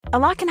A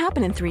lot can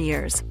happen in 3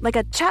 years, like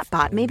a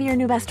chatbot may be your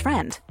new best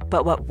friend.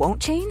 But what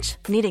won't change?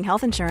 Needing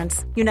health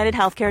insurance. United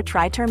Healthcare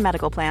Tri-Term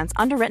Medical Plans,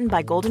 underwritten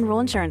by Golden Rule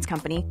Insurance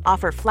Company,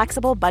 offer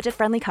flexible,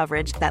 budget-friendly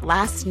coverage that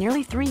lasts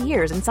nearly 3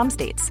 years in some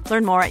states.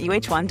 Learn more at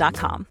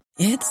uh1.com.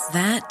 It's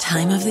that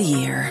time of the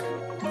year.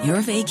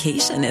 Your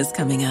vacation is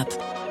coming up.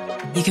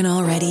 You can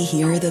already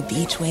hear the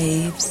beach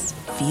waves,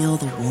 feel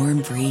the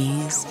warm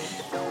breeze,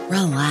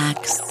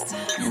 relax,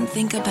 and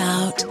think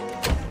about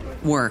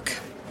work.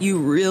 You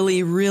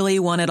really, really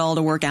want it all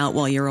to work out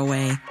while you're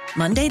away.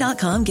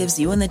 Monday.com gives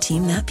you and the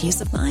team that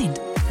peace of mind.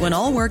 When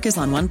all work is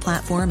on one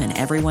platform and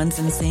everyone's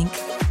in sync,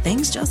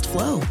 things just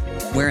flow.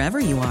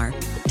 Wherever you are,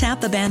 tap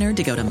the banner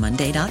to go to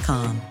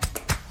Monday.com.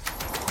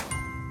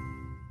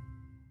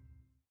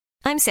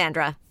 I'm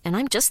Sandra, and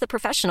I'm just the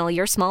professional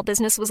your small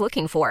business was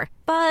looking for.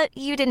 But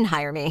you didn't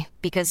hire me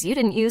because you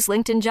didn't use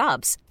LinkedIn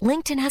Jobs.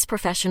 LinkedIn has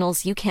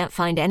professionals you can't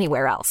find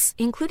anywhere else,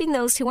 including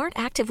those who aren't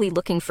actively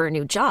looking for a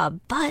new job,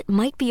 but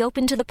might be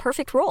open to the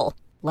perfect role,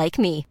 like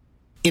me.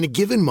 In a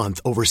given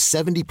month, over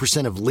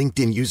 70% of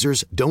LinkedIn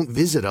users don't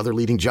visit other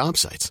leading job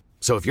sites.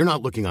 So if you're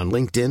not looking on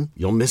LinkedIn,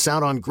 you'll miss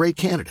out on great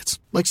candidates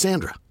like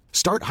Sandra.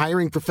 Start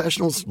hiring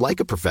professionals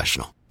like a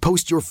professional.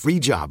 Post your free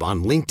job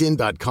on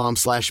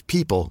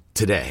linkedin.com/people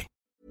today.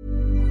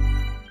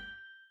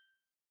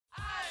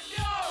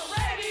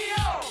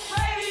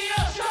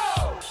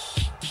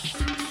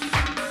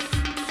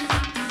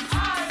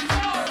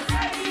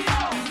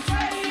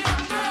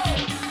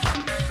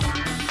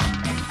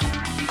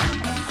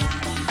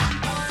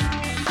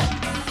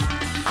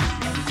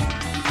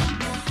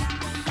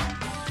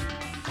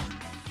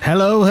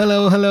 Hello,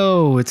 hello,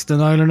 hello. It's the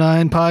Niall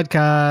Nine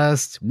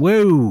podcast.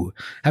 Woo!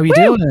 How you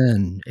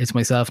doing? It's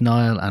myself,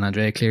 Niall, and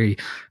Andrea Cleary.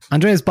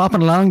 Andrea's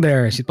bopping along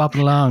there. She's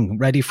bopping along,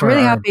 ready for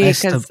really our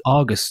best of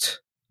August.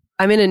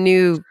 I'm in a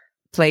new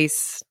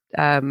place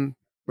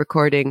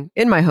recording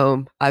in my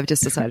home. I've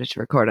just decided to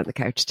record on the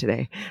couch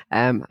today.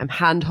 I'm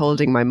hand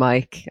holding my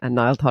mic, and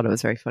Niall thought it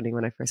was very funny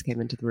when I first came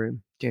into the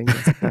room doing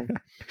this.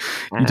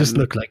 You just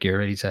look like you're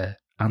ready to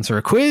answer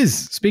a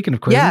quiz. Speaking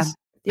of quizzes.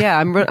 Yeah,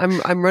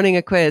 I'm running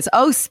a quiz.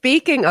 Oh,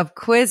 speaking of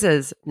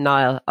quizzes,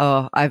 Niall.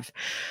 Oh, I've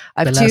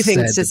two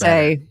things to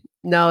say.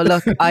 No,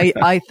 look,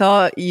 I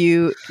thought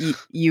you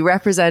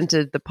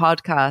represented the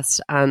podcast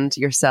and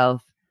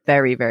yourself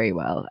very, very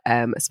well,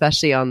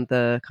 especially on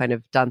the kind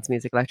of dance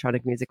music,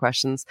 electronic music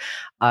questions.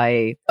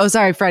 Sorry,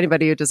 for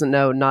anybody who doesn't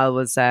know, Niall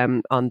was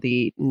on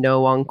the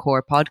No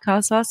Encore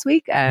podcast last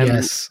week,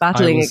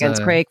 battling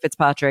against Craig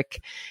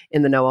Fitzpatrick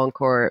in the No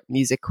Encore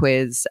music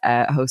quiz,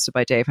 hosted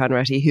by Dave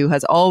Hanratty, who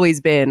has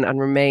always been and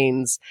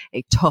remains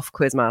a tough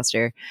quiz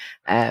master.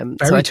 So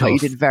I thought you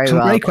did very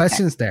well. Great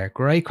questions there.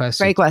 Great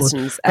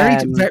questions.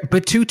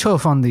 But too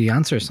tough on the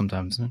answers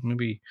sometimes.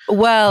 Maybe.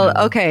 Well,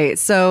 okay.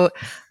 So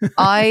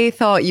I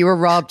thought you were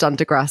robbed on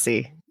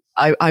Degrassi.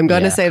 I'm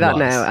going to say that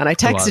now, and I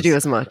texted you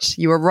as much.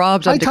 You were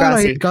robbed on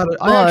Degrassi, but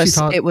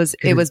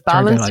it was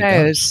balanced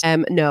out.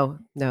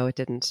 No, it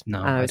didn't.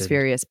 No, I was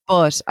furious,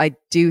 but I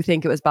do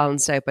think it was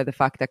balanced out by the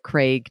fact that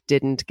Craig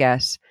didn't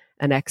get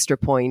an extra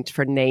point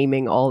for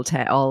naming all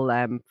 14 or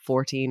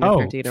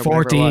 13 or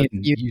 14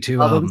 U2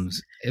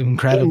 albums.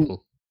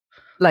 Incredible.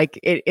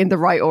 In the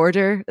right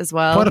order as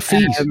well. What a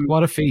feat!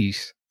 What a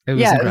feat!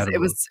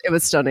 It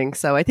was stunning.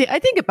 So I think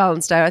it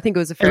balanced out. I think it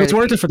was it was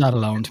worth it for that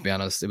alone, to be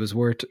honest. It was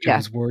worth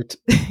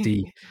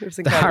the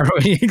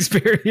harrowing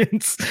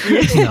experience.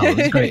 No, it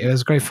was great. It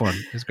was great fun.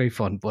 It was great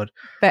fun. But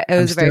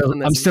I'm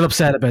still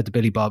upset about the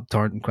Billy Bob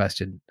Thornton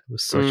question. It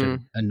was such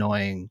an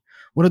annoying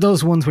one of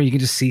those ones where you can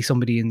just see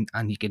somebody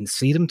and you can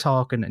see them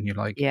talking and you're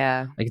like,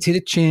 I can see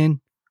the chin.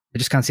 I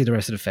just can't see the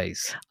rest of the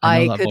face.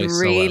 I could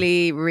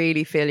really,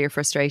 really feel your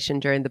frustration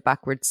during the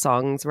backwards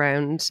songs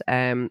round,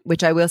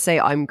 which I will say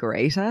I'm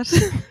great at.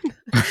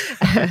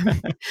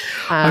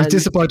 I was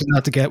disappointed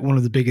not to get one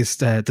of the biggest,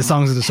 the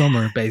songs of the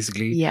summer,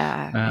 basically.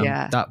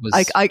 That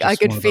was. I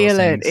could feel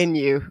it in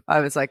you.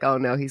 I was like, oh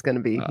no, he's going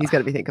to be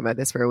thinking about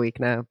this for a week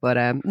now. But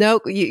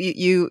no,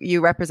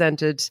 you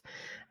represented,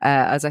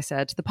 as I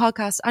said, the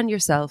podcast and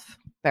yourself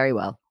very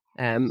well.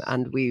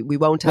 And we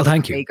won't have a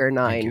bigger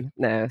 9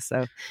 now.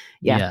 So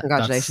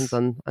congratulations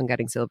on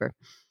getting silver.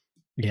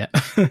 Yeah.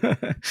 You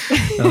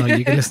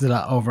can listen to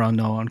that over on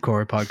No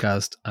Encore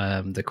podcast,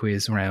 the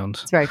quiz round.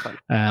 It's very fun.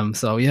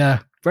 So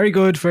yeah, very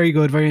good, very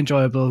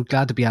enjoyable.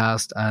 Glad to be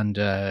asked,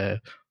 and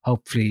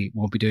hopefully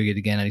won't be doing it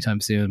again anytime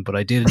soon. But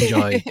I did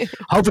enjoy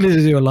hopefully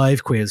to do a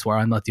live quiz where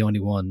I'm not the only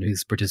one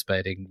who's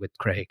participating with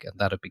Craig, and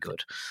that'd be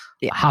good.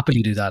 Yeah.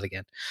 Happily do that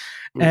again.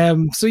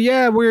 So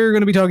yeah, we're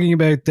going to be talking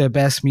about the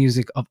best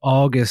music of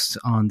August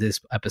on this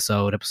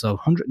episode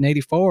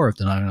 184 of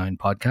the 909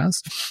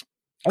 podcast.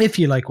 If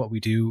you like what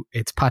we do,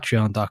 it's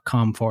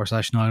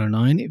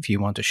patreon.com/909 if you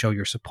want to show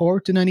your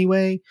support in any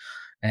way.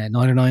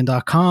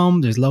 909.com.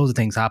 There's loads of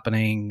things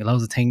happening,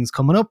 loads of things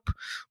coming up.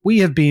 We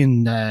have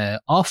been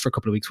off for a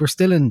couple of weeks. We're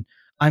still in,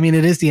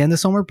 it is the end of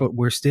summer, but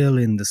we're still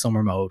in the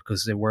summer mode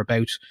because we're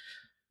about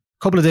a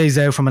couple of days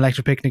out from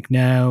Electric Picnic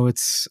now.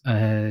 It's,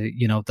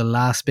 the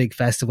last big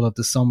festival of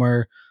the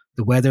summer.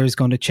 The weather is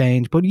going to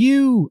change. But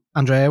you,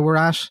 Andrea, were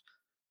at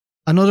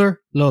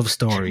another love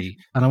story.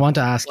 And I want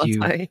to ask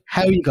you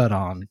how you got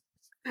on.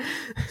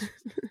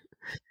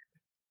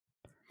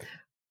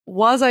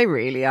 Was I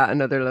really at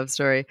another love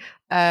story?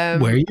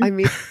 Were you? I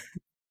mean,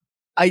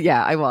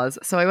 yeah, I was.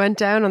 So I went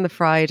down on the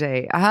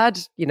Friday. I had,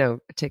 a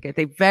ticket.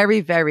 They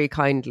very, very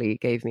kindly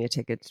gave me a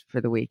ticket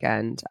for the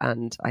weekend,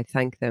 and I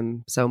thank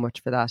them so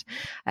much for that.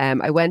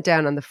 I went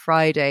down on the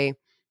Friday,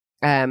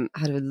 had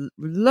a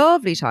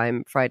lovely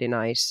time Friday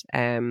night.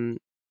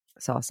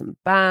 Saw some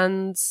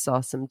bands,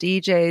 saw some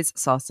DJs,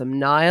 saw some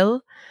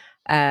Niall.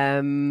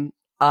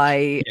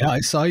 I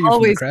saw you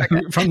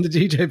from the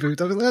DJ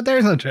booth. I was like,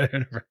 there's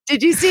Andrea.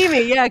 Did you see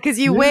me? Yeah, because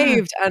you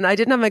waved and I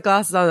didn't have my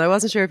glasses on. I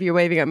wasn't sure if you were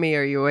waving at me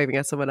or you were waving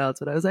at someone else,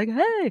 but I was like,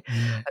 hey,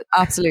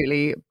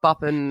 absolutely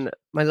bopping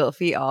my little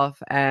feet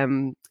off.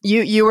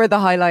 You were the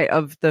highlight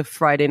of the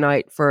Friday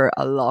night for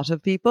a lot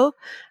of people.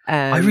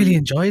 I really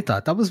enjoyed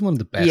that. That was one of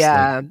the best.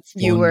 Yeah,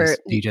 you were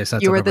DJ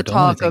sets. You were the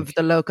talk of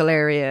the local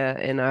area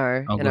in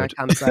our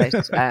campsite.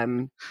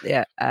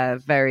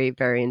 Very,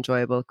 very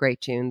enjoyable.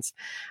 Great tunes.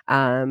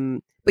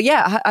 But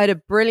yeah, I had a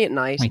brilliant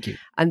night. Thank you.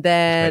 And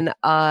then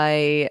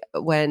I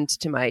went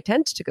to my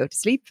tent to go to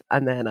sleep,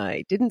 and then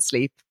I didn't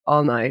sleep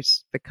all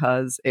night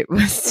because it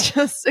was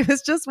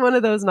just one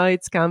of those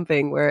nights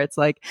camping where it's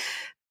like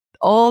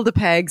all the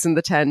pegs in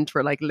the tent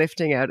were like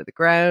lifting out of the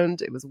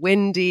ground. It was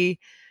windy.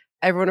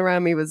 Everyone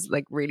around me was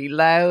like really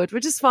loud,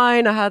 which is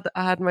fine. I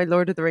had my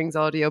Lord of the Rings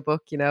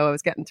audiobook, I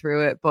was getting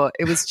through it, but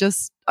it was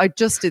just I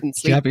just didn't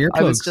sleep.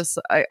 I was just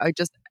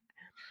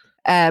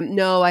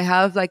no, I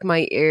have like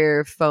my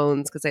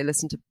earphones because I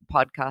listen to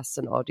podcasts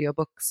and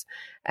audiobooks.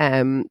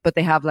 But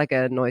they have like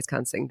a noise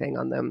cancelling thing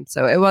on them.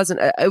 So I was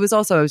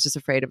just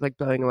afraid of like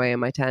blowing away in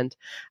my tent.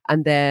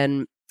 And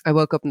then I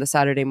woke up on the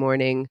Saturday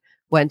morning,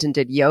 went and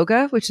did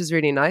yoga, which was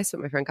really nice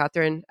with my friend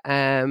Catherine.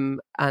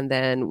 And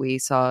then we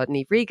saw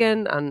Niamh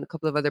Regan and a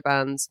couple of other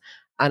bands.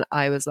 And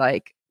I was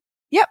like,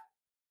 yep,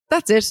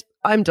 that's it.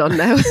 I'm done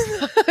now.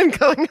 I'm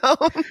going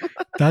home.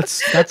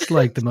 That's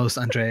like the most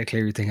Andrea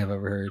Cleary thing I've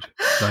ever heard.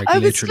 Like, I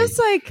was just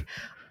like,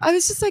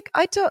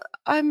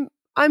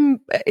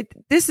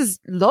 this is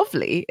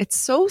lovely. It's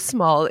so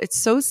small. It's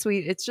so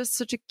sweet. It's just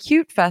such a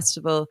cute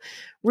festival.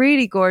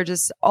 Really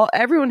gorgeous.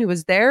 Everyone who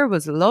was there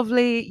was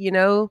lovely,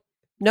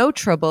 no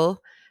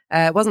trouble.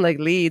 It wasn't like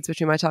Leeds,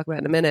 which we might talk about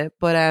in a minute.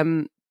 But I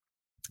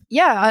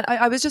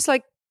was just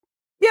like,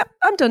 yeah,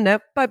 I'm done now.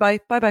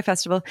 Bye-bye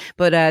festival.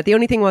 But the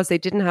only thing was they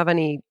didn't have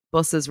any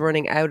buses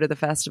running out of the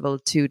festival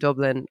to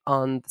Dublin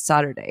on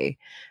Saturday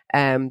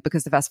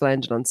because the festival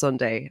ended on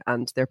Sunday,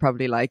 and they're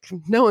probably like,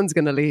 no one's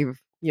going to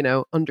leave,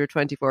 under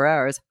 24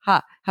 hours.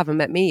 Haven't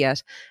met me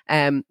yet.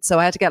 So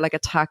I had to get like a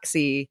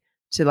taxi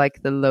to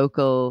like the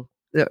local,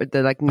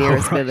 the like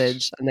nearest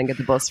village, and then get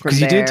the bus from there.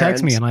 Because you did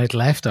text me and I had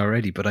left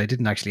already, but I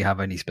didn't actually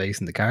have any space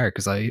in the car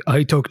because I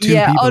took three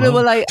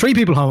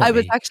people home. I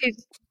was actually...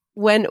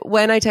 When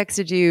I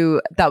texted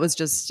you, that was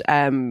just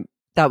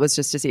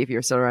to see if you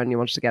were still around and you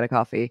wanted to get a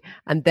coffee.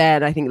 And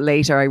then I think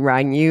later I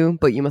rang you,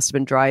 but you must have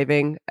been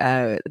driving.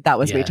 That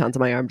was me chancing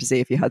my arm to see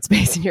if you had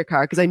space in your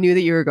car because I knew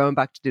that you were going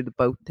back to do the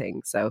boat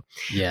thing. So,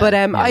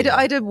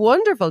 I had a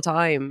wonderful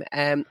time.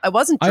 I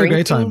wasn't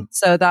drinking,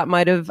 so that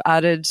might have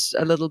added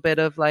a little bit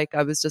of like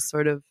I was just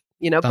sort of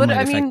But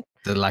I mean,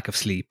 the lack of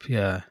sleep.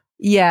 Yeah.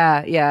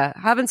 Yeah.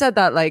 Having said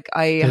that, like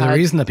there's a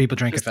reason that people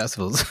drink at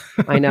festivals.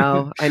 I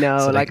know.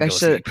 So like I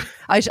should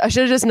have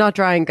just not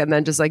drank and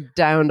then just like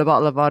downed a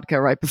bottle of vodka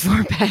right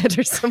before bed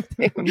or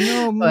something.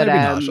 No, but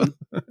maybe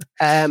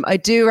not. I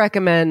do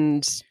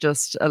recommend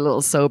just a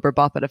little sober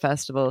bop at a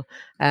festival.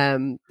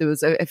 There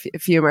was a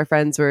few of my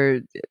friends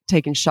were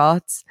taking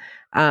shots,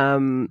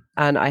 and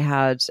I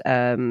had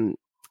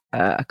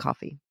a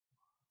coffee.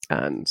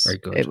 And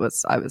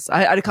I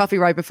had a coffee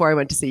right before I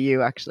went to see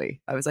you,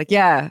 actually. I was like,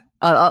 yeah,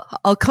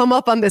 I'll come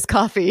up on this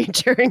coffee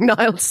during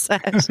Niall's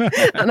set.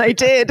 And I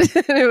did.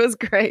 It was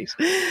great.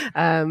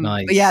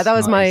 Nice. But yeah, that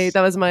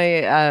was my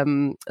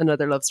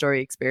another love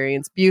story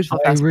experience. Beautiful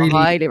festival.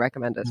 Highly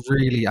recommend it.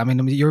 Really, I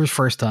mean, your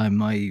first time,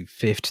 my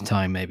fifth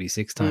time, maybe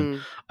sixth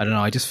time. I don't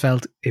know. I just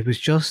felt it was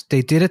just,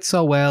 they did it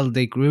so well.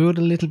 They grew it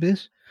a little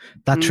bit.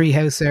 That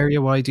treehouse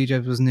area where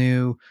DJ was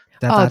new.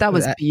 That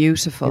was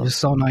beautiful. It was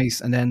so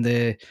nice. And then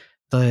the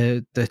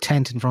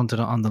tent in front of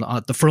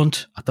the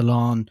front at the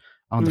lawn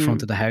on the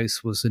front of the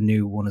house was a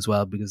new one as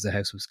well because the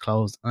house was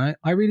closed.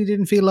 I really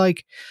didn't feel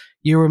like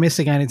you were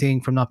missing anything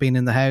from not being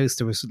in the house.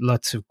 There was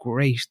lots of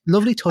great,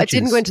 lovely touches. I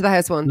didn't go into the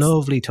house once.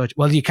 Lovely touch.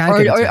 Well, you can't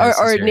get into the house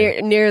or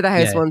near the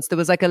house once. There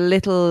was like a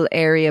little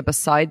area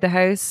beside the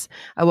house.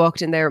 I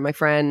walked in there with my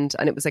friend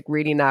and it was like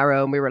really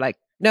narrow and we were like,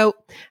 no.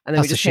 And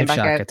then that's we just the came back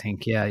Shift Shack, out. I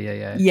think. Yeah.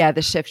 Yeah,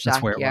 the Shift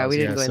Shack. We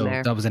didn't go in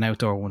there. That was an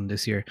outdoor one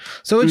this year.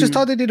 So I just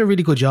thought they did a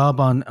really good job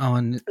on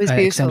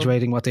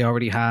accentuating what they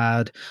already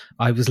had.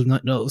 I was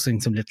noticing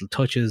some little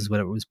touches,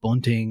 whether it was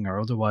bunting or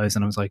otherwise,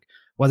 and I was like,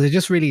 well, they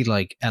just really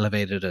like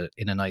elevated it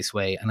in a nice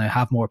way. And I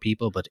have more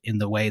people, but in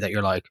the way that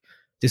you're like,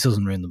 this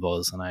doesn't ruin the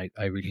buzz, and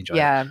I really enjoyed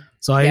it.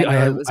 So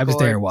I was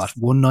there,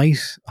 one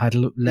night? I had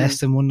less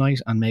than one night,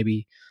 and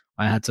maybe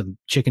I had some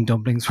chicken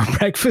dumplings for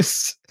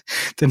breakfast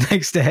the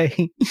next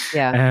day.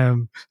 Yeah.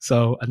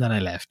 So, and then I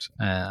left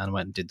and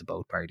went and did the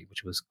boat party,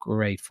 which was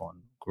great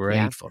fun.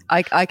 Great fun.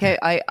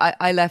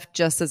 I left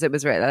just as it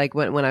was ready. Like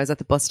when I was at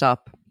the bus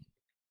stop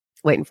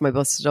waiting for my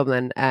bus to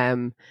Dublin,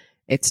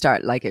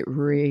 it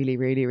really,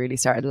 really, really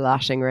started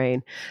lashing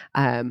rain.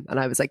 And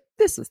I was like,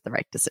 this was the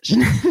right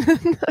decision.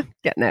 I'm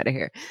getting out of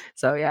here.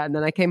 So yeah, and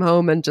then I came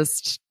home and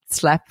just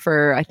slept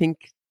for, I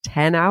think,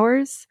 10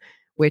 hours,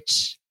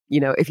 which,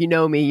 if you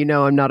know me,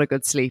 I'm not a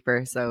good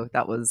sleeper. So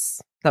that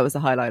was the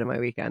highlight of my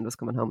weekend, was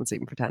coming home and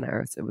sleeping for 10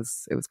 hours. It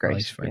was great.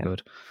 Right, very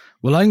good.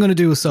 Well, I'm going to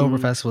do a sober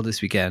festival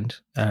this weekend.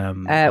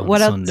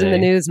 What else is in the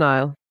news,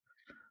 Niall?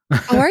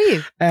 How are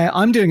you?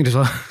 I'm doing it as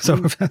well.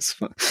 Sober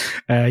festival.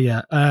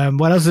 Yeah.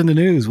 What else is in the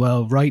news?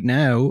 Well, right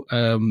now,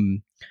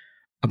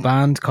 a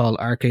band called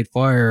Arcade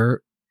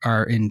Fire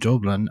are in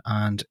Dublin,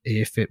 and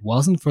if it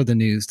wasn't for the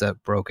news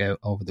that broke out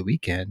over the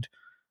weekend,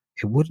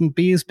 it wouldn't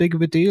be as big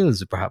of a deal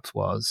as it perhaps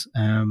was.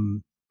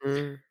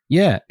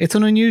 Yeah, it's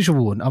an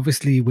unusual one.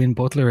 Obviously, Win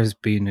Butler has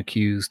been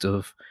accused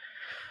of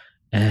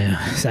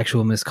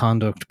sexual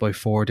misconduct by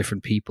 4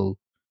 different people,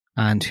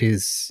 and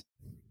his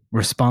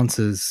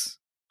responses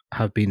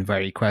have been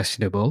very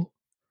questionable.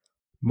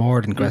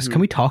 More than questionable.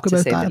 Can we talk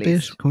about that a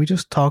bit? Can we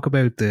just talk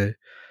about I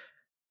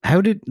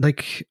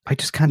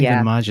just can't even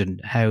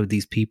imagine how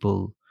these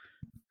people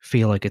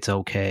feel like it's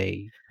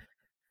okay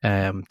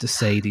to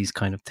say these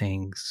kind of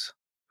things.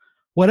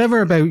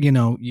 Whatever about,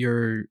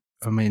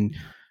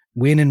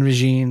 Win and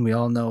Regine, we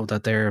all know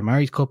that they're a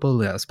married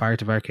couple as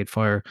part of Arcade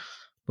Fire.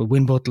 But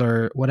Win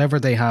Butler, whatever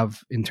they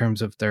have in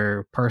terms of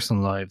their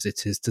personal lives,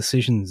 it's his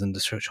decisions and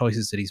the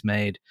choices that he's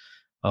made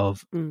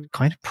of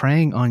kind of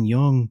preying on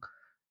young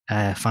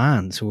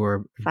fans who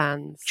are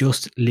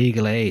just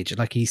legal age.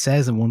 Like he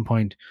says at one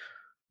point,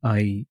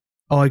 I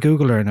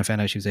Googled her and I found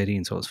out she was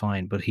 18, so it's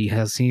fine. But he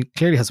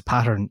clearly has a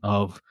pattern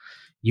of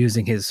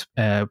using his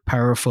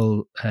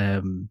powerful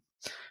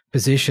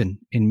position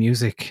in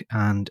music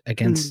and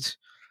against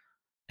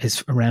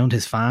around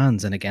his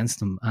fans and against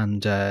them,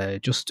 and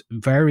just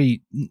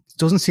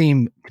doesn't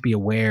seem to be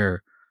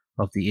aware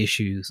of the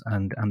issues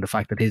and the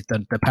fact that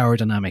the power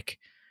dynamic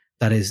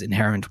that is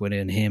inherent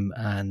within him,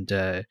 and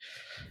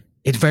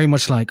it's very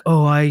much like,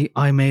 oh,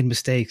 I made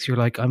mistakes. You're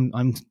like,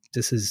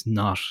 it's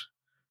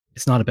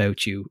not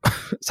about you.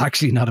 It's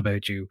actually not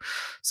about you.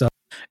 So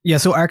yeah,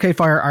 so Arcade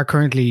Fire are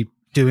currently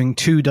doing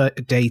 2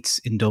 dates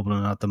in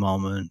Dublin at the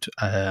moment.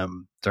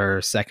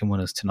 Their second one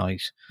is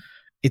tonight.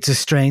 It's a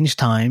strange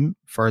time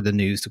for the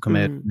news to come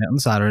out on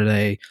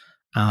Saturday,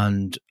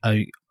 and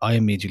I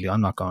immediately,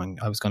 I'm not going.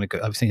 I was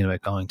thinking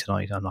about going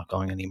tonight. I'm not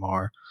going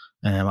anymore.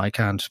 I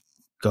can't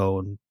go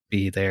and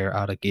be there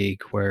at a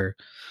gig where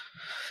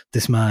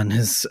this man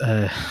has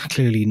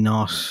clearly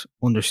not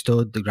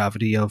understood the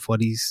gravity of what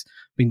he's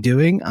been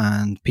doing,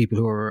 and people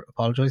who are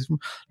apologizing.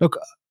 Look,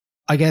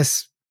 I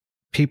guess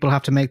people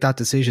have to make that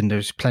decision.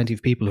 There's plenty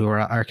of people who were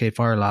at Arcade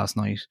Fire last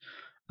night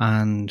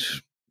and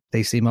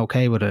they seem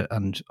okay with it,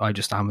 and I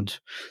just haven't.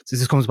 So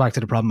this comes back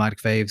to the problematic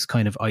faves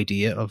kind of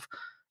idea of,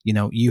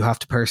 you have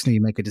to personally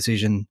make a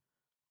decision.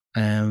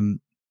 I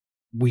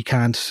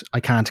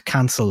can't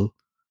cancel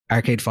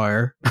Arcade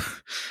Fire,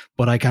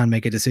 but I can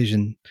make a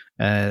decision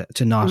to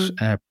not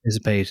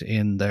participate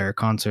in their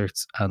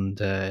concerts and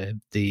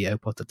the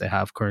output that they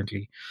have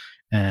currently.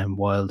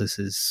 While this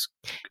is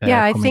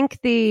I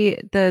think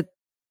the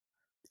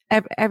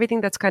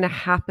everything that's kind of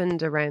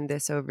happened around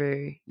this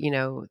over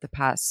the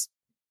past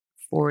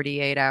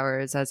 48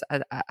 hours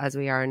as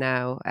we are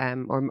now,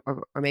 or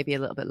maybe a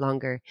little bit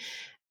longer,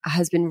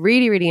 has been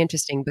really, really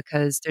interesting,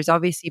 because there's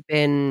obviously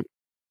been,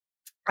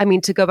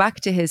 to go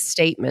back to his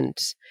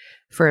statement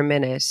for a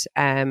minute,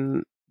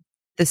 the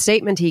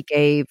statement he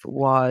gave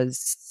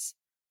was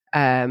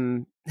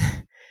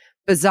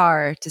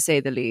bizarre, to say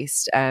the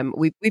least.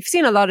 We've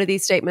seen a lot of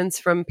these statements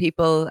from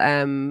people.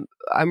 I'm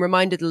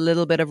reminded a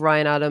little bit of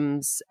Ryan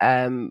Adams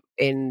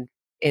in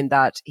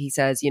that he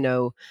says,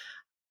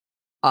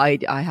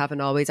 I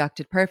haven't always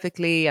acted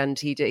perfectly, and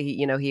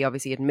he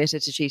obviously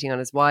admitted to cheating on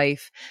his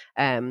wife,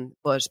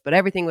 but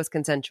everything was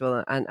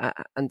consensual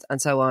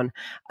and so on.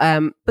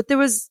 But there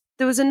was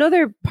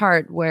another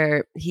part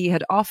where he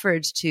had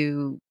offered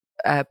to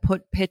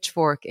put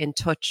Pitchfork in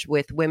touch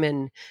with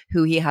women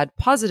who he had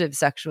positive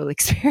sexual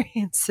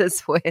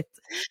experiences with.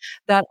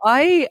 That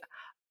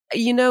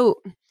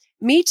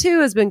Me Too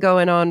has been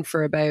going on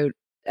for about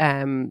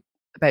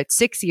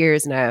 6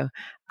 years now.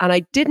 And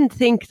I didn't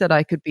think that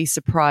I could be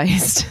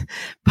surprised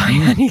by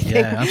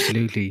anything. Yeah,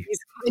 absolutely. These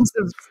kinds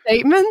of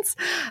statements.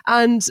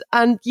 And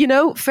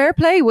fair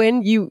play,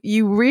 Win.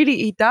 You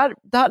really, that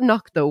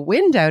knocked the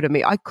wind out of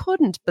me. I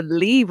couldn't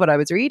believe what I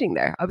was reading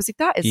there. I was like,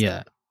 that is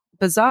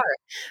bizarre.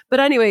 But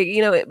anyway,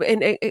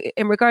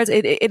 in regards,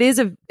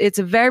 it's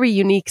a very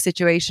unique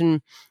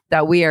situation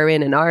that we are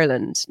in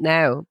Ireland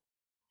now.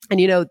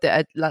 And, you know,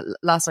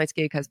 last night's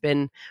gig has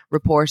been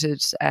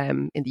reported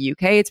in the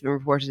UK. It's been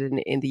reported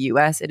in the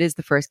US. It is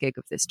the first gig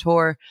of this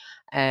tour.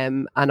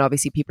 And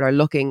obviously people are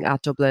looking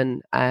at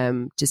Dublin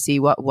to see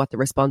what the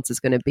response is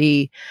going to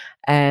be.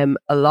 A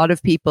lot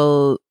of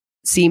people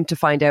seemed to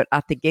find out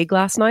at the gig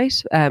last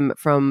night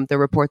from the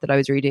report that I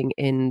was reading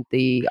in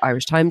the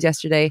Irish Times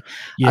yesterday.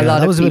 Yeah, a lot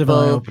that was of a bit of an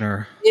people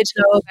eye-opener. did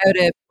know about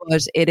it,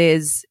 but it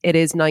is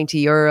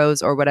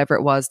 €90 or whatever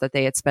it was that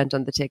they had spent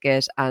on the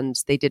ticket, and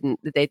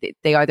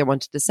they either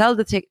wanted to sell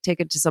the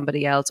ticket to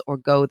somebody else or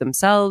go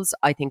themselves.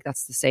 I think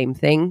that's the same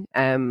thing.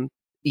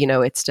 You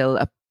know, it's still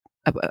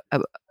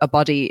a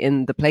body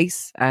in the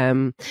place.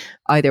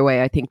 Either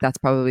way, I think that's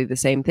probably the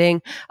same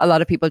thing. A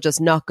lot of people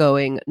just not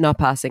going, not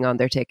passing on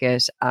their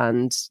ticket,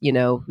 and, you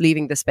know,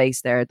 leaving the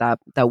space there that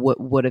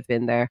would have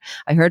been there.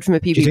 I heard from a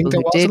few people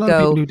who did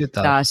go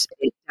that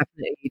it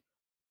definitely.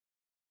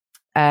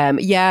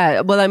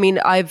 Yeah, well, I mean,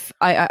 I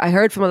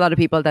heard from a lot of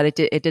people that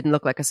it didn't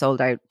look like a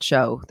sold out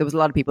show. There was a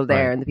lot of people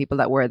there, right, and the people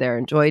that were there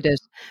enjoyed it,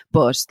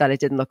 but that it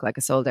didn't look like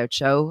a sold out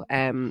show.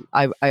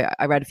 I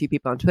read a few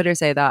people on Twitter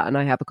say that, and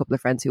I have a couple of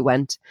friends who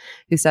went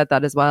who said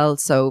that as well.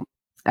 So,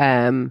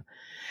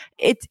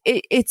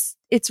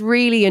 it's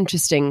really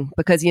interesting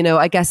because, you know,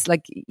 I guess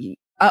like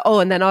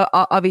and then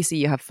obviously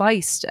you have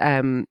Feist,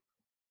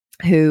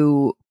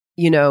 who,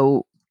 you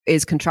know,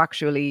 is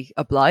contractually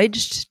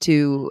obliged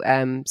to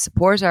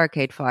support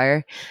Arcade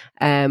Fire.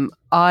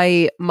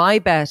 My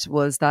bet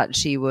was that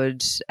she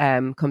would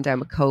come down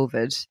with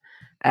COVID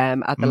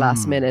at the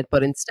last minute,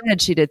 but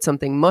instead she did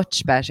something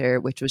much better,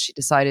 which was she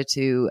decided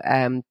to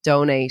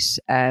donate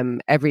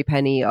every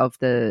penny of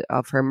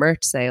her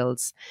merch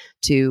sales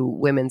to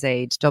Women's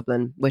Aid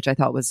Dublin, which I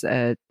thought was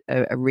a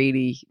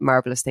really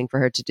marvelous thing for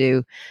her to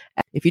do.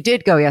 If you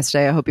did go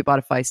yesterday, I hope you bought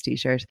a Feist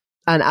t-shirt.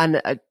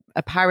 And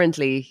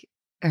apparently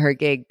her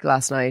gig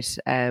last night,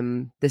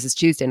 this is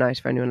Tuesday night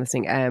for anyone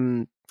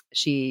listening,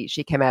 she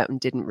came out and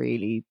didn't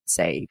really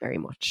say very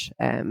much.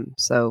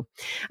 So,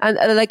 and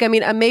like, I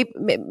mean,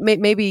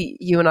 maybe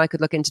you and I could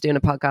look into doing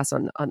a podcast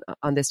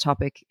on this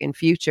topic in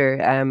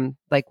future.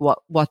 Like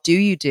what do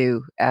you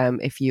do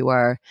if you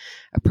are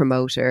a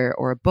promoter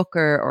or a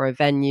booker or a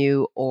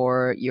venue,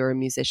 or you're a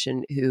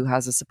musician who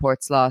has a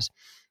support slot?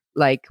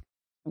 Like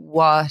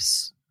what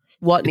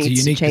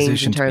needs to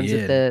change in terms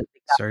of the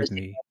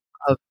certainly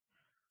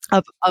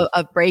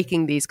of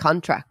breaking these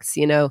contracts?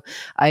 You know,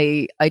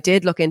 I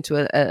did look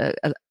into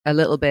a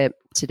little bit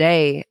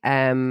today,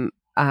 and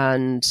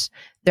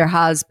there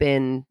has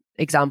been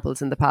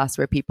examples in the past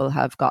where people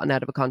have gotten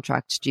out of a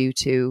contract due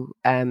to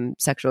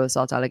sexual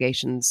assault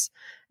allegations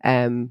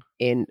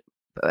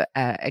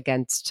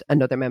against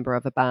another member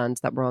of a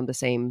band that were on the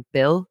same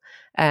bill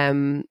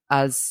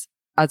as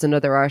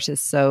another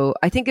artist. So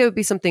I think it would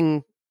be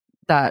something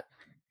that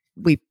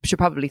we should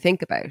probably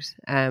think about.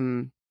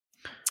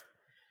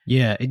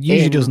 Yeah, it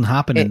usually doesn't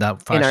happen in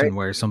that fashion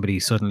where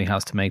somebody suddenly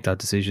has to make that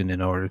decision in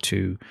order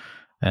to,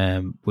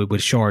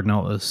 with short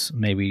notice.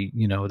 Maybe,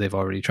 you know, they've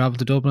already travelled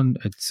to Dublin.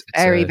 It's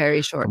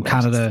very short from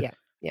notice, Canada.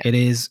 Yeah. It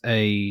is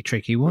a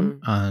tricky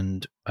one,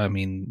 and I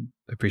mean,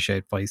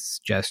 appreciate Feist's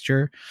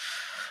gesture.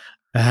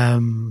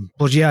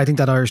 But yeah, I think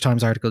that Irish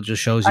Times article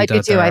just shows you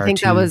that. I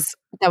think that was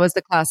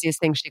the classiest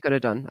thing she could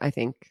have done. I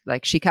think,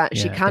 like, she can't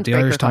the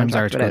Irish Times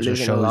article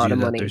just shows you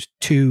that there's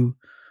two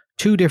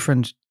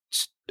different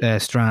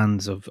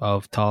strands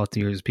of thought.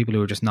 There's people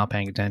who are just not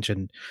paying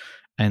attention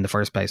in the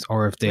first place,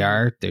 or if they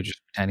are, they're just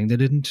pretending they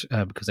didn't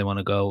because they want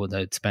to go and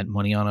they'd spent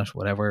money on it,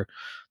 whatever.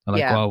 They're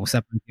like, well,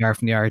 separate the art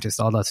from the artist,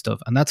 all that stuff,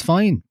 and that's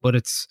fine. But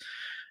it's,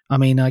 I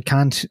mean, I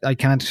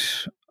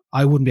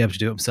wouldn't be able to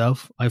do it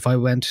myself. If I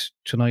went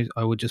tonight,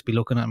 I would just be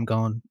looking at him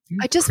going,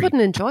 I just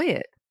wouldn't enjoy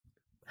it.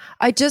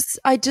 I just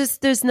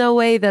there's no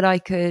way that I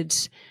could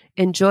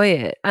enjoy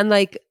it. And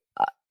like,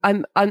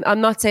 I'm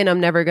not saying I'm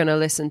never going to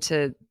listen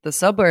to The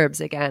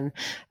Suburbs again,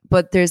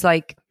 but there's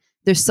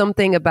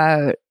something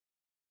about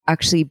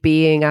actually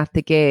being at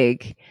the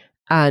gig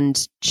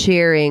and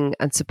cheering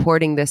and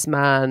supporting this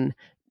man,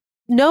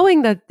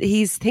 knowing that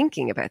he's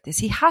thinking about this.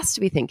 He has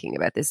to be thinking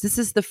about this. This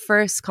is the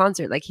first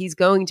concert. Like, he's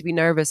going to be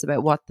nervous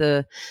about what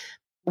the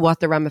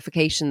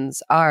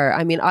ramifications are.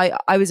 I mean,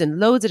 I was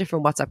in loads of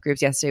different WhatsApp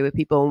groups yesterday with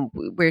people.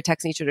 We were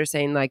texting each other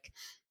saying, like,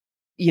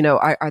 you know,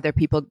 are there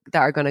people that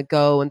are going to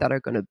go and that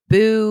are going to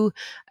boo?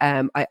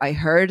 I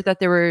heard that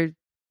there were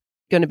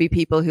going to be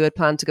people who had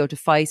planned to go to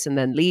Feist and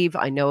then leave.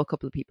 I know a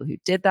couple of people who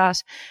did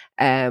that.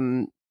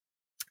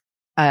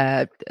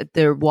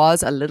 There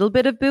was a little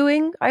bit of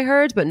booing, I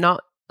heard, but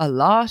not a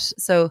lot.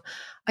 So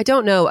I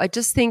don't know. I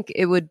just think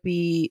it would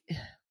be,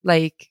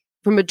 like,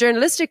 from a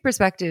journalistic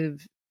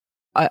perspective,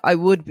 I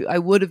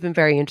would have been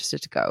very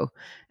interested to go,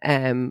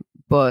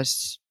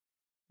 but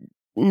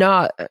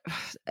not.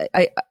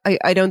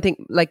 I don't think,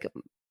 like,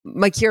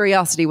 my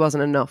curiosity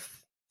wasn't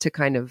enough to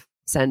kind of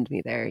send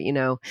me there, you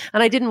know.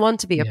 And I didn't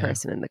want to be a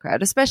person in the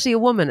crowd, especially a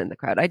woman in the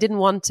crowd. I didn't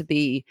want to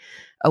be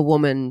a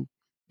woman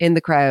in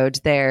the crowd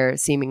there,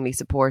 seemingly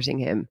supporting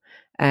him.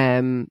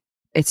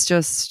 it's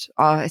just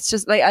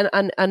like,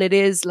 and it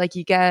is like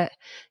you get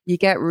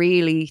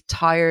really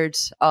tired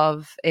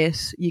of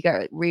it. You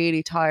get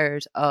really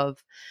tired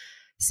of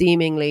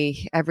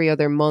seemingly every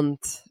other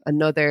month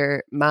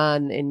another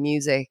man in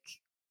music,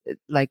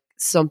 like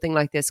something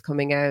like this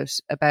coming out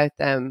about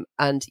them,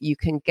 and you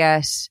can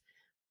get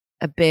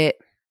a bit,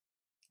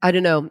 I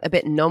don't know, a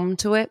bit numb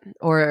to it,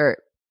 or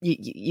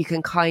you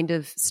can kind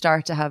of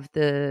start to have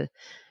the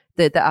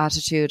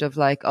attitude of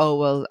like, oh,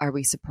 well, are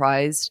we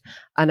surprised?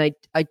 And I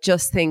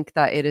just think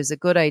that it is a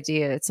good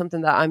idea. It's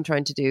something that I'm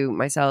trying to do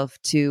myself,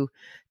 to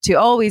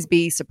always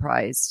be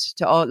surprised,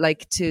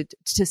 to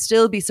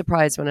still be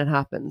surprised when it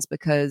happens,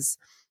 because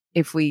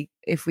if we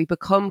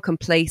become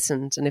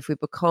complacent, and if we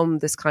become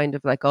this kind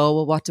of like, oh,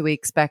 well, what do we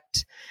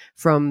expect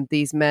from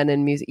these men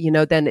in music,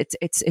 then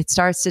it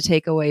starts to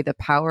take away the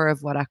power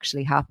of what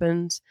actually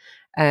happened.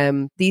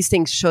 These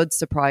things should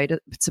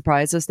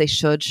surprise us. They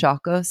should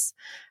shock us.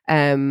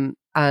 And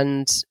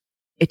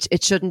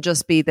it shouldn't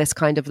just be this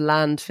kind of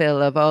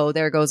landfill of, oh,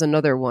 there goes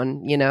another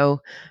one,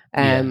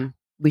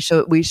 We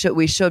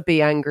should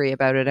be angry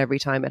about it every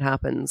time it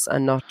happens,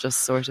 and not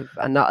just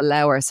and not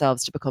allow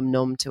ourselves to become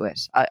numb to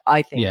it.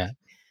 I think. Yeah,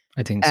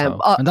 I think so.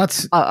 And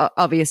that's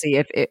obviously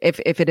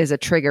if it is a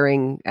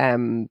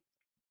triggering,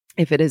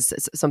 if it is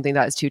something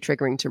that is too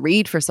triggering to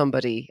read for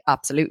somebody,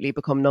 absolutely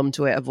become numb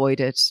to it, avoid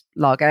it,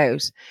 log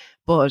out.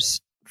 But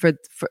for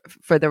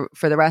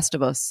the rest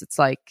of us, it's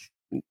like,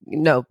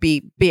 no,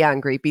 be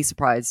angry, be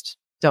surprised.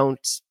 Don't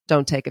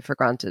take it for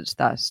granted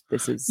that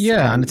this is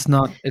and it's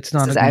not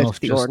enough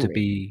just to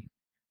be.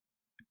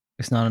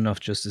 It's not enough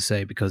just to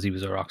say because he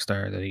was a rock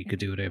star that he could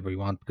do whatever he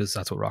wants, because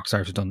that's what rock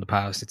stars have done in the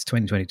past. It's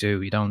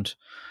 2022.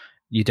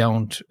 You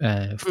don't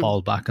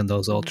fall back on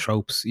those old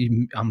tropes.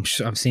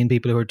 I've seen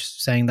people who are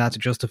just saying that to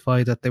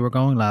justify that they were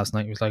going last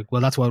night. It was like,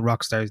 well, that's what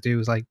rock stars do.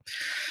 It's like,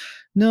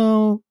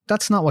 no,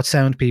 that's not what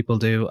sound people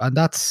do, and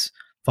that's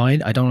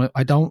fine. I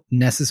don't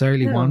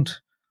necessarily want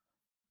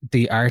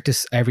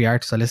every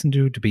artist I listen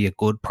to be a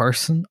good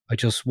person. I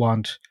just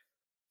want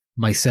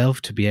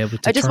myself to be able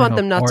to. I just want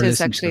them not to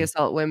sexually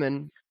assault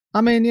women. I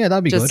mean, yeah,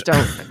 that'd be just good.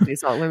 Just don't sexually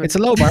assault women. It's a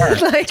low bar.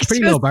 It's a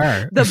pretty low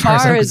bar. The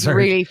bar is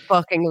really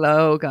fucking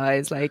low,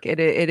 guys. Like it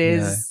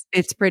is. Yeah.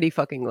 It's pretty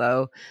fucking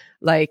low.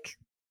 Like,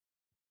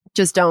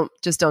 just don't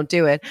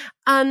do it.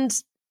 And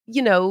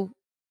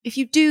if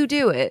you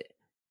do it,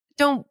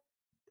 don't.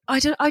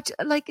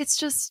 It's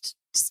just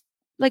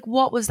like,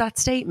 what was that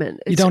statement?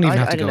 You don't even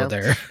have to go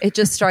there. It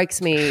just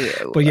strikes me.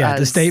 But yeah,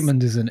 the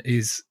statement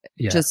is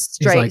just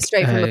straight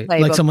from the playbook.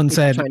 Like someone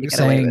said,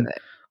 saying,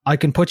 I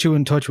can put you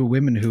in touch with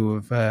women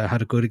who have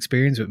had a good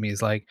experience with me.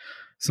 Is like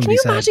somebody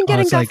said. Can you imagine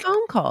getting that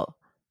phone call?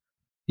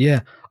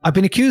 Yeah, I've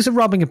been accused of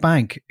robbing a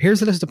bank.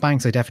 Here's a list of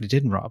banks I definitely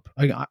didn't rob.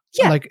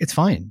 Like, it's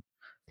fine.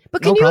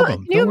 But can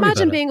you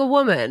imagine being a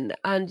woman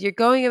and you're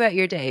going about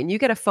your day and you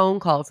get a phone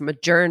call from a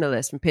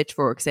journalist from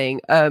Pitchfork saying,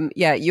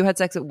 yeah, you had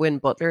sex with Win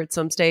Butler at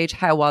some stage.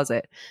 How was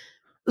it?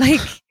 Like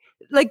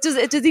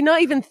does he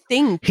not even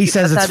think? He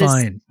says it's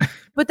fine.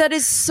 But that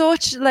is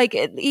such, like,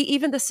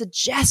 even the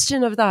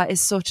suggestion of that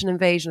is such an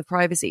invasion of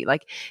privacy.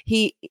 Like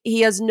he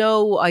has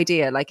no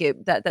idea. Like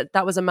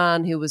that was a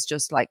man who was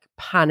just like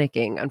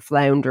panicking and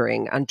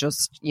floundering and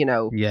just,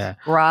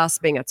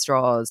 grasping at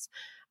straws.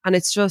 And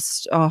it's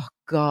just, oh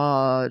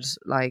God,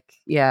 like,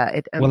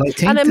 yeah. Well, I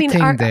think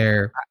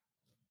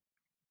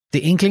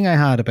the inkling I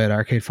had about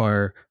Arcade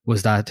Fire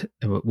was that,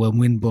 well,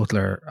 Win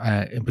Butler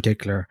in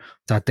particular,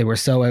 that they were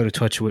so out of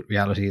touch with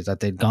reality that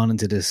they'd gone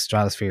into this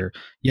stratosphere.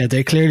 Yeah,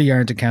 they clearly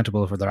aren't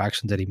accountable for their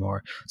actions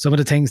anymore. Some of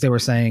the things they were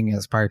saying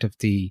as part of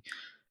the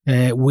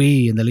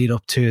in the lead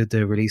up to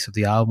the release of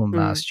the album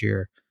last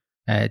year,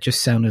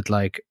 just sounded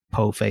like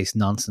po-faced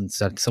nonsense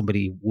that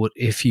somebody would,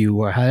 if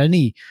you had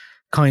any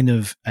kind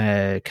of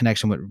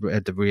connection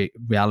with the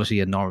reality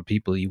and normal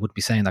people, you would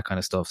be saying that kind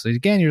of stuff. So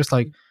again, you're just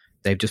like,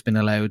 they've just been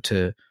allowed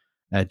to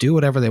do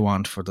whatever they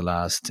want for the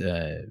last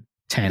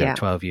 10 or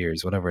 12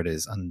 years, whatever it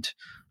is. And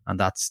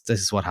this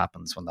is what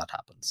happens when that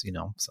happens,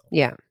 So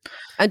yeah.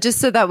 And just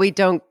so that we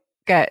don't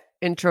get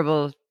in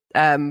trouble,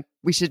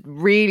 we should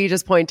really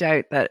just point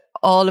out that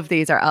all of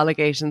these are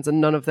allegations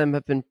and none of them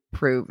have been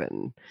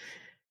proven.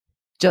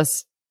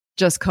 Just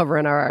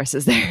covering our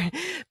arses there.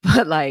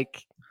 But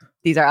like,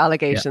 these are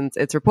allegations.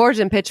 Yeah. It's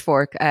reported in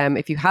Pitchfork.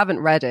 If you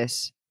haven't read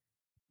it,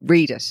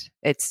 read it.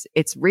 It's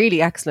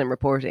really excellent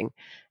reporting.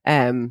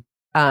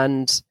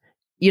 And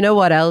you know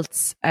what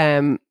else?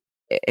 It's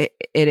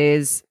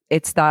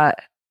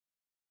that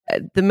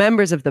the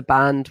members of the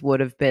band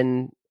would have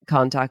been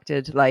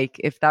contacted. Like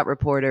if that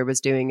reporter was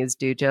doing his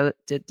due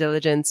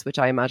diligence, which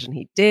I imagine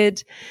he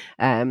did,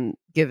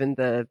 given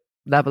the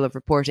level of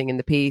reporting in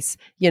the piece,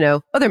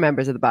 other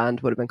members of the band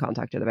would have been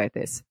contacted about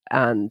this.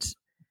 And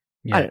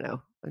I don't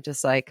know. I'm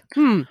just like,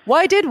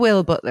 why did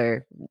Will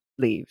Butler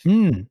leave?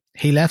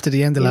 He left at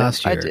the end of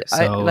last year.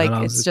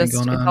 It's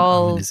just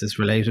all. Is this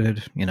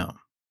related?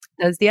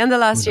 It's the end of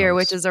last year,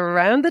 which is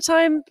around the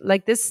time.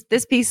 Like this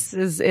piece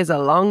is a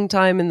long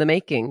time in the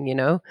making.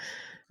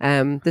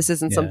 This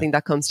isn't something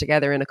that comes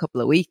together in a couple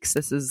of weeks.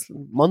 This is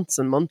months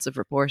and months of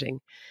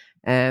reporting.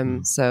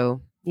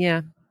 So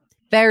yeah,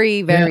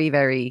 very, very,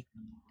 very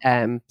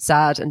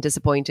sad and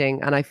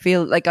disappointing. And I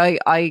feel like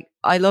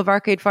I love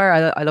Arcade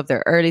Fire. I love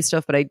their early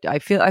stuff, but I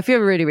feel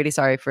really, really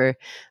sorry for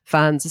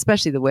fans,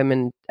 especially the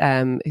women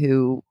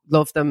who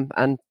love them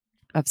and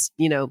have,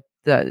 you know,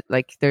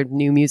 their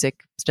new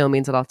music still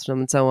means a lot to them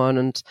and so on.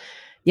 And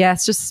yeah,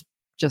 it's just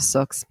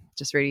sucks.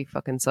 Just really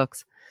fucking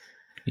sucks.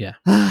 Yeah.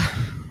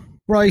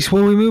 Right.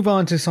 Well, we move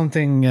on to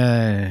something,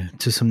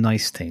 to some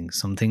nice things,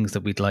 some things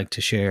that we'd like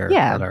to share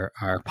that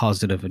are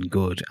positive and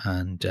good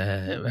and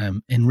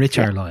enrich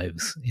our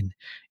lives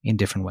in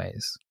different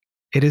ways.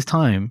 It is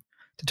time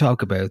to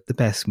talk about the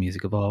best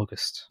music of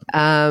August.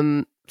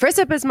 First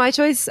up is my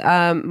choice.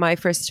 My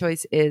first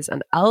choice is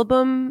an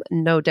album.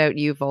 No doubt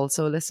you've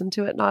also listened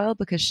to it, Niall,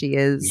 because she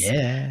is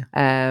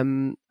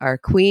our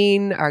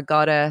queen, our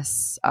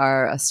goddess,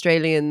 our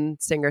Australian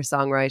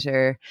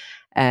singer-songwriter,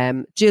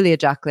 Julia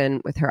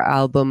Jacklin, with her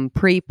album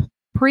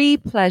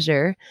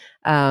Pre-Pleasure,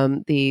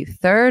 the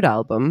third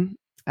album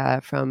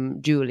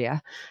from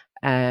Julia.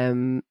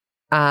 And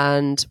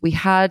we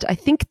had, I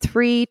think,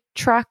 3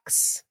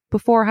 tracks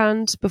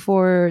beforehand,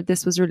 before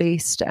this was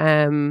released.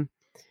 I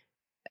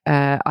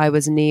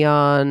Was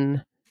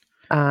Neon,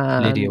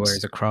 and Lydia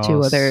Wears a Cross.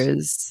 2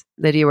 others.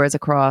 Lydia Wears a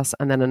Cross,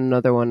 and then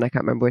another one. I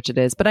can't remember which it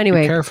is. But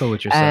anyway, Be Careful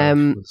With Yourself.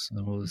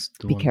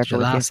 Be Careful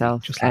With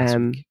Yourself. Just last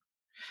week.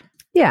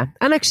 Yeah,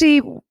 and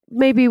actually,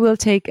 maybe we'll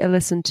take a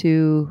listen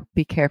to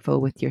Be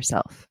Careful With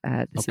Yourself.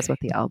 This is what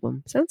the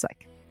album sounds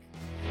like.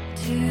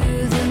 To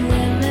the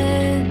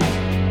limit,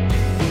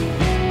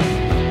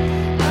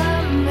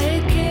 I'm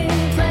making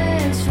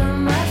plans for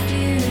my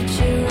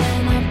future,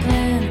 and I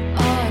plan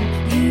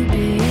on you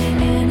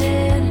being in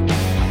it.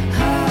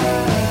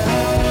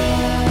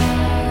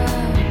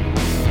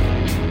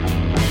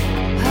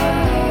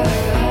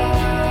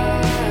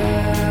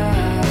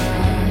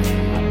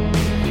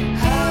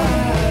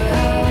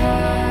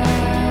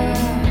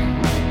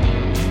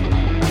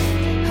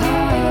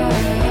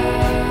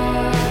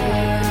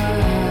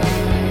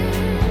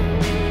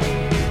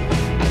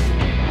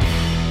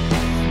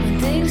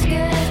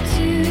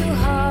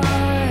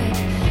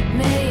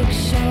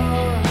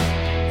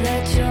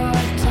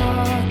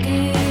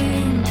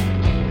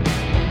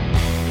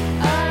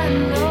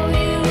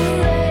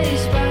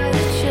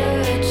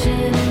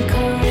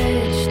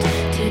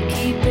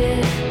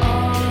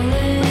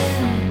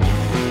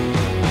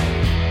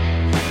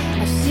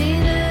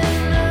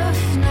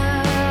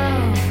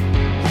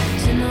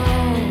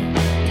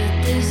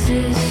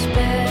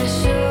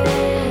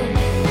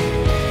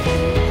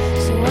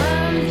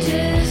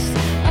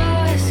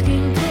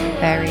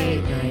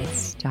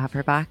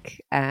 Her back.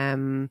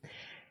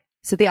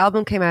 So the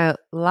album came out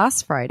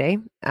last Friday.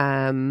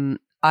 I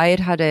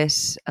had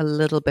it a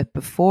little bit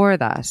before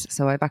that,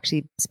 so I've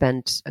actually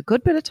spent a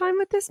good bit of time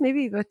with this,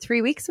 maybe about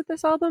 3 weeks with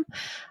this album,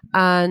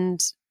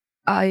 and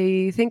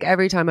I think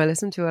every time I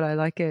listen to it, I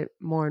like it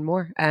more and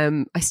more.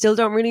 I still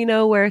don't really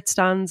know where it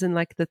stands in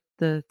like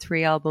the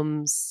 3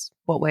 albums,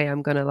 what way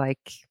I'm gonna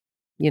like,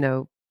 you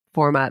know,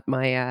 format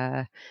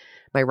my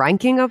my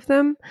ranking of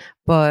them,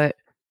 but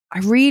I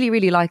really,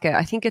 really like it.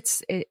 I think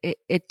it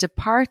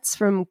departs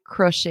from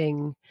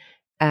Crushing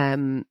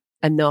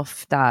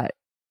enough that,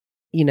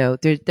 you know,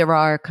 there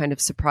are kind of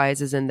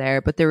surprises in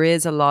there, but there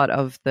is a lot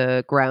of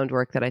the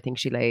groundwork that I think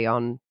she lay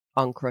on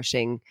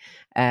Crushing,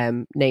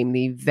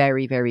 namely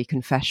very, very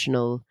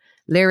confessional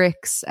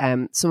lyrics,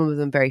 some of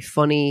them very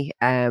funny.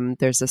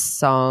 There's a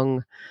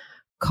song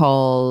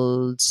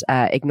called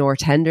Ignore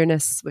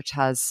Tenderness, which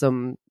has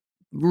some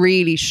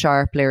really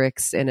sharp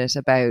lyrics in it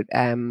about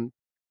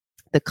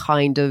the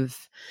kind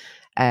of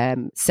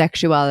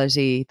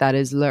sexuality that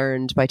is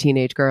learned by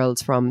teenage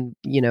girls from,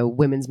 you know,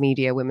 women's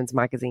media, women's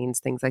magazines,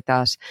 things like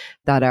that,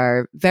 that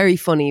are very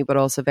funny, but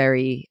also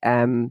very,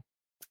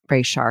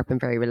 very sharp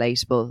and very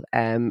relatable.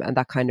 And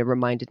that kind of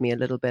reminded me a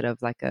little bit of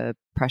like a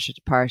Pressure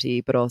to Party,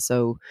 but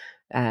also,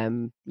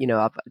 you know,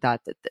 of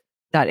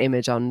that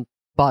image on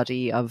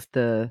Body of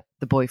the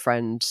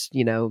boyfriend,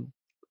 you know,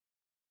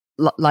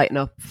 lighting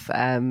up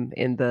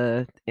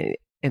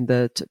in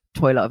the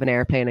toilet of an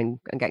airplane and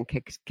getting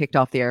kicked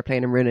off the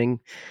airplane and ruining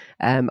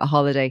a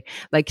holiday.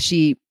 Like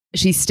she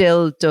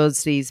still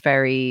does she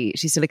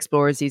still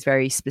explores these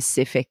very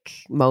specific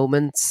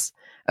moments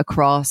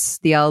across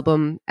the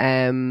album,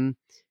 and,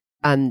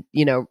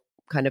 you know,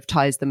 kind of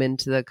ties them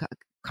into the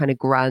kind of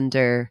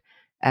grander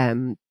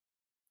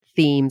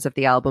themes of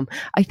the album.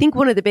 I think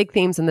one of the big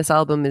themes in this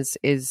album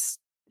is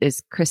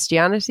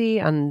Christianity,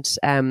 and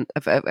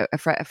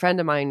a friend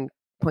of mine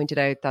pointed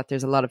out that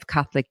there's a lot of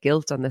Catholic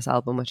guilt on this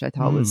album, which I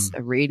thought was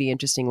a really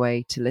interesting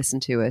way to listen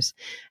to it.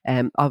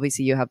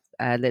 Obviously you have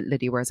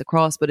Lydia Wears a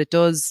Cross, but it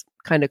does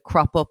kind of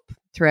crop up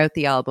throughout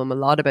the album, a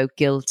lot about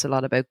guilt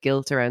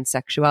around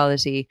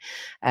sexuality,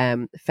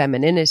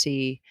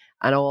 femininity,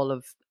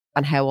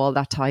 and how all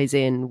that ties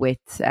in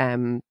with,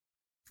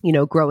 you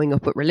know, growing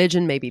up with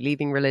religion, maybe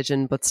leaving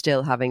religion, but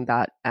still having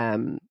that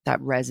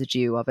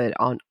residue of it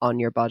on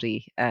your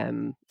body,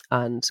 and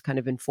kind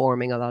of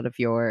informing a lot of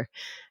your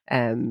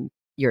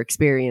your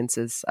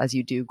experiences as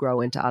you do grow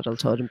into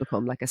adulthood and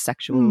become like a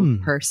sexual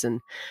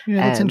person.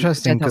 Yeah, that's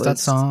interesting, because that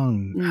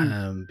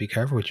song, Be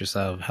Careful With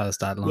Yourself, has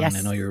that line. Yes.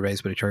 I know you were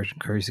raised by the church,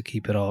 encouraged to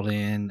keep it all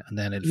in, and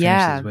then it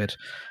finishes with,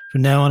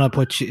 from now on I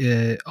put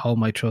all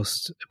my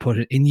trust, put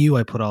it in you,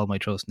 I put all my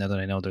trust, now that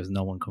I know there's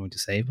no one coming to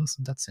save us.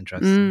 And that's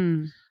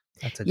interesting.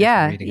 That's a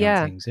different reading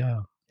on things.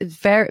 It's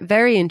very,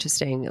 very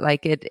interesting.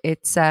 Like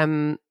it's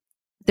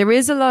there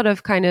is a lot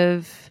of kind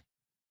of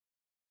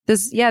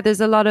there's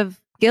a lot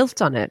of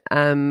guilt on it.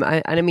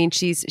 I mean,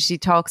 she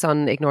talks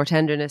on Ignore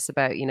Tenderness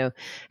about, you know,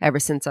 ever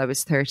since I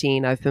was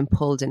 13, I've been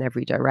pulled in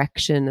every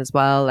direction as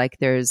well. Like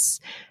there's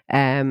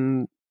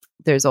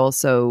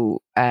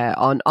also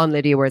on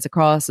Lydia Wears a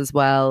Cross as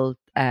well,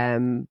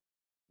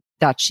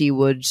 that she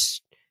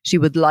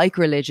would like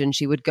religion,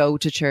 she would go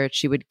to church,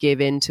 she would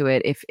give into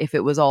it if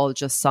it was all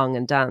just song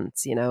and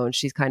dance, you know. And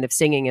she's kind of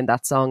singing in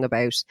that song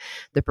about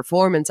the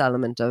performance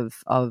element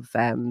of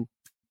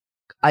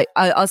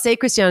I'll say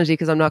Christianity,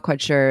 because I'm not quite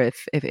sure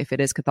if it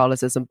is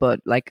Catholicism,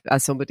 but like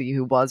as somebody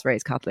who was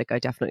raised Catholic, I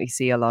definitely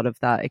see a lot of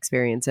that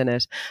experience in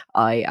it.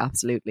 I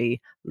absolutely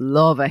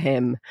love a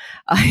hymn.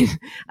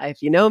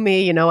 If you know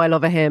me, you know I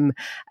love a hymn,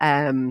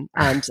 and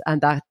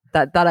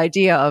that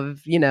idea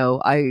of, you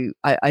know,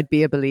 I'd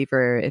be a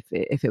believer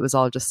if it was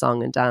all just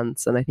song and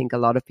dance. And I think a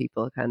lot of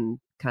people can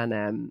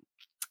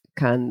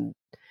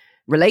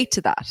relate to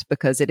that,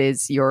 because it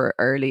is your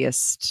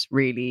earliest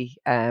really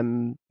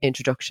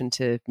introduction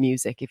to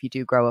music. If you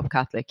do grow up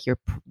Catholic,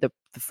 the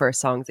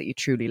first songs that you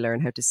truly learn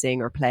how to sing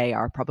or play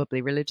are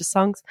probably religious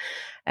songs.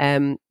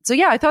 So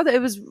yeah, I thought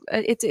that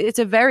it's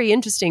a very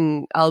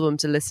interesting album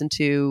to listen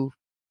to,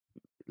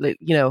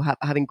 you know,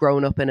 having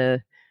grown up in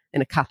a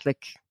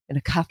Catholic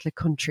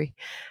country.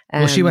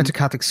 Well, she went to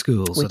Catholic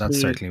school, so that's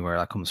certainly where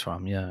that comes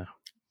from. Yeah.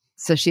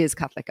 So she is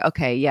Catholic.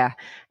 Okay. Yeah.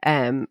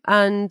 And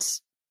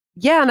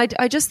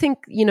I just think,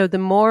 you know, the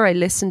more I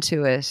listen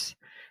to it,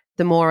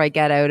 the more I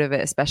get out of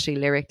it, especially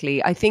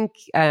lyrically. I think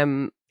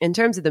in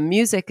terms of the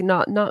music,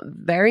 not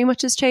very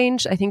much has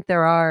changed. I think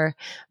there are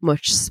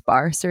much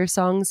sparser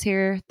songs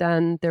here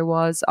than there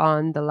was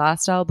on the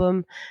last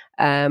album.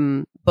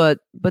 But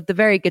the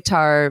very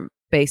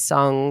guitar-based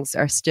songs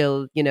are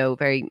still, you know,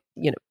 very,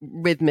 you know,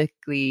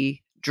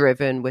 rhythmically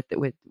driven with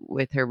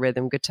her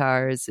rhythm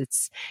guitars.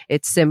 It's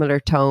similar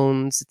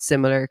tones, it's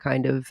similar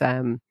kind of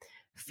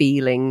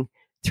feeling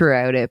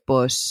throughout it.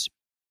 But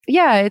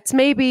yeah, it's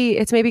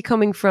maybe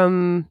coming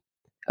from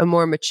a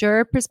more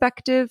mature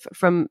perspective,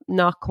 from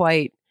not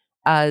quite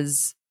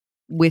as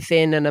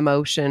within an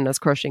emotion as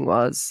Crushing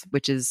was,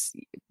 which is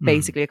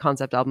basically a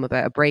concept album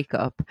about a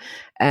breakup.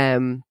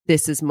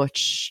 This is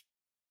much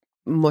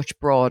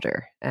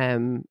broader.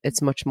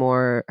 It's much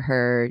more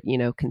her, you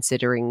know,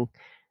 considering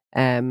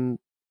the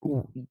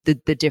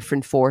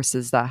different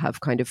forces that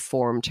have kind of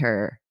formed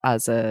her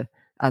as a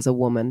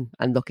woman,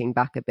 and looking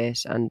back a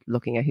bit and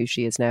looking at who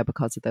she is now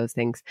because of those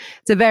things.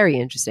 It's a very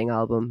interesting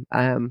album.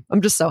 I'm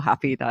just so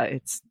happy that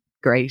it's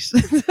great.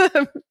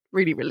 I'm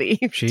really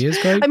relieved. She is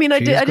great. I mean, I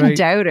didn't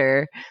doubt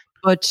her,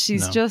 but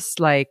she's just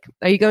like,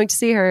 are you going to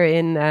see her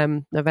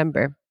in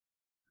November?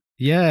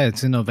 Yeah,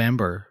 it's in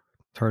November.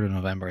 3rd of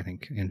November, I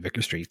think, in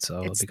Vicar Street.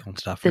 So I'll be going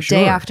to that for sure.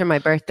 The day after my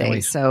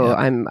birthday. So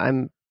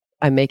yeah.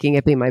 I'm making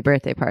it be my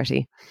birthday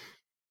party.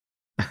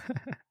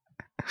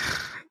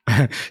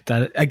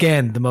 That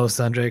again, the most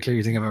Andrea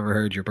Cleary thing I've ever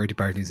heard. Your birthday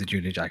party is a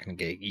Julia Jacklin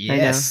gig.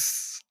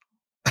 Yes.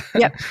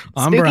 Yep.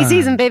 Spooky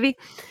season, baby.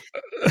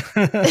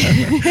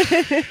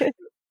 Okay.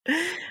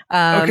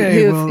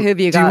 Who have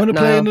you got? Do you want to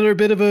play another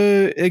bit of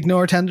a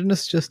Ignore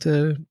Tenderness just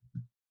to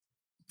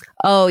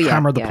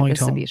hammer the point home?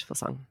 It's a beautiful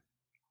song.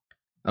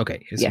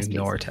 Okay, here's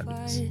Ignore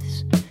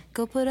Tenderness.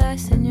 Go put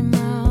ice in your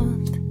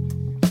mouth.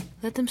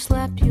 Let them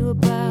slap you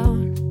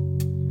about.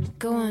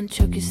 Go on,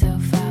 choke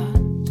yourself out.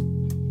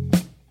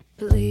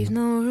 But leave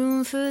no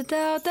room for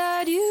doubt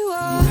that you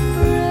are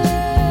brave.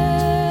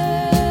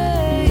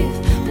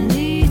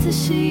 Beneath the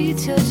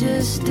sheets, you're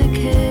just a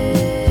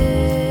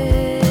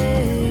cave,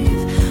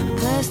 a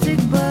plastic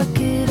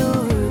bucket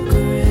or a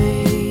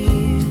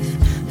grave.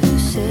 Who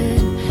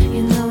said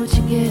you know what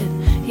you get,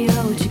 you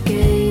know what you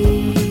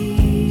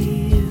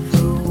gave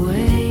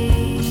away?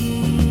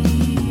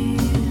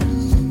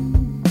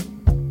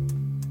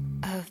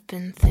 I've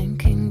been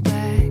thinking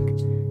back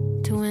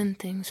to when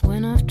things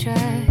went off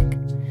track.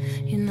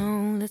 You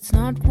know, that's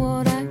not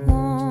what I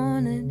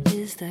wanted.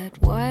 Is that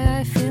why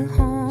I feel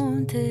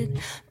haunted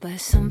by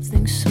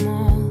something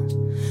small,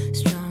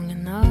 strong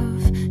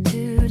enough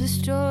to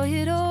destroy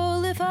it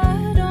all? If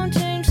I don't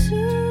change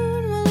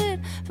soon, will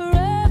it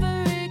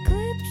forever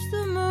eclipse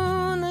the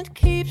moon that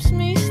keeps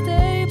me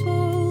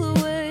stable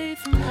away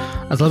from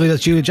all? That's lovely.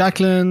 That's Julia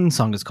Jacklin. The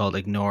song is called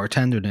Ignore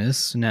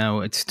Tenderness. Now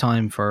it's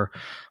time for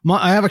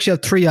I actually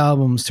have 3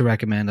 albums to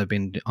recommend. I've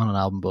been on an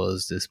album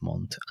buzz this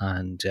month,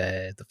 and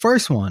the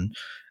first one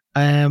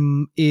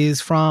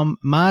is from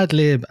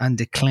Madlib and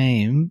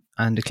Declaim,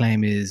 and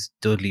Declaim is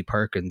Dudley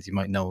Perkins. You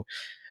might know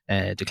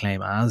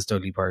Declaim as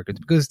Dudley Perkins,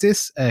 because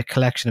this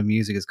collection of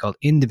music is called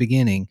In the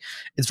Beginning.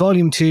 It's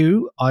volume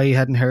 2. I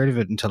hadn't heard of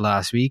it until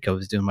last week. I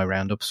was doing my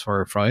roundups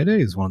for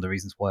Friday. Is one of the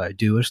reasons why I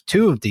do it.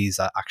 2 of these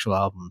actual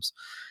albums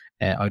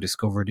I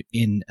discovered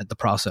in the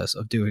process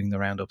of doing the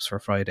roundups for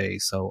Friday,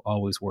 so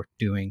always worth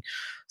doing.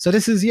 So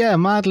this is,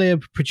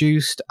 Madlib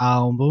produced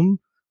album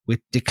with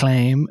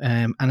Declaim,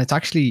 and it's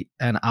actually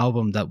an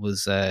album that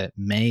was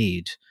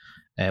made,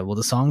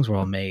 the songs were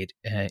all made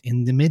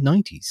in the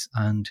mid-90s,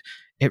 and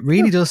it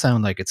really does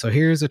sound like it. So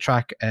here's a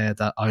track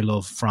that I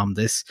love from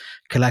this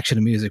collection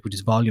of music, which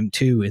is volume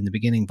 2, In the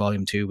Beginning,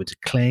 volume 2, with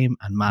Declaim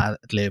and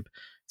Madlib.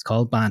 It's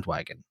called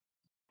Bandwagon.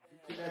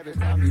 Every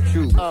time you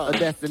choose a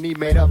destiny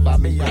made up by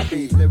me, I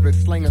be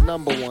lyrics slinger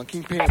 #1,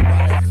 kingpin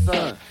by the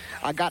sun.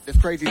 I got this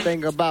crazy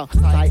thing about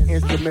tight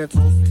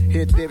instrumentals,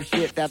 hit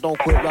dipshit that don't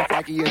quit rough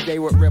like E&J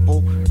with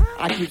Ripple.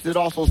 I keeps it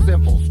all so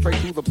simple, straight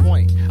to the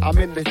point. I'm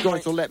in this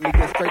joint, so let me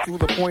get straight to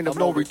the point of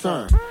no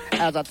return.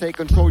 As I take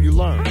control, you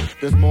learn.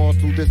 There's more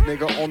to this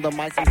nigga on the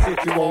mic, some shit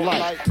you won't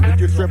like.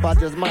 If you trip, I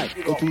just might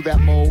go to that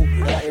mode,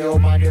 that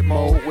ill-minded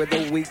mode, where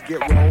the weak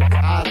get rolled.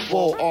 Eyes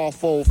full, all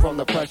full from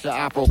the pressure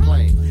I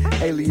proclaim.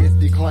 Alias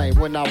Declaim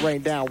when I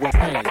rain down with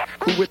pain.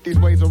 Who with these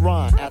ways of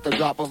rhyme? At the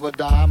drop of a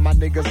dime, my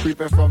niggas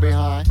creeping from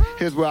behind.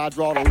 Here's where I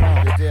draw the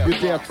line. You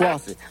dare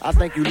cross it, I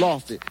think you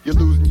lost it. You're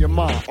losing your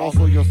mind,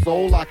 also your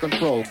soul I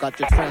control. Got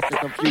your transit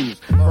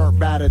confused, burnt,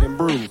 battered, and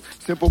bruised.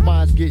 Simple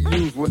minds get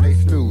used when they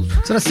snooze.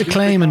 So that's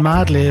Declaim and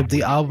Madlib.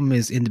 The album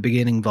is In the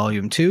Beginning,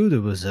 volume 2.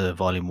 There was a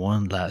volume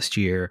 1 last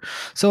year.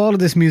 So all of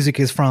this music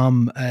is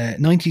from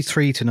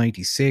 93 to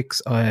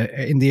 96.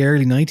 In the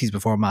early 90s,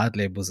 before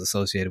Madlib was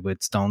associated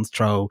with Stone's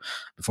Throw,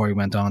 before he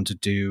went on to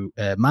do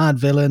Mad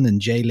Villain and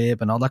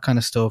J-Lib and all that kind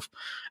of stuff.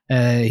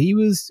 He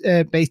was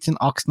based in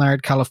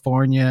Oxnard,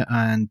 California,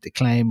 and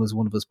Declaim was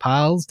one of his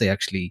pals. They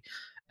actually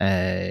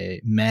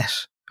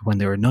met when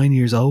they were 9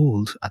 years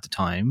old at the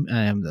time,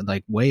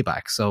 like way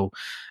back. So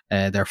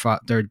their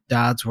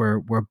dads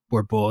were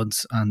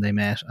buds, and they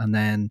met, and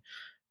then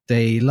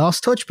they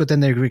lost touch, but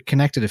then they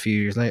reconnected a few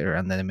years later,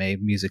 and then they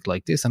made music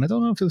like this. And I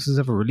don't know if this was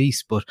ever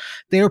released, but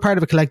they were part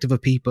of a collective of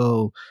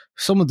people.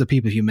 Some of the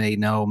people you may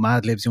know: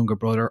 Madlib's younger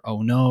brother,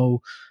 Oh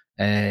No,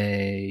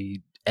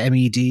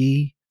 MED,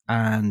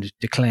 and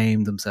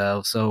Declaim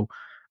themselves. So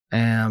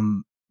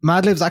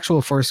Madlib's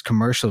actual first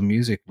commercial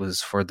music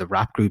was for the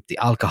rap group The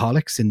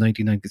Alcoholics in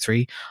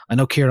 1993. I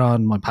know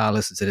Kieran, my pal,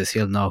 listens to this,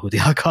 he'll know who The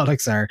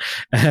Alcoholics are.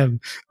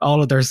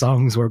 All of their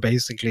songs were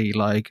basically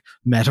like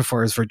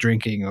metaphors for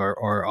drinking,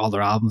 or all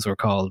their albums were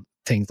called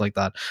things like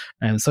that.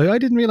 So I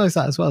didn't realize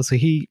that as well. So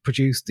he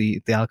produced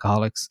the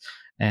Alcoholics.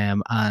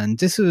 And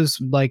this was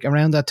like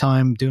around that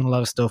time, doing a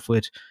lot of stuff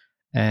with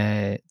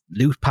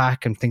Loot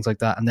Pack and things like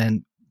that. And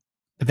then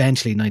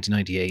eventually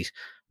 1998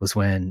 was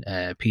when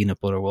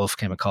Peanut Butter Wolf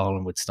came a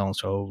calling with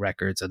Stone's Throw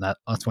Records, and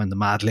that's when the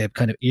Madlib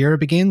kind of era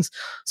begins.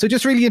 So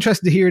just really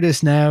interested to hear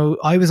this now.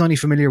 I was only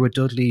familiar with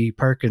Dudley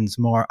Perkins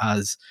more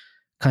as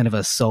kind of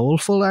a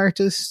soulful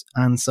artist,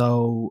 and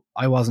so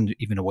I wasn't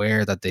even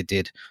aware that they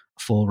did a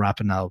full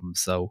rapping album.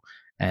 So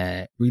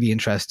really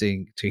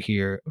interesting to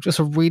hear just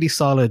a really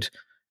solid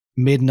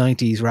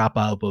mid-90s rap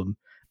album.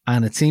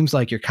 And it seems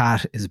like your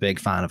cat is a big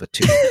fan of it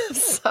too.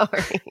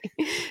 Sorry.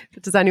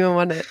 Does anyone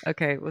want it?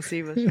 Okay, we'll see.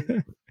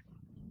 You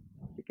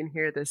can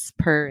hear this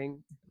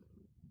purring.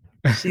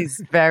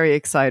 She's very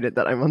excited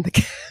that I'm on the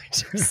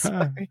couch. I'm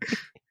sorry.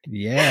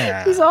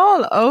 Yeah. She's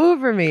all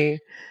over me.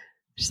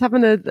 She's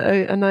having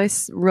a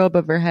nice rub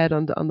of her head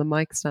on the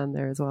mic stand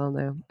there as well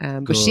now.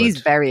 But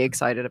she's very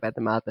excited about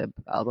the Madlib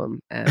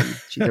album.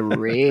 She's a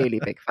really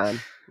big fan.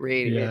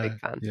 Really big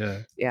fan.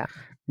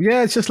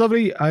 Yeah, it's just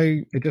lovely.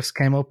 It just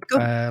came up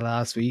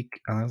last week,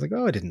 and I was like,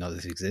 oh, I didn't know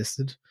this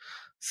existed.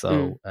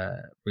 So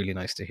really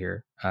nice to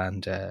hear.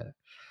 And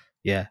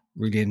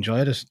really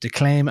enjoyed it.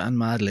 Declaim and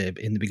Madlib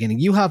In the Beginning.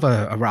 You have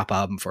a rap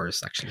album for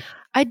us, actually.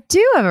 I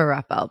do have a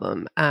rap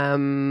album.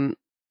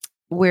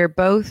 We're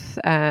both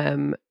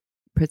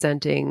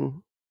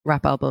presenting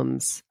rap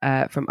albums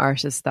from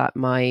artists that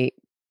my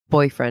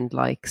boyfriend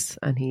likes,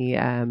 and he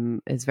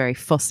is very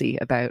fussy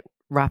about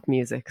rap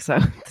music, so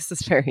this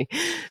is very,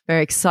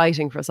 very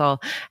exciting for us all.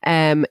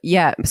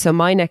 So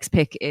my next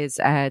pick is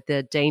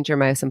the Danger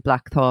Mouse and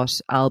Black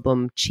Thought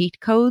album Cheat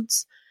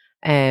Codes.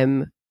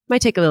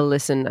 Might take a little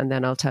listen, and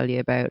then I'll tell you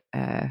about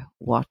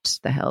what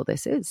the hell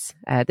this is.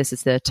 This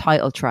is the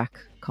title track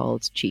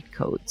called Cheat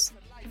Codes.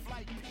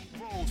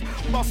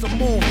 Bust a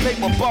move,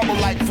 paper bubble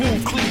like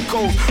Boom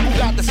Clicos. Who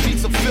got the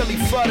streets of Philly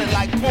flooded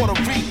like Puerto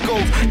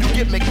Rico's? You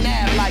get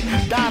McNabb like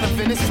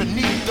Donovan, it's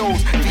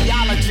Finitos.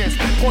 Theologians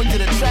point to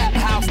the trap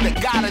house that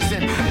got us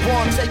in.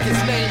 Won't take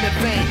his name in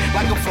vain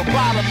like a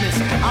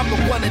phlebotomist. I'm the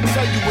one to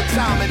tell you what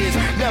time it is.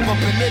 Never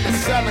been into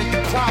selling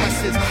you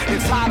promises.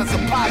 It's hot as a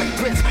pot of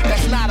grits,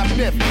 that's not a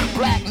myth.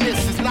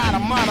 Blackness is not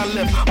a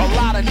monolith. A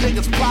lot of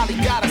niggas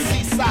probably gotta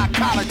see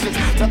psychologists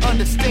to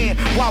understand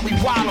why we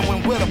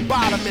wallowing where the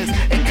bottom is.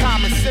 And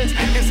common sense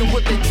colleges isn't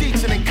what they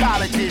teaching in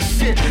colleges.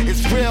 Shit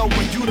is real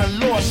when you done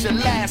lost your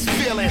last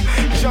feeling.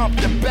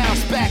 Jumped and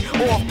bounced back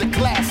off the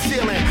glass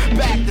ceiling.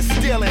 Back to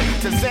stealing,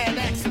 to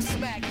Xanax and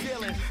smack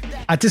dealing.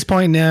 At this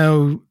point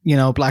now, you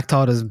know, Black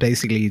Thought is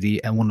basically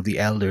the one of the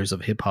elders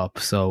of hip hop.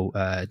 So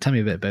tell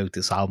me a bit about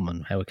this album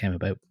and how it came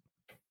about.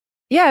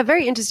 Yeah,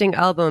 very interesting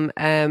album.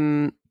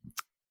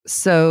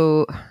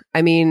 So,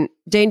 I mean,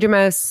 Danger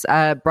Mouse,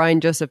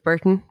 Brian Joseph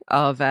Burton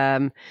of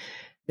the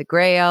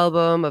Grey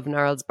album, of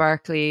Gnarls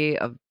Barkley,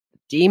 of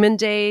Demon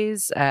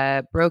Days,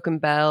 Broken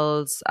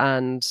Bells,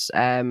 and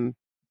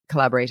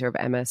collaborator of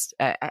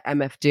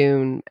MF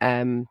Doom,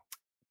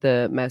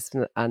 the Mouse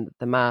and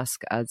the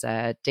Mask as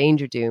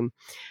Danger Doom.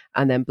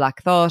 And then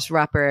Black Thought,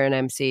 rapper and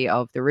MC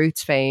of The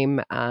Roots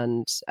fame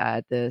and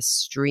the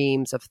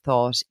Streams of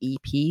Thought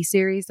EP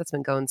series that's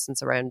been going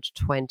since around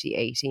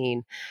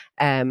 2018.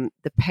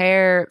 The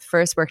pair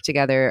first worked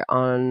together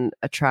on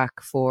a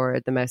track for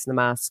The Mouse and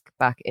the Mask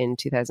back in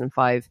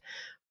 2005,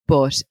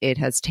 but it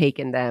has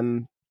taken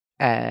them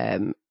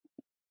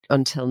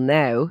until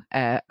now.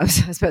 I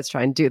was about to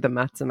try and do the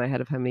maths in my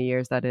head of how many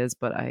years that is,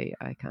 but I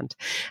can't.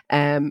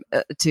 To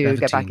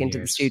get back into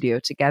the studio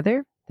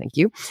together. Thank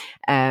you.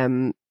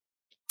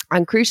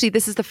 And crucially,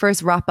 this is the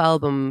first rap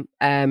album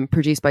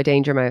produced by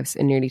Danger Mouse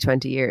in nearly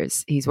 20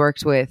 years. He's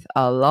worked with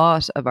a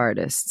lot of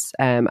artists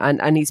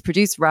and he's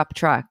produced rap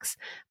tracks,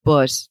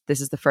 but this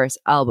is the first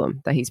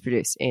album that he's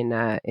produced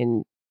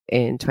in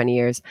 20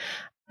 years.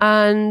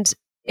 And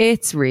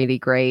it's really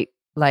great.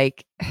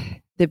 Like,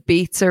 the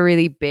beats are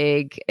really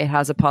big. It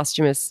has a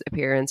posthumous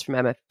appearance from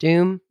MF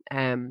Doom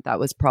that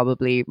was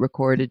probably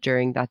recorded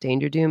during that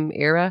Danger Doom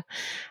era.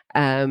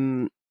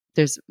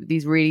 There's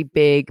these really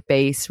big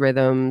bass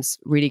rhythms,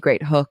 really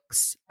great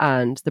hooks,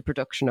 and the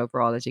production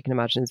overall, as you can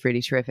imagine, is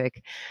really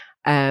terrific.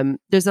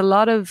 There's a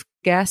lot of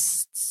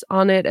guests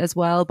on it as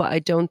well, but I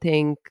don't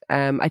think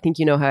I think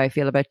you know how I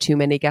feel about too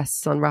many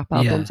guests on rap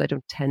albums. Yeah.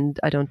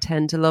 I don't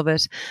tend to love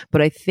it,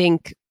 but I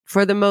think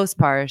for the most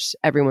part,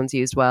 everyone's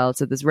used well.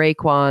 So there's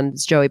Raekwon,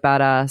 there's Joey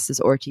Badass, there's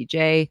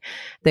RTJ.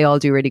 They all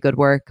do really good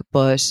work,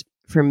 but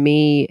for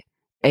me,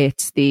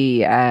 it's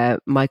the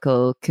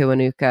Michael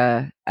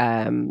Kiwanuka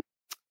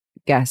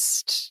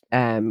guest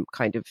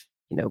kind of,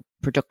 you know,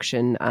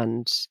 production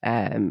and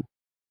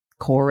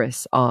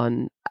chorus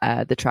on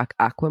the track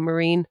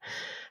Aquamarine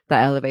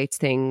that elevates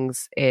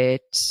things.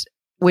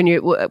 We'll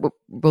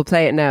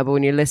play it now, but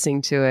when you're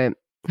listening to it,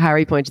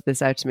 Harry pointed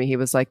this out to me. He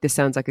was like, this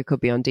sounds like it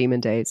could be on Demon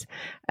Days.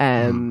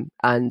 And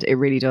it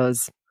really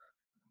does.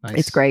 Nice.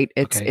 It's great.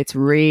 It's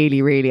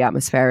really, really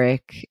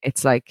atmospheric.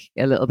 It's like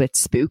a little bit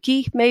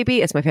spooky,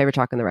 maybe. It's my favorite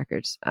track on the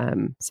record.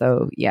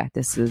 So yeah,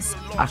 this is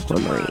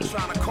Aquamarine.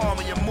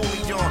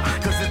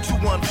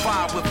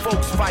 With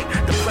folks fight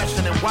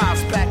depression and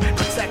wives back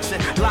protection,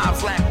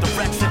 lives lack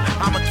direction.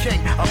 I'm a king,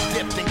 I'm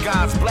dipped in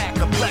God's black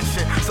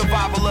complexion.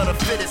 Survival of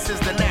the fittest is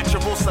the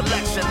natural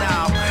selection.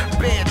 Now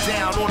bend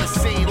down on the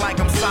scene like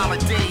I'm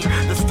Saladin.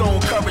 The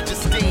stone courage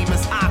esteem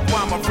is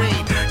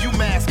Aquamarine. You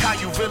mask how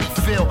you really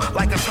feel,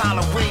 like it's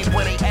Halloween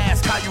when they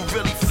ask how you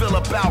really feel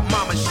about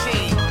my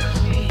machine.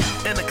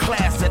 In the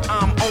class that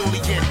I'm only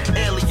in,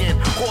 alien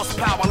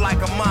horsepower like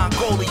a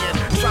Mongolian,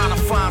 trying to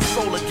find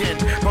soul again,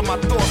 but my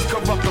thoughts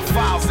corrupt the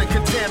files and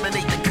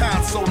contaminate the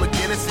console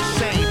again. It's a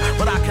shame,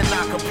 but I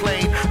cannot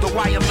complain, though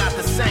I am not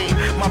the same.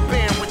 My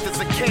bandwidth is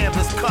a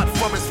canvas cut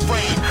from his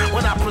frame.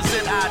 When I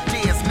present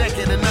ideas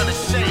naked and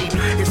unashamed,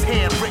 it's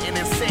handwritten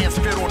in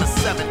Sanskrit on a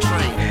 7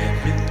 train.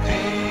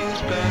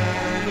 Everything's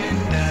burning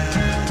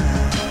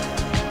down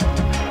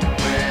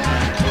when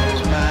I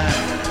close my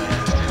eyes.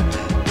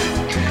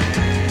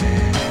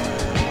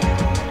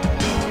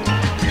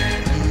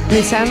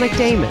 They sound like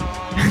Damon.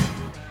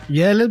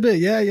 Yeah, a little bit.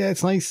 Yeah,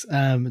 it's nice.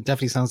 It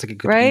definitely sounds like it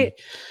could be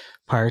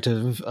part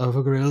of a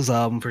Gorillaz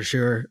album for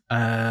sure.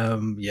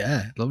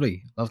 Yeah,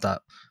 lovely. Love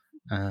that.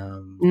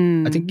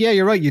 I think, yeah,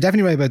 you're right. You're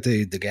definitely right about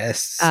the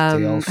guests.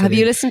 Have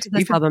you listened to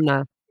this album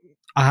now?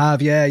 I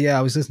have, yeah.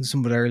 I was listening to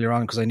some of it earlier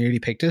on because I nearly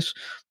picked it,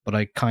 but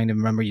I kind of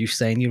remember you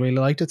saying you really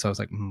liked it, so I was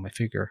like, I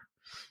figure.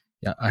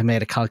 Yeah, I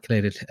made a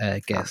calculated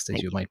guess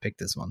that you might pick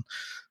this one.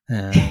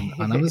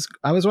 And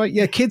I was right.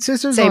 Yeah, Kid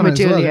Sister's same on with as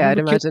Julia, well. I'd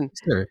imagine.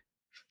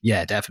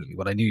 Yeah, definitely.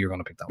 But I knew you were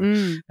going to pick that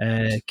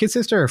one. Kid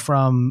Sister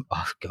from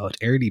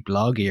early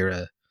blog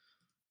era.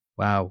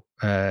 Wow.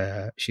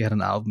 She had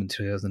an album in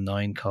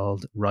 2009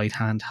 called Right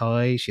Hand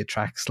High. She had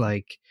tracks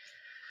like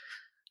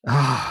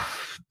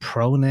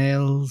Pro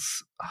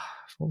Nails.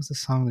 What was the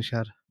song that she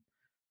had?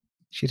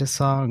 She had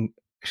a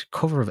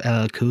cover of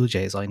LL Cool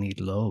J's I Need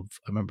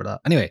Love. I remember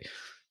that. Anyway.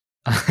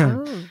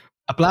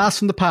 A blast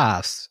from the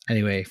past.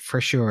 Anyway,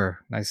 for sure.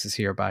 Nice to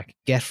see her back.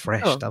 Get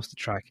Fresh. That was the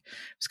track.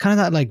 It's kind of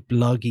that like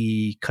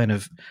bloggy kind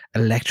of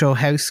electro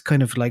house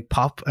kind of like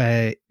pop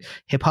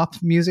hip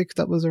hop music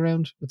that was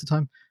around at the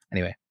time.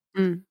 Anyway.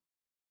 Cool.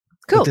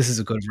 But this is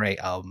a good Ray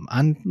album.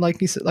 And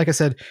like I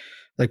said,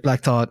 like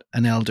Black Thought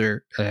and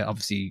Elder,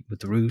 obviously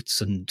with the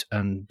Roots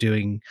and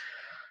doing,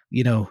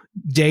 you know,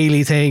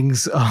 daily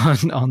things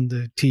on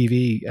the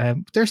TV.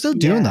 They're still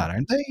doing that,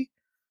 aren't they?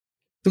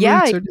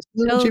 Yeah,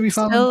 Jimmy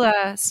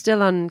Fallon?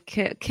 Still on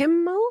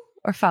Kimmel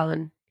or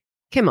Fallon?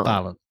 Kimmel.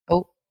 Fallon.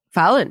 Oh,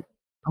 Fallon.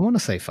 I want to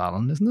say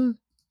Fallon, isn't it?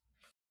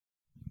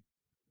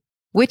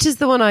 Which is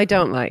the one I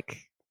don't like?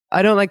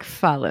 I don't like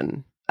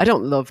Fallon. I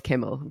don't love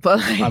Kimmel, but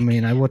like, I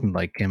mean, I wouldn't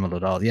like Kimmel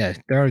at all. Yeah,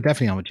 they're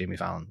definitely on with Jimmy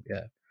Fallon.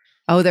 Yeah.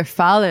 Oh, they're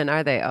Fallon,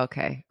 are they?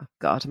 Okay. Oh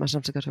God, imagine I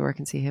have to go to work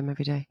and see him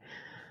every day.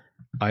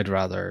 I'd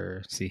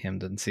rather see him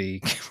than see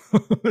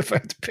Kimmel if I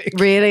had to pick.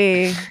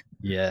 Really?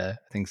 Yeah,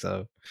 I think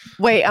so.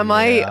 Wait, am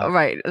I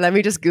right? Let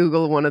me just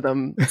Google one of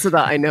them so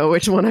that I know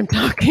which one I'm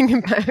talking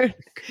about.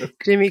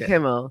 Jimmy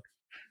Kimmel.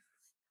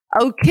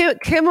 Oh,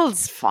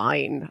 Kimmel's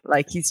fine.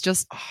 Like, he's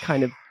just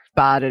kind of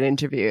bad at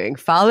interviewing.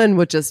 Fallon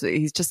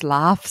he's just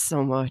laughs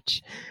so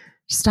much.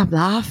 Just stop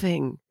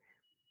laughing.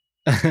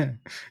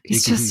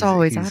 He's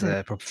always at it. He's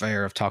a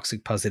purveyor of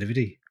toxic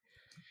positivity.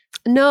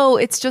 No,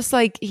 it's just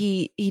like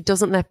he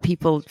doesn't let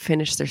people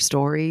finish their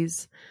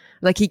stories.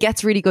 Like, he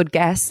gets really good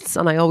guests,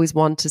 and I always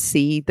want to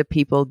see the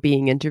people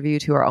being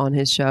interviewed who are on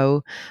his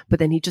show, but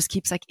then he just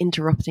keeps like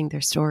interrupting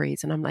their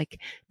stories, and I'm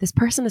like, this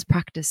person has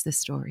practiced this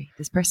story.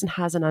 This person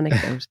has an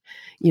anecdote.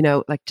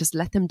 Like, just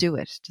let them do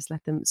it.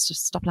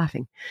 Just stop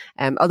laughing.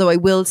 Although I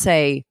will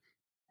say,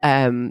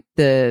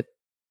 the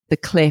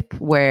clip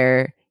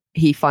where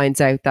he finds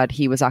out that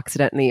he was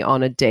accidentally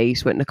on a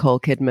date with Nicole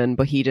Kidman,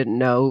 but he didn't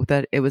know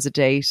that it was a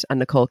date, and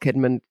Nicole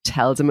Kidman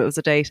tells him it was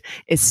a date,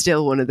 is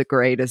still one of the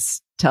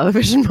greatest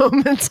television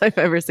moments I've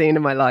ever seen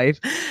in my life.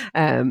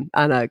 And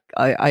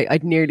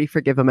I'd nearly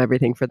forgive him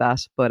everything for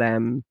that. But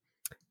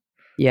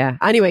yeah.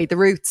 Anyway, the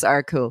Roots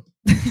are cool.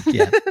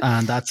 Yeah,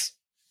 and that's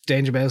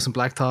Danger Mouse and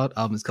Black Thought.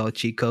 Album is called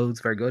Cheat Codes.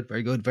 Very good,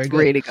 very good, very good.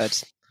 Really good.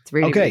 It's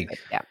really, okay. Really good.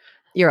 Yeah.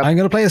 I'm going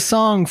to play a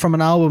song from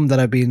an album that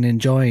I've been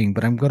enjoying,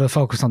 but I'm going to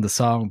focus on the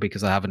song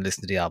because I haven't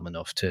listened to the album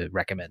enough to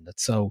recommend it.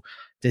 So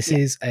this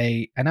is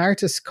an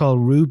artist called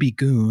Ruby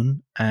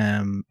Goon,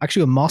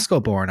 actually a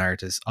Moscow-born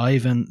artist,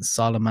 Ivan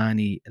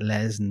Solomani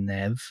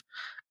Lesnev,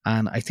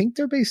 and I think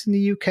they're based in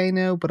the UK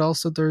now. But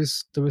also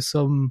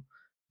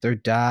their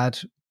dad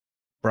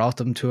brought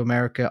them to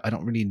America. I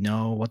don't really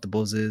know what the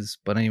buzz is,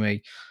 but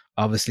anyway,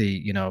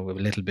 obviously, a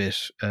little bit.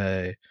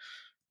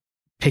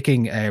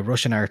 Picking a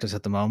Russian artist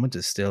at the moment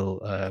is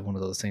still one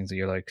of those things that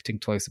you're like,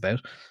 think twice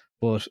about.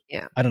 But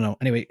yeah, I don't know.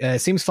 Anyway,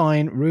 seems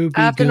fine. Ruby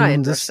after Goon, night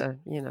in Russia,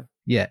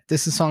 Yeah,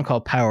 this is a song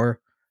called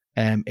Power.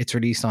 It's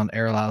released on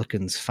Errol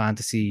Alkin's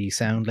Fantasy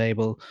Sound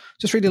label.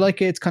 Just really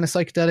like it. It's kind of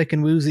psychedelic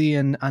and woozy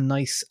and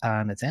nice,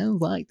 and it sounds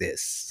like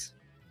this.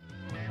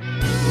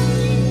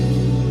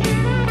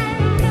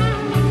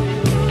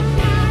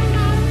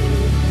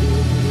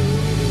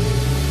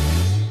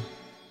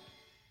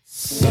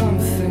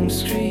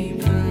 Something's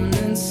creeping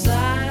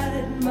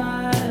inside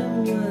my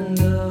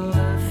window.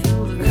 I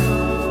feel the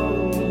cold.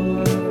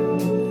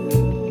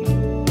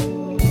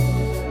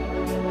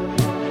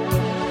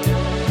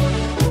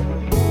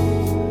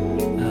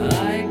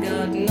 I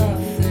got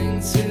nothing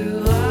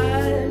to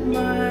hide.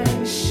 My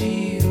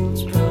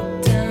shields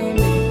broke down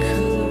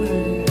because of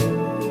it.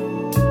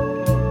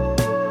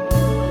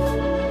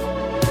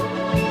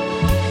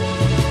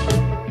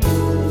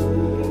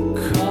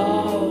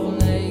 Cold,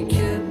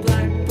 naked,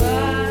 black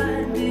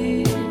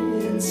body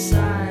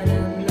inside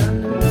and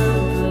under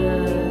my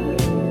bed.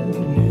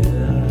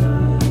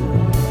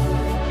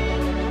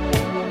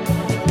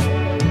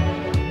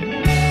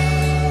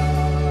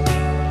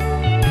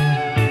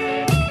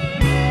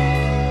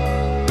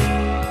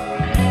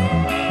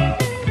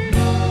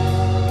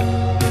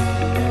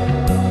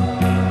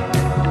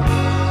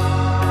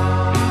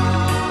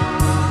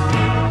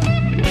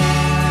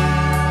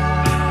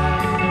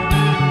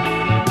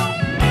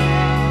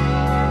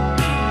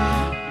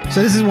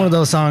 So this is one of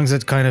those songs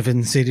that kind of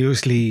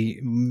insidiously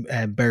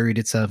buried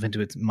itself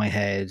into my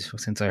head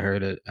since I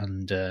heard it.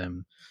 And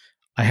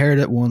I heard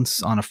it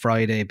once on a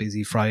Friday,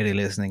 busy Friday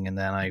listening, and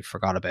then I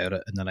forgot about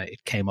it. And then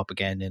it came up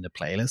again in the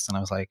playlist, and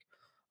I was like,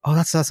 oh,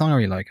 that's that song I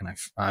really like.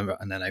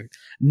 And then I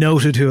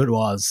noted who it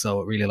was,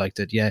 so I really liked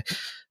it. Yeah,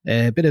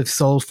 a bit of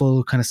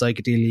soulful kind of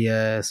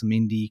psychedelia, some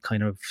indie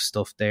kind of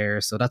stuff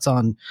there. So that's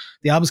on,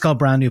 the album's called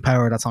Brand New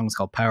Power. That song is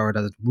called Power.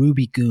 That's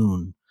Ruby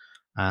Goon.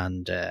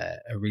 And a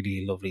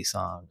really lovely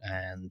song.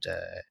 And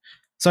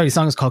sorry, the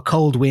song is called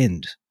Cold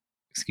Wind.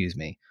 Excuse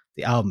me.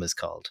 The album is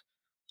called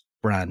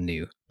Brand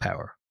New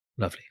Power.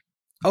 Lovely.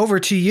 Over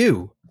to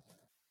you.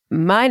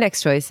 My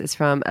next choice is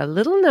from a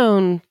little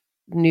known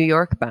New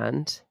York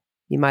band.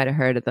 You might have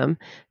heard of them.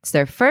 It's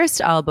their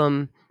first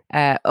album.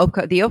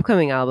 The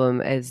upcoming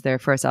album is their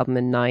first album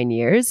in 9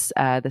 years.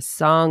 The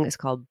song is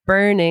called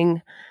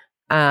Burning,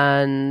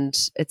 and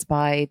it's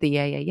by the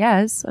Yeah Yeah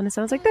Yeahs, and it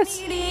sounds like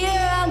this.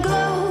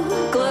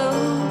 Glow,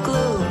 glow,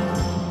 glow.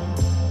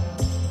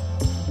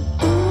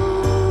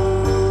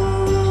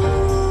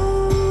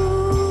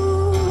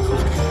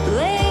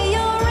 Lay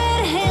your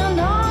red hand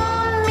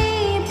on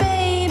me,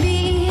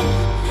 baby.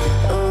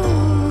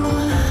 Ooh,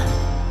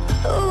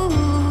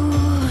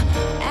 ooh,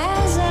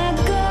 as I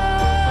go.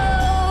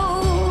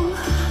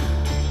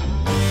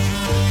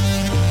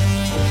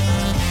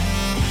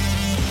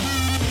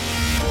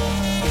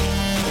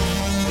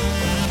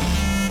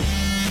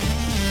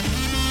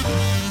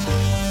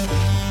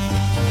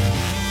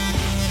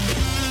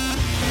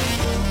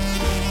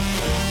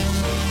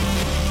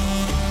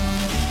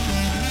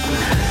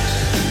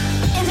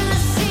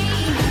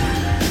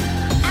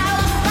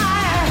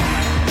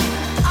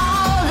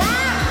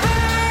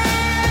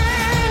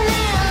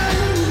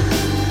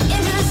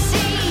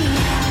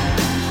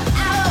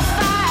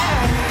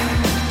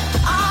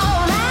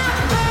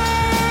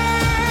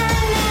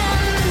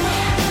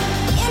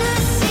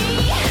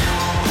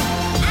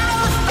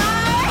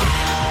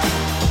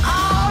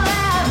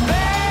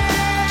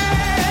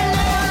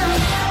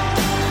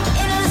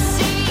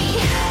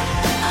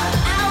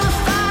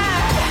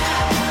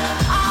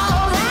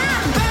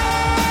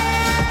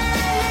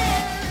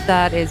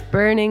 That is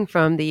Burning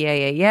from the Yeah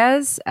Yeah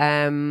Yeahs.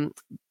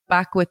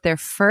 Back with their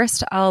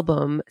first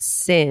album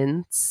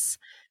since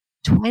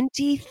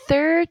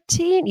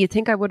 2013. You'd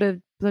think I would have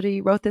bloody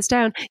wrote this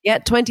down. Yeah,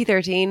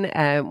 2013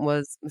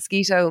 was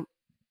Mosquito.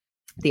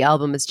 The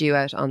album is due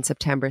out on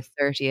September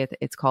 30th.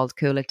 It's called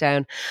Cool It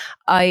Down.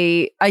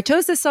 I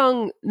chose this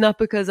song not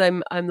because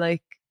I'm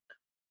like,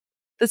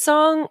 the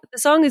song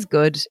is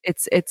good.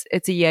 It's a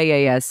Yeah Yeah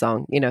Yeah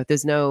song. You know,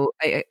 there's no,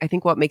 I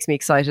think what makes me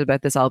excited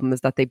about this album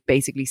is that they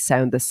basically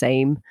sound the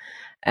same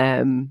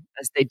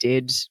as they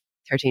did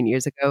 13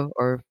 years ago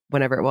or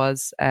whenever it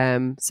was.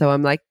 So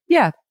I'm like,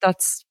 yeah,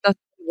 that's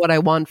what I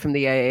want from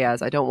the Yeah Yeah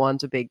Yeahs. I don't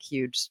want a big,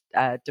 huge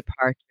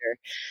departure.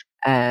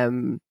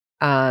 And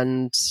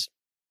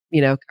you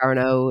know, Karen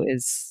O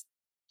is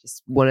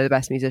just one of the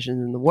best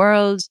musicians in the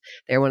world.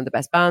 They're one of the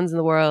best bands in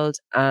the world.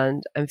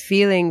 And I'm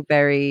feeling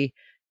very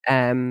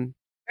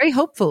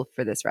hopeful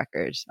for this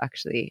record,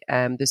 actually.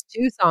 There's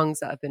 2 songs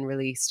that have been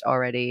released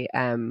already.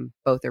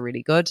 Both are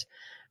really good.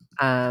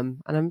 And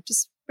I'm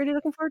just really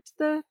looking forward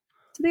to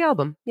the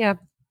album. Yeah.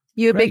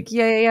 You a big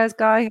Yeah Yeah Yeahs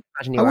guy?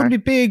 I wouldn't be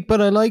big, but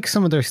I like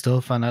some of their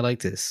stuff and I like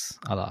this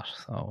a lot.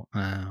 So,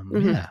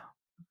 yeah, I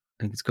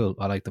think it's cool.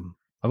 I like them.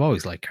 I've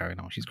always liked Karen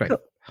O. She's great.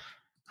 Cool.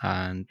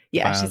 And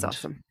yeah, she's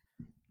awesome.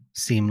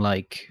 Seem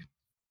like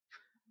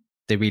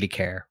they really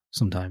care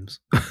sometimes.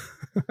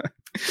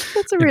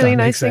 That's a really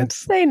nice thing to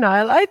say,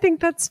 Niall. I think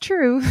that's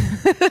true.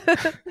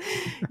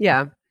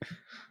 Yeah.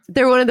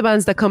 They're one of the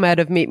bands that come out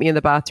of Meet Me in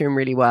the Bathroom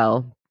really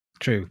well.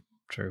 True.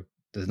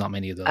 There's not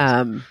many of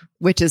those.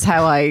 Which is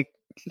how I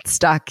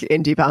stack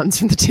indie bands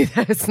from the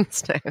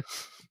 2000s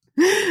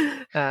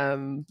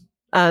now.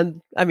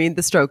 And I mean,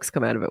 the Strokes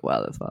come out of it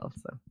well as well.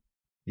 So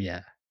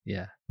yeah.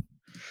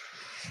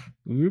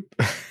 Whoop.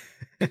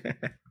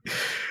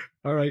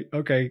 All right.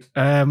 Okay.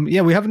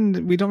 Yeah, we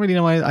don't really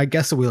know. I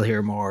guess we'll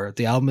hear more.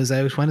 The album is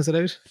out. When is it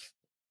out?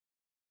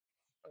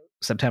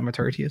 September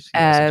 30th?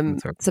 Yeah,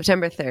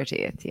 September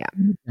 30th. Yeah.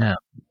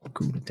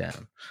 Cool it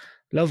down.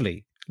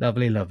 Lovely.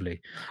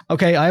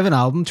 Okay. I have an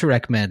album to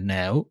recommend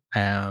now,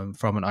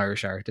 from an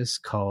Irish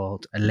artist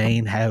called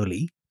Elaine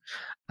Howley.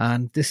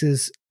 And this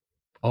is,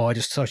 I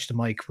just touched the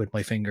mic with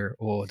my finger.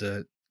 What's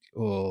that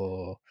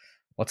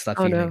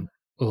feeling?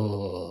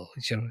 No.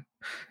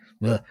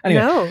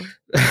 Anyway, no.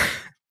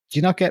 Do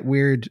you not get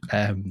weird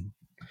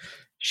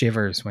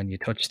shivers when you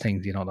touch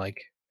things you don't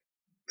like?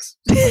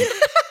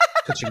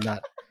 Touching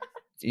that,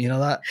 you know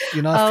that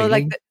you're not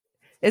feeling. Like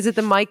is it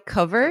the mic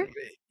cover?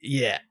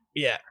 Yeah.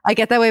 I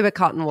get that way with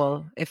cotton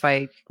wool. If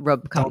I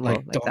rub cotton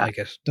wool, don't like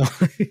it.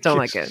 Don't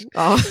like it.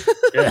 Oh,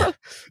 yeah.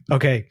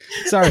 Okay.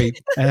 Sorry.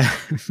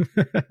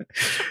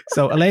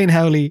 So Elaine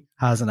Howley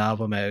has an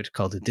album out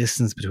called "The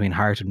Distance Between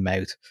Heart and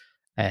Mouth."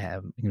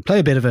 You can play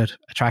a bit of it.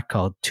 A track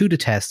called "To the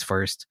Test"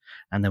 first,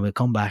 and then we'll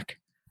come back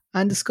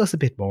and discuss a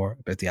bit more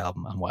about the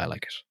album and why I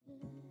like it.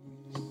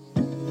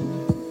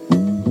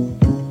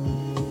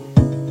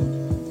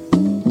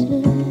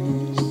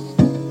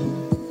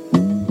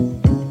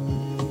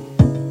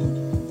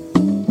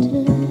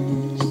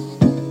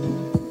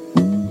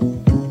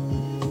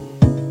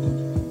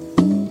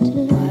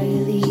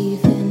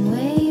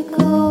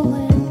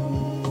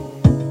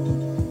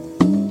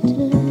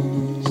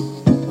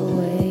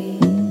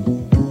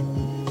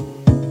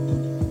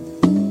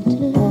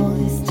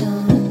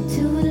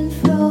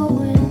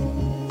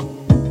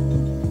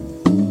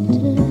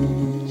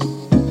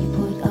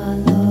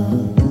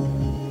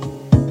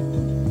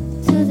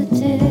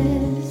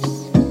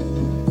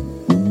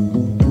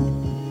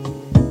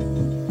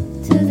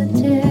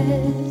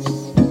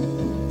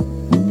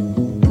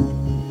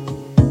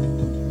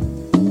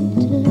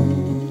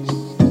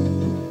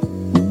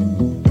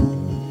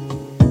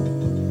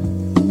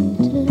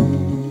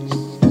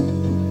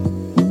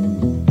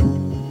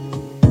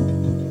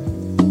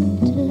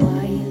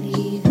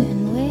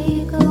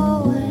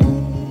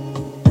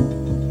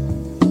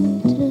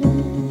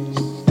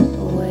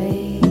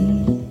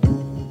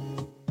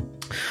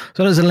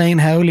 So does Elaine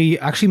Howley.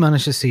 Actually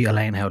managed to see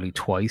Elaine Howley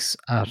twice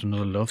at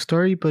Another Love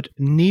Story, but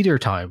neither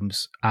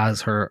times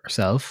as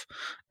herself.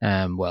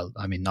 Well,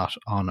 I mean, not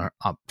on her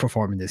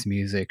performing this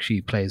music. She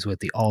plays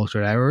with the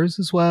Altered Hours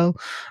as well,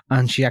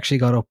 and she actually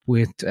got up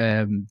with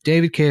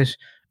David Kitt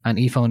and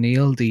Aoife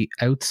O'Neill, The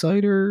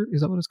Outsider.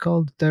 Is that what it's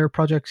called? Their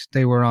project.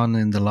 They were on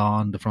in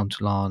the front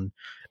lawn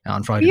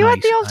on Friday night. You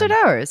at the Altered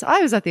Hours?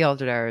 I was at the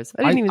Altered Hours.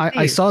 I didn't even see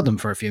I saw them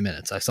for a few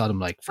minutes. I saw them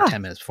like for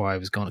 10 minutes before I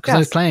was going, because I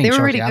was playing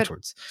shortly really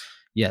afterwards.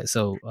 Yeah,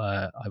 so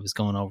I was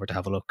going over to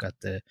have a look at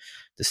the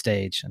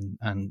stage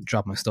and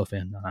drop my stuff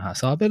in, and I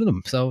saw a bit of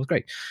them, so it was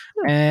great.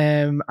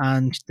 And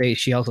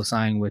she also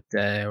sang with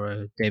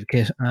David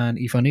Kitt and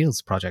Aoife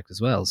O'Neill's project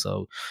as well.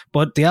 So,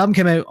 but the album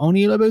came out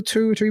only about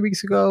 2 or 3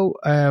 weeks ago.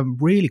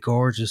 Really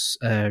gorgeous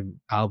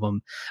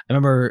album. I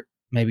remember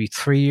maybe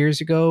 3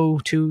 years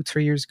ago,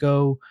 2-3 years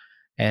ago,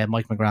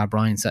 Mike McGrath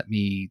Bryan sent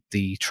me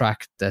the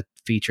track that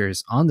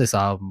features on this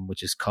album,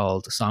 which is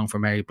called "A Song for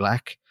Mary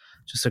Black."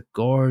 Just a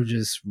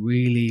gorgeous,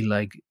 really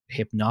like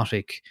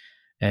hypnotic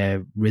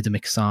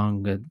rhythmic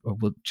song,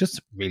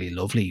 just really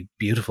lovely,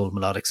 beautiful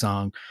melodic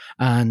song.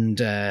 And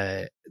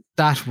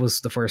that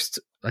was the first,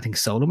 I think,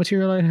 solo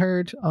material I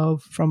heard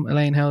of from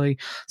Elaine Howley.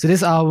 So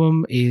this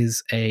album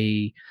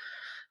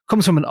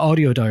comes from an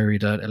audio diary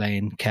that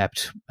Elaine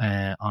kept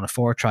on a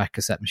 4-track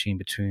cassette machine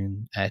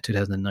between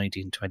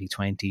 2019 and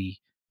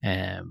 2020.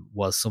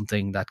 Was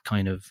something that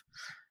kind of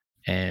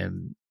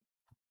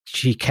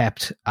she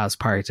kept as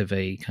part of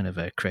a kind of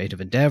a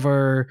creative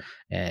endeavor,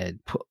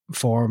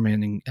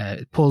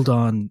 pulled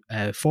on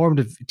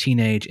formative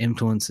teenage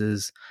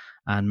influences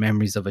and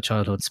memories of a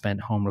childhood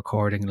spent home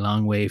recording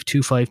long wave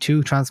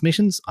 252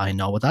 transmissions. I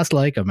know what that's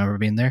like. I remember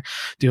being there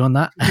doing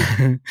that.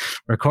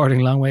 Recording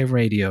long wave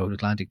radio,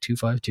 Atlantic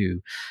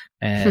 252.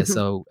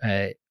 So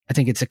I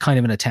think it's a kind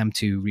of an attempt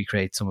to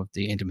recreate some of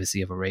the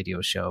intimacy of a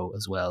radio show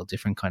as well,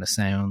 different kind of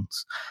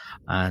sounds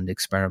and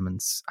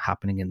experiments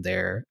happening in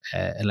there.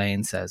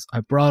 Elaine says,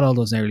 I brought all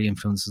those early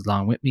influences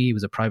along with me. It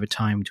was a private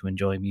time to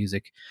enjoy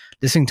music,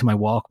 listening to my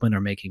Walkman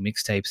or making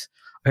mixtapes.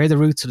 I heard the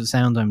roots of the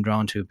sound I'm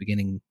drawn to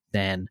beginning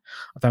then.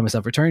 I found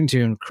myself returning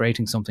to and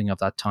creating something of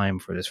that time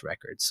for this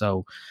record.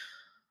 So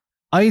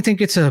I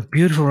think it's a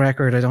beautiful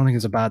record. I don't think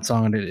it's a bad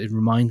song. And it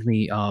reminds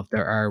me of,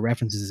 there are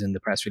references in the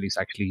press release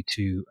actually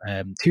to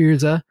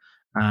Tirza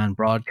and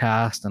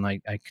Broadcast, and I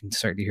can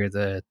certainly hear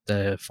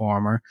the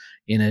former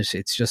in it.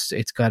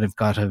 It's kind of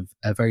got a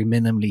very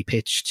minimally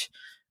pitched,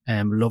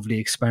 lovely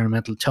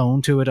experimental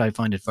tone to it. I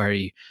find it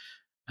very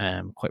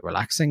quite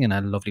relaxing and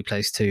a lovely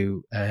place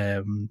to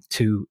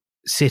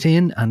sit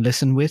in and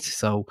listen with.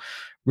 So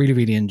really,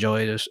 really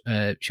enjoyed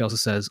it. She also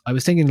says, I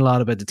was thinking a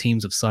lot about the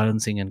themes of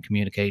silencing and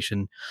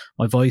communication.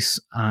 My voice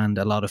and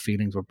a lot of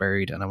feelings were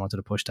buried, and I wanted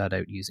to push that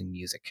out using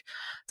music.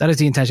 That is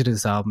the intention of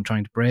this album,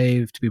 trying to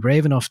be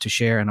brave enough to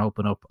share and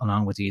open up,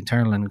 along with the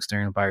internal and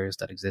external barriers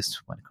that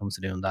exist when it comes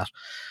to doing that.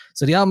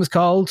 So the album is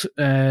called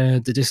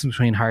The Distance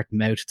Between Heart and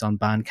Mouth. It's on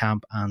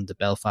Bandcamp and the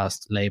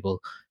Belfast label.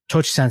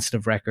 Touch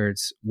Sensitive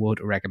Records, would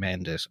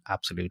recommend it.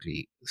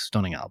 Absolutely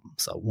stunning album.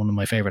 So one of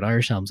my favourite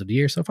Irish albums of the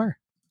year so far.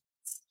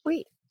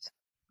 Sweet.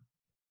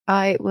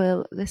 I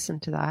will listen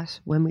to that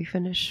when we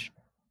finish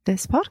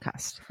this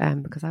podcast,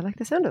 because I like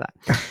the sound of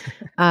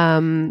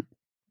that.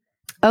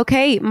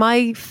 Okay,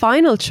 my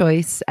final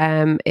choice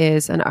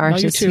is an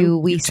artist who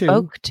we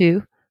spoke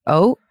to.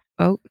 Oh,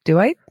 do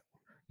I?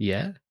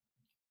 Yeah.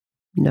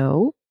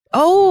 No.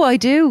 Oh, I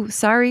do.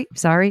 Sorry.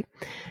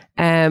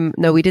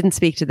 No, we didn't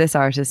speak to this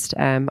artist.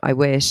 I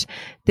wish.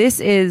 This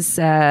is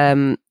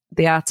the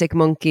Arctic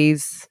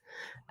Monkeys.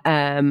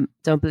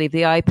 Don't believe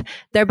the hype.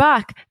 They're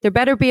back. There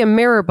better be a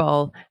mirror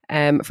ball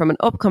from an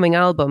upcoming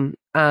album,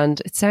 and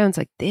it sounds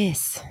like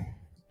this.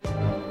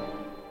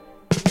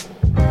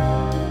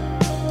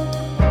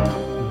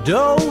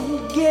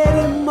 Don't get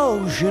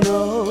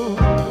emotional.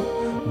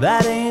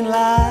 That ain't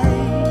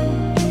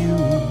like you.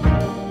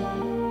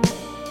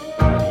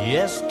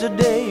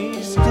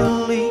 Yesterday's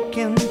still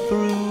leaking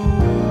through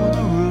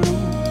the roof,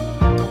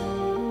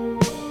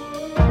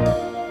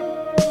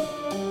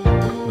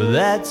 but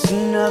that's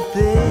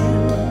nothing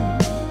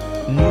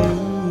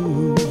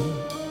new.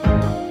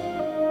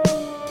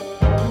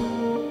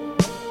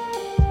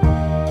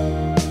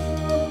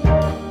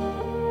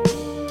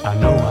 I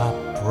know I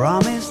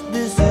promised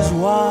this is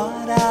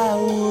what I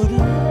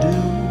wouldn't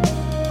do,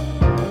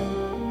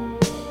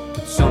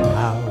 but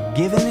somehow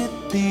giving it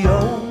the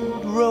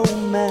old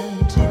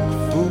romantic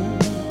fool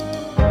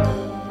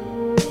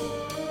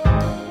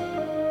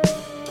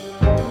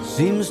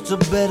seems to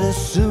better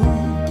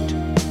suit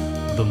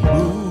the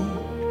mood.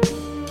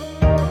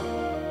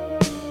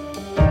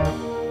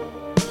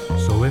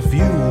 So if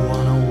you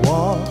wanna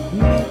walk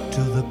me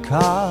to the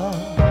car,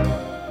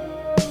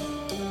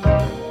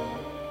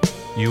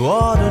 you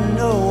ought to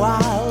know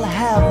I'll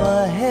have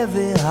a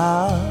heavy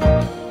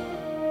heart.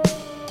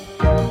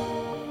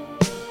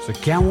 So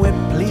can we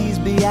please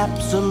be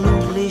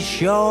absolutely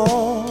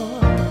sure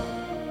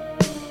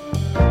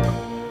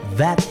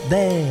that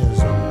there's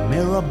a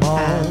mirror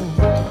ball?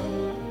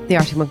 The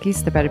Arctic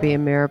Monkeys, there better be a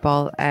mirror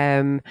ball.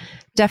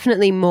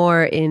 Definitely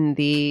more in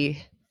the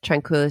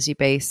Tranquility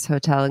Base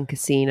Hotel and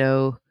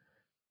Casino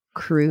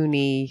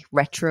croony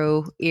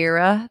retro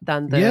era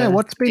than the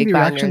what's been the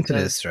reaction to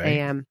this, right?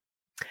 AM.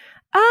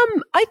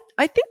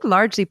 I think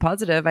largely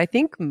positive. I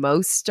think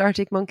most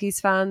Arctic Monkeys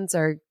fans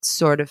are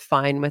sort of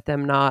fine with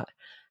them not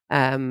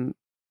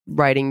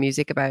writing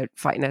music about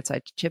fighting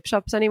outside chip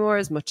shops anymore,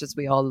 as much as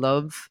we all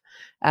love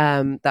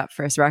that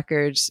first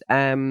record.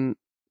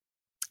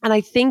 And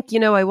I think,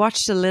 I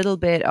watched a little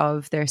bit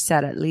of their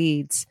set at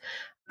Leeds,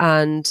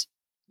 and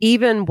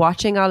even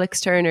watching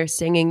Alex Turner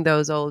singing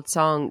those old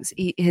songs,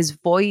 his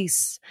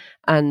voice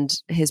and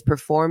his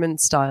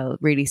performance style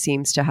really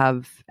seems to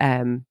have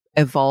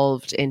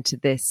evolved into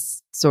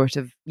this sort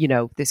of,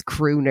 this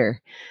crooner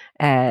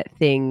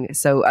thing.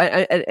 So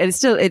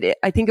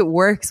I think it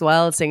works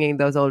well singing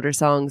those older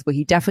songs, but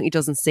he definitely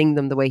doesn't sing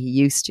them the way he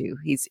used to.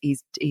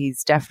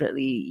 He's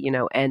definitely,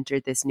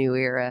 entered this new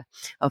era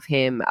of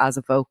him as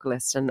a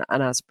vocalist and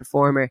as a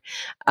performer.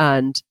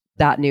 And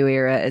that new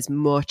era is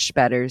much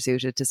better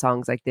suited to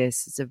songs like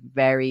this. It's a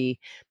very,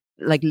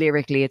 like,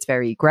 lyrically, it's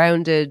very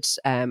grounded.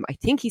 I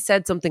think he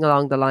said something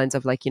along the lines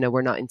of, like, you know,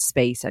 we're not in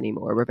space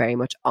anymore. We're very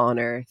much on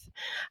Earth.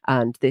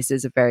 And this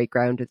is a very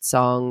grounded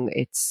song.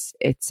 It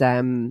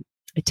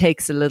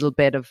takes a little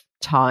bit of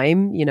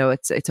time. You know,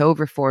 it's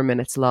over 4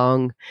 minutes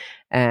long.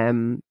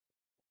 And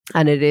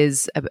it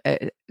is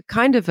a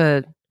kind of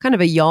a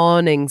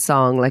yawning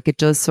song. Like, it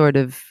does sort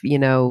of, you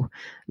know,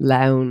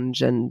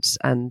 lounge and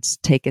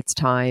take its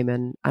time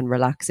and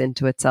relax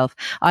into itself.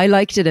 I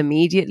liked it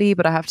immediately,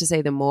 but I have to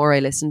say, the more I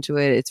listen to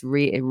it, it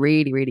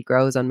really, really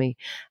grows on me.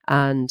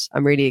 And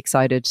I'm really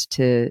excited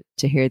to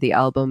hear the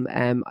album.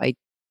 I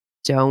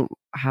don't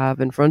have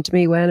in front of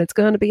me when it's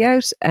going to be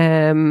out.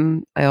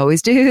 I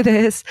always do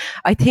this.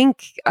 I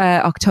think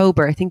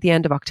October. I think the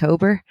end of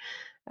October.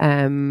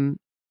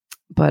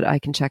 But I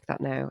can check that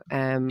now.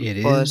 It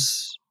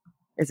is.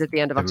 Is it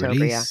the end of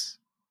October? Yeah.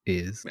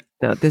 Is.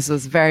 No, this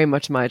was very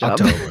much my job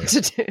October.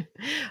 to do.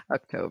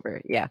 October,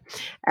 yeah.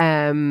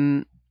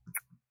 And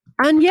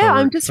yeah, October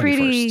I'm just 21st.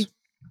 really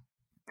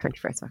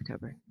 21st of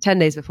October, 10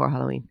 days before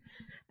Halloween.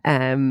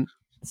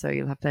 So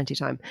you'll have plenty of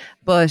time.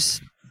 But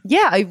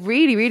yeah, I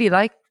really, really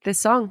like this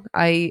song.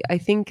 I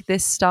think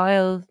this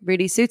style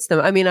really suits them.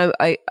 I mean,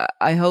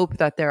 I hope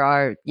that there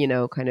are, you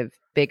know, kind of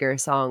bigger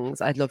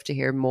songs. I'd love to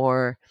hear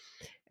more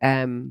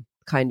kind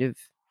of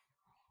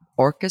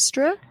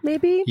orchestra,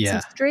 maybe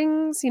some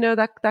strings, you know,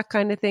 that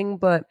kind of thing.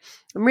 But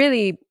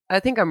I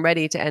think I'm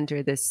ready to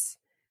enter this,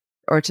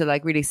 or to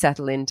like really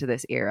settle into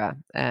this era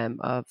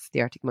of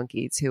the Arctic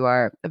Monkeys, who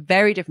are a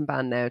very different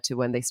band now to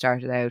when they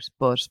started out.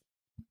 But,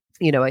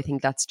 you know, I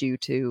think that's due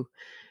to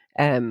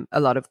a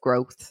lot of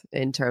growth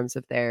in terms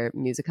of their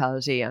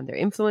musicality and their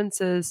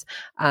influences,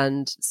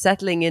 and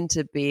settling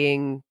into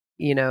being,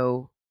 you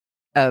know,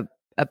 a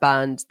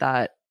band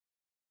that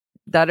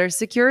are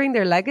securing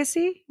their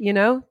legacy, you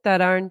know,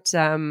 that aren't,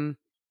 they're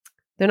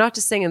not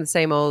just singing the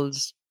same old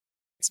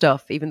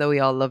stuff, even though we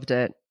all loved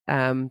it.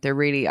 They're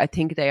really, I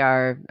think they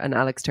are, and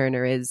Alex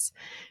Turner is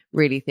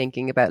really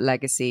thinking about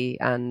legacy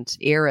and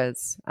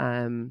eras,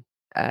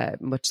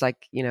 much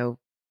like, you know,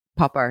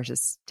 pop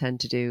artists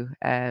tend to do.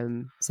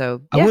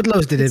 So yeah, I would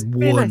love if they did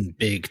really one nice.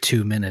 big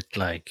 2-minute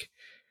like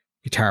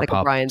guitar Like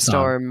pop a Brian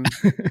song. Storm.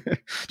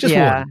 Just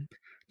one,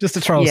 just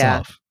to throw us Yeah.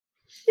 off.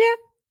 Yeah.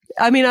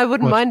 I mean, I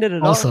wouldn't But mind it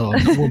at also, all.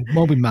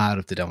 won't be mad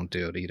if they don't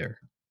do it either.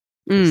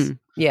 'Cause,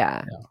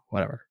 Yeah. you know,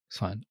 whatever, it's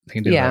fine. They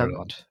can do Yeah. whatever they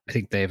want. I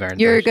think they've earned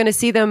You're that. going to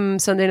see them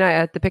Sunday night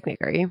at the picnic,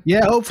 are you?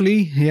 Yeah,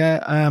 hopefully.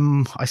 Yeah. I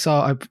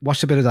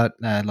watched a bit of that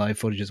live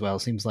footage as well.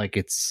 Seems like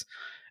it's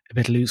a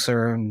bit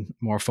looser and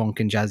more funk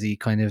and jazzy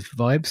kind of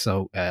vibe.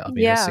 So I'll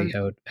be able to see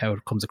how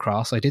it comes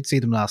across. I did see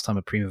them last time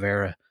at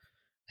Primavera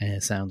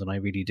Sound, and I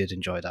really did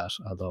enjoy that.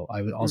 Although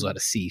I was also at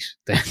a seat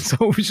then, so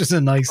it was just a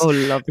nice,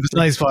 lovely. it was a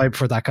nice vibe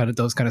for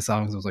those kind of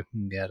songs. I was like,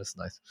 yeah, that's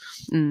nice.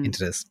 Into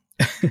this.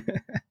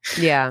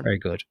 Yeah. Very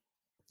good.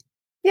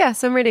 Yeah,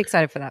 so I'm really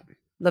excited for that.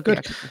 Love the Good.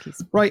 Arctic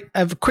Monkeys. Right, I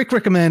have a quick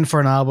recommend for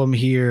an album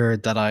here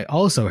that I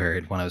also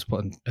heard when I was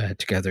putting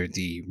together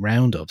the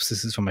roundups.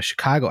 This is from a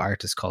Chicago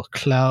artist called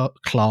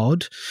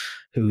Claude,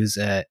 who is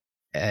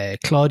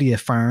Claudia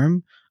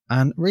Firm,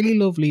 and really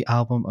lovely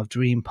album of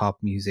dream pop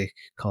music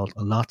called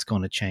A Lot's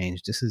Gonna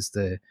Change. This is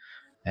the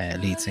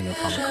lead single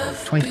from it called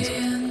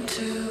 20-something.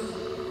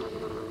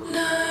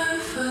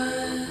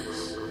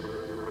 Nervous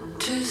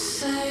to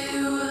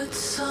say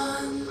what's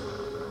on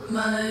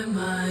my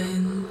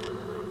mind.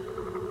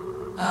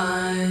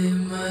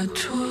 I'm a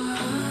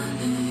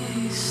 20-something.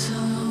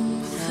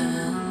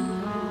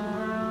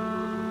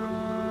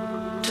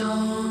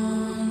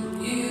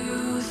 Don't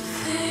you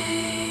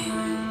think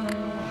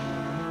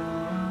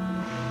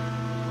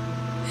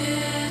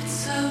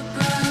it's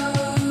about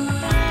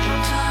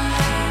time?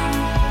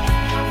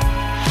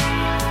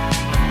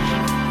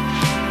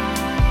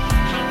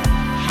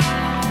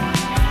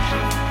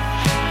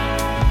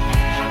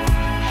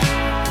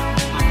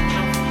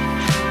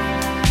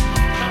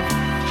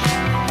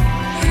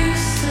 You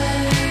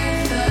say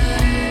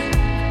that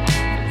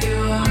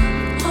you're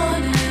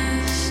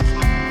honest.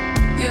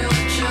 You're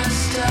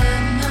just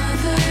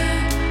another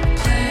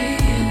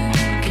playing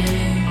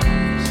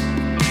games.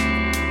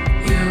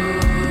 You're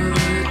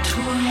a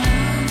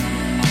 20-something.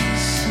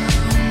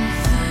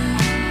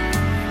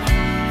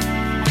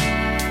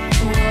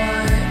 Why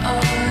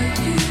are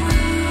you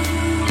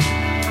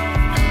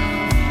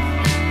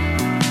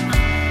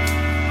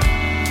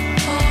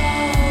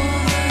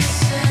all the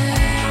same?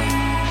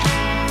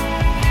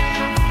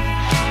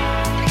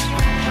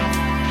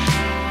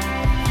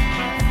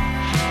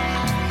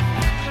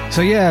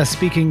 So yeah,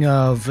 speaking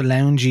of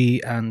loungy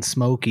and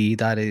smoky,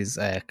 that is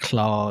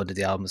Claude.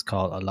 The album is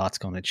called A Lot's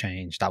Gonna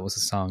Change. That was a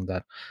song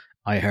that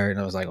I heard and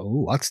I was like,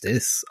 oh, what's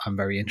this? I'm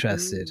very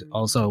interested.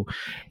 Also,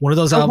 one of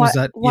those albums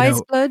that, you Wise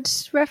know, Blood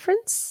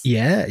reference?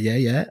 yeah.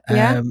 Yeah.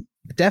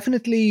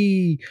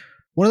 Definitely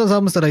one of those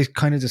albums that I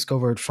kind of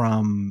discovered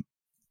from,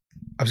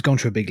 I was going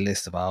through a big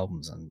list of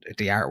albums and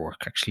the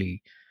artwork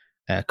actually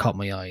caught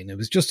my eye, and it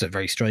was just a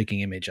very striking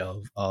image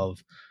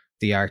of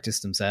the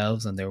artists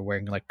themselves, and they were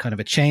wearing like kind of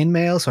a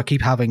chainmail. So I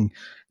keep having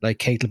like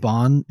Kate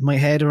LeBon in my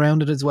head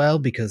around it as well,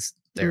 because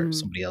there's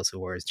somebody else who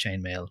wears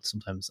chainmail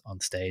sometimes on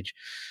stage.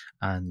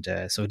 And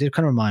so it did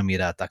kind of remind me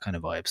of that kind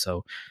of vibe.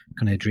 So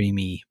kind of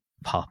dreamy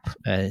pop,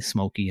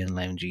 smoky and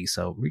loungy.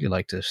 So really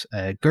liked it.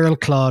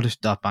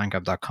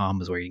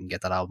 Girlclod.bandcamp.com is where you can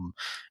get that album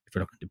if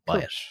you're looking to buy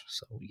it.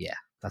 So yeah,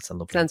 that's a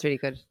lovely. Sounds really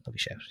good. Lovely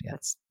shout. Yeah,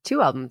 that's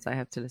 2 albums I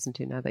have to listen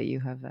to now that you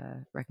have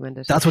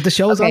recommended. That's what the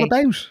show is all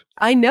about.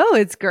 I know,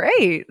 it's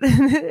great.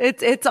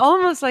 It's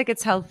almost like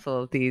it's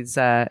helpful, these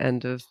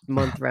end of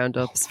month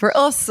roundups, for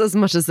us as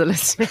much as the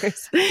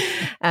listeners.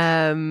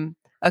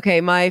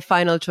 Okay, my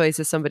final choice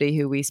is somebody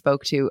who we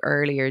spoke to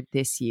earlier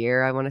this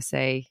year. I want to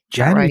say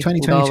January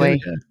 2022.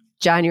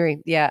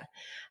 January, yeah.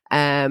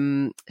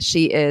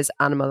 She is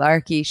Anna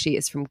Malarkey. She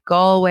is from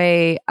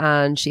Galway,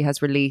 and she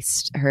has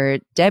released her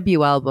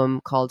debut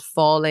album called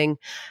Falling.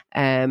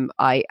 I'm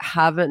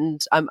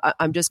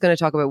just going to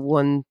talk about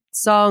one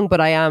song, but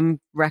I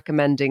am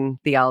recommending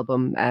the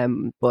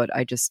album, but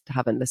I just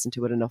haven't listened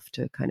to it enough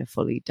to kind of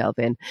fully delve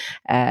in.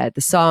 The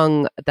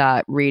song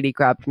that really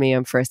grabbed me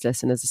on first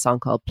listen is a song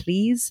called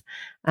Please,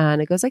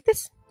 and it goes like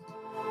this.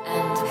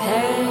 And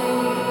pay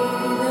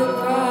the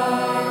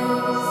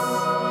price.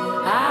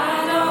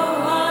 I don't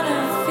wanna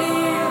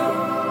feel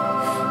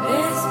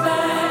this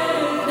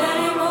bad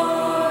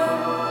anymore.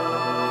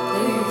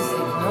 Please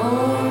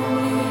ignore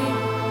me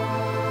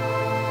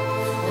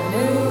and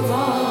move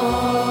on.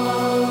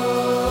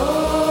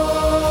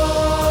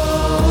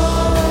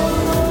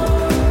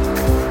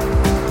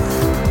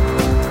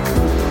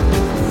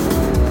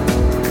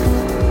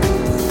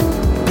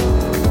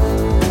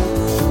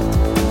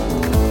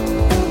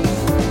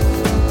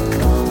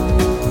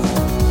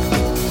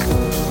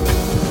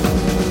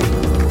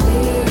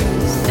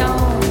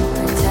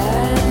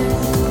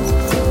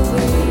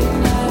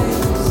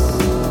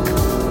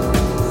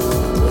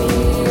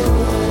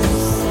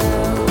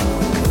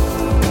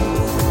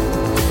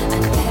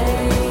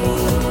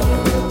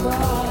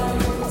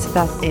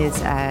 That is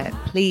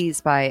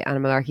Please by Anna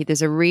Malarkey.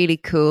 There's a really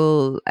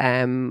cool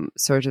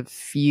sort of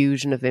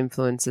fusion of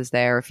influences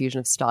there, a fusion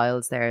of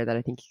styles there that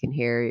I think you can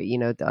hear. You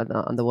know,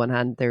 on the one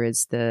hand, there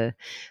is the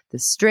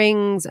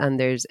strings, and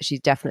she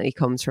definitely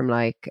comes from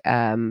like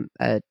a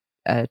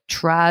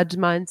trad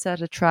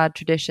mindset, a trad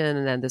tradition,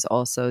 and then there's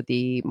also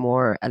the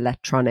more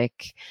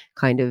electronic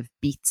kind of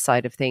beat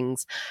side of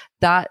things.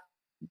 That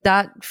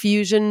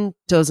fusion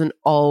doesn't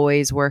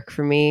always work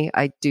for me.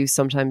 I do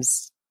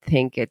sometimes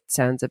think it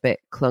sounds a bit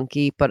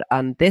clunky, but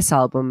on this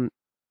album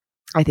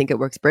I think it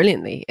works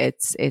brilliantly.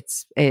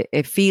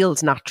 It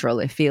feels natural.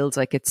 It feels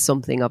like it's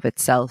something of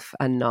itself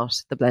and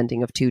not the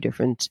blending of two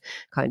different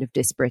kind of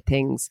disparate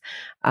things.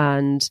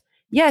 And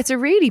yeah, it's a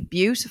really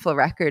beautiful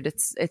record.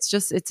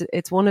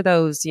 It's one of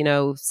those, you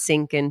know,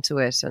 sink into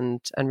it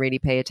and really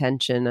pay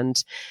attention.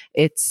 And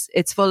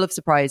it's full of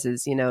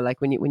surprises, you know,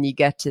 like when you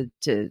get to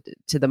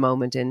the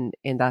moment in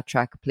that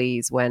track,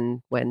 Please,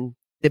 when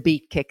the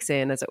beat kicks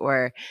in, as it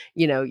were,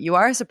 you know, you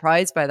are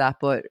surprised by that,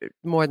 but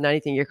more than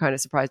anything, you're kind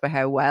of surprised by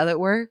how well it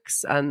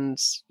works. And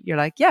you're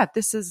like, yeah,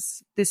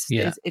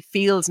 it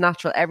feels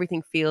natural.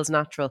 Everything feels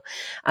natural.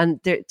 And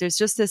there's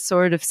just this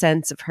sort of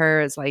sense of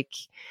her as like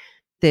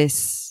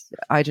this,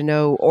 I don't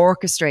know,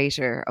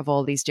 orchestrator of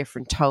all these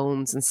different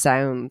tones and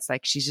sounds.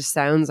 Like she just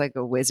sounds like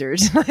a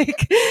wizard,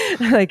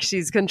 like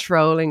she's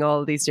controlling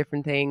all these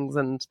different things,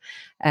 and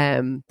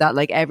that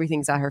like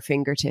everything's at her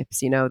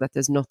fingertips, you know, that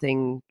there's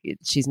nothing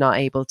she's not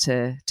able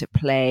to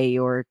play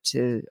or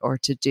to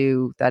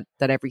do, that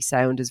every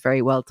sound is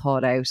very well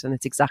thought out and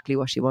it's exactly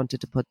what she wanted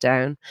to put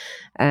down.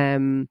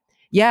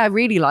 Yeah, I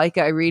really like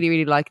it. I really,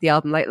 really like the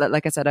album.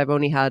 Like I said, I've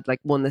only had like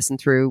one listen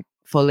through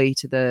fully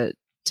to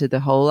the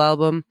whole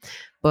album,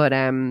 but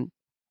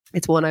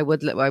it's one I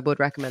would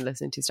recommend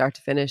listening to start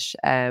to finish,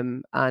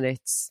 and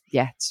it's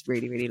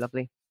really, really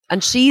lovely,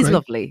 and she's Great.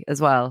 Lovely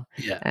as well.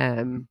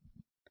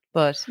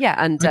 But yeah,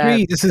 and I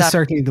agree. This is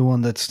certainly the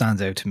one that stands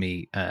out to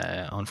me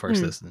on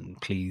first listen.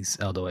 Please,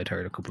 although I'd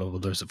heard a couple of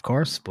others, of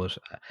course, but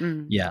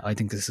yeah, I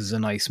think this is a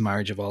nice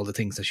marriage of all the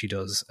things that she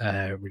does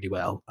really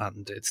well,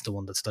 and it's the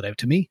one that stood out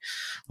to me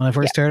when I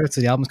first heard it.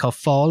 So the album's called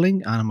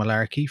Falling, Anna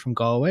Malarkey from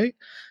Galway,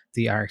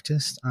 the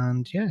artist.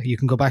 And yeah, you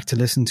can go back to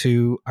listen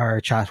to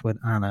our chat with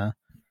Anna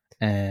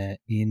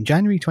in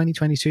January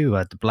 2022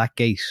 at the Black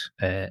Gate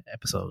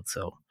episode.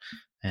 So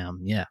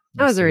yeah,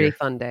 that was a really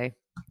fun day.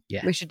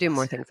 Yeah, we should do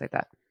more things like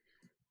that.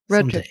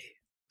 Road trip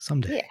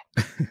someday.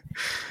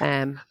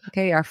 Yeah.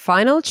 Okay, our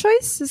final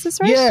choice, is this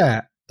right?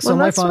 Yeah. So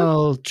my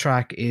final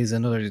track is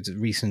another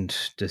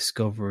recent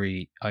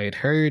discovery. I had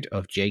heard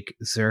of Jake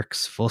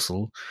Zirk's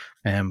Fussel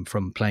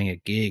from playing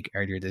a gig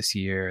earlier this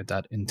year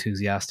that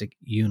Enthusiastic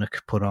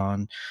Eunuch put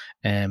on,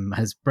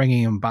 has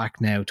bringing him back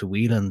now to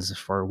Whelan's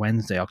for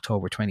Wednesday,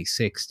 October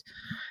 26th.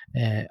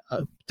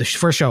 The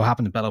first show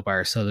happened at Bellow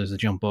Bar, so there's a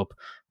jump up.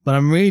 But I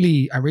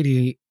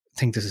really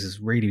think this is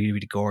really, really,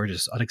 really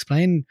gorgeous. I'll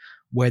explain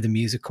where the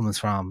music comes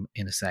from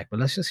in a sec, but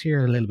let's just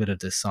hear a little bit of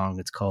this song.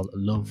 It's called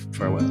Love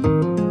Farewell.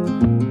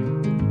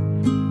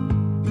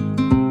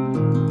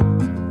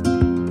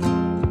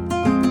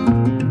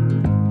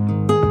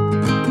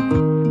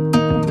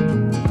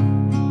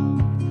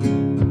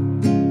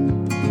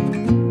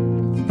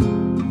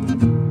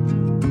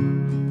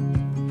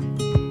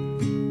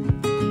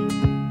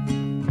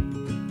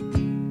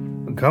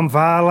 Come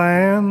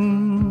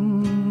Firelander,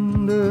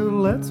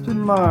 let's be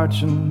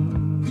marching.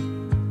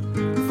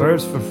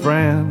 First for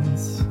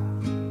France,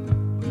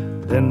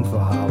 then for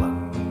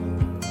Holland.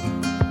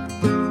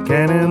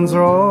 Cannons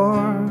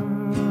roar,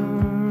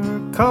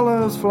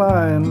 colors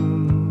flying.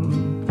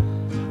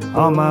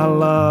 All my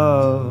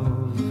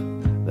love,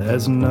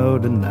 there's no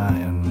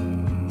denying.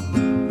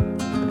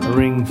 A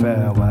ring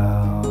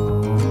farewell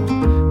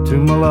to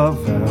my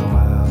love, farewell.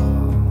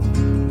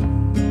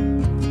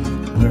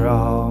 We're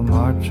all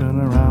marching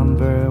around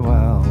very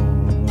well.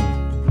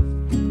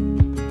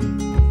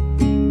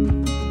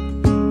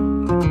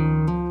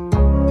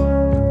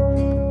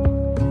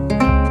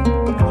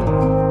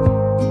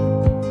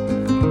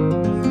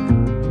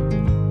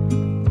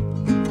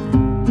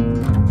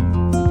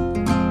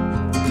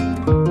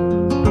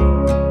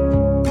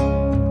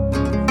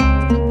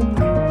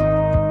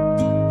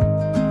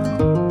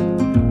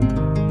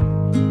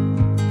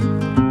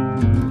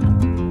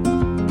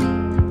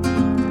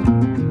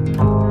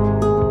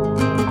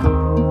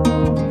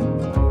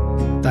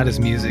 That is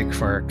music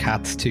for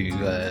cats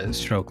to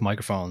stroke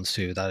microphones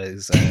to. That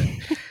is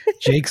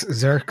Jake's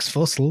Zirk's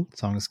Fussel. The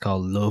song is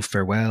called Love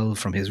Farewell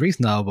from his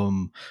recent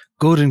album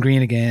Good and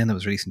Green Again that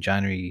was released in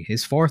January,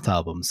 his fourth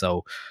album.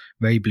 So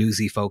very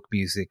bluesy folk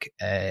music.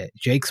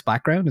 Jake's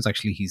background is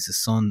actually he's the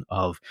son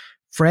of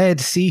Fred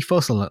C.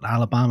 Fussell, an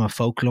Alabama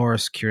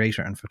folklorist,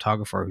 curator and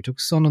photographer who took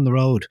his son on the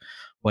road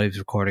while he was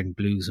recording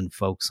blues and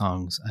folk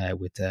songs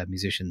with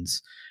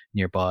musicians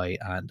nearby.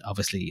 And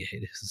obviously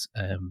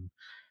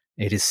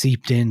it is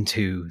seeped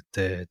into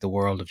the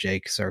world of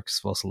Jake Zirk's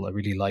Fussell. I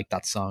really like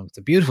that song. It's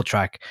a beautiful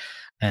track.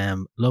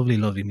 Lovely,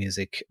 lovely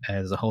music.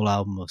 There's a whole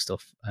album of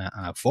stuff,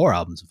 4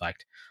 albums, in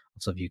fact,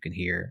 of stuff you can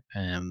hear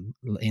in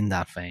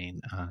that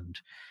vein. And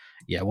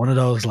yeah, one of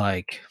those,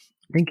 like,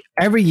 I think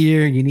every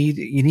year you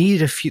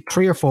need a few,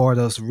 3 or 4 of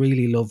those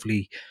really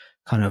lovely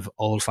kind of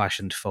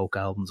old-fashioned folk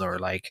albums or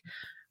like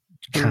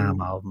calm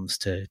albums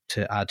to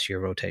add to your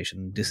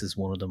rotation. This is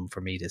one of them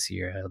for me this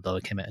year, although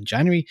it came out in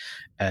January.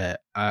 A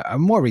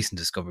more recent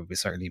discovery, but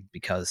certainly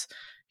because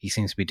he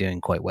seems to be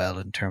doing quite well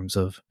in terms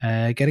of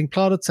getting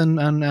plaudits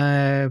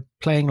and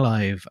playing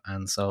live,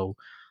 and so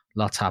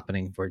lots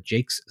happening for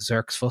Jake's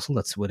Zirk's Fussell.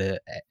 That's with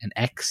an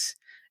X,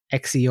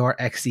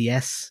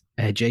 X-E-R-X-E-S,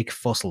 Jake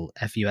Fussell,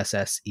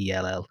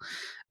 Fussell.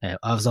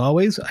 As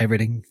always,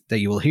 everything that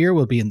you will hear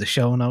will be in the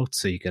show notes,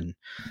 so you can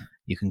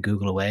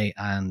Google away,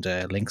 and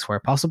links where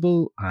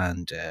possible,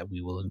 and we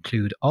will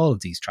include all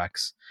of these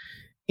tracks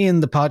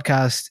in the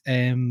podcast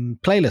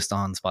playlist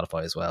on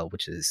Spotify as well,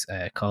 which is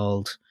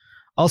called,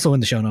 also in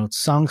the show notes,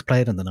 Songs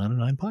Played on the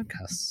 909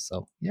 Podcast.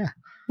 So yeah,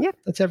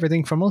 that's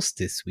everything from us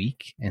this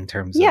week in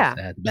terms of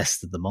the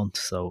best of the month.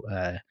 So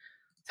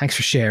thanks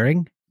for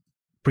sharing,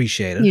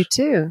 appreciate it. You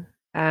too.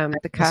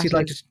 The cat you'd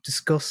like to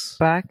discuss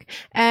back.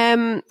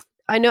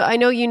 I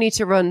know you need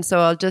to run, so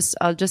I'll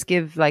just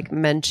give like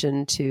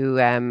mention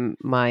to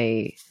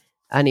my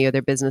any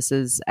other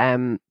businesses.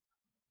 The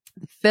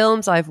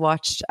films I've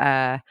watched.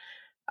 I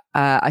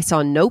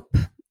saw Nope.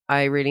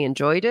 I really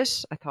enjoyed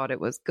it. I thought it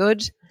was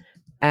good.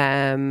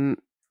 I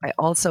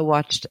also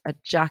watched a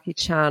Jackie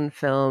Chan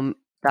film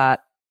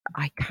that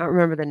I can't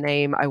remember the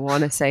name. I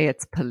want to say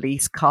it's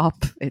Police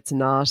Cop. It's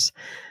not.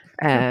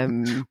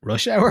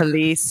 Rush Hour,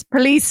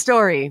 Police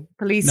Story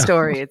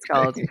it's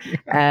called.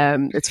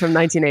 It's from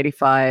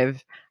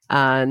 1985,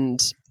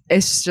 and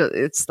it's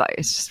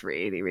just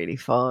really, really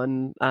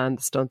fun, and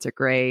the stunts are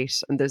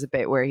great, and there's a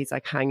bit where he's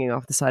like hanging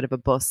off the side of a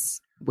bus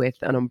with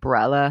an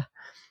umbrella,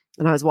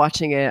 and I was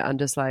watching it and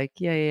just like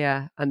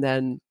yeah, and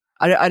then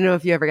I don't know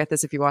if you ever get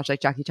this if you watch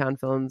like Jackie Chan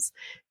films,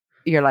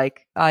 you're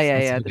like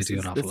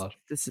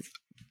this is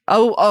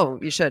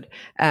you should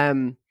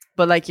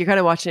but like you're kind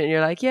of watching it and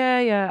you're like,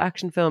 yeah,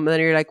 action film. And then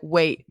you're like,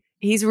 wait,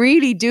 he's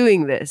really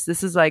doing this.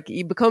 This is like,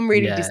 you become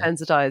really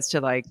desensitized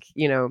to like,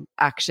 you know,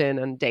 action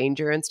and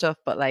danger and stuff.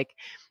 But like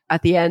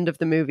at the end of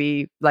the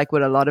movie, like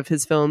with a lot of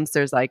his films,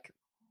 there's like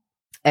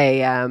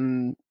a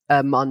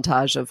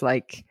montage of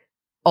like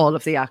all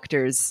of the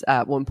actors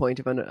at one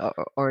point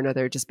or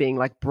another just being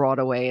like brought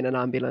away in an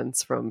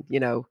ambulance from, you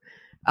know,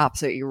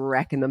 absolutely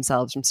wrecking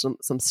themselves from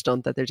some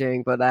stunt that they're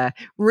doing. But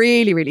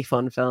really, really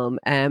fun film.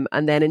 And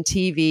then in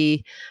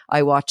TV,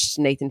 I watched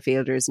Nathan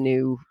Fielder's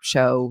new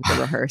show, The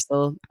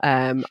Rehearsal.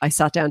 I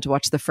sat down to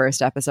watch the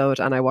first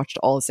episode, and I watched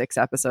all 6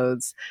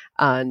 episodes,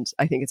 and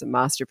I think it's a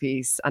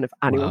masterpiece. And if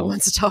anyone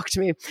wants to talk to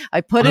me,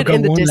 I put it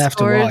in the Discord. Left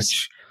to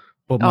watch,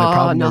 but my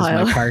problem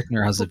is my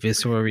partner has a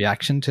visceral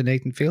reaction to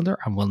Nathan Fielder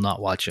and will not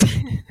watch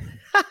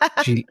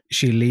it.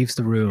 She leaves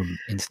the room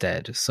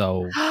instead.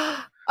 So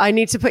I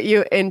need to put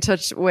you in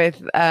touch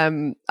with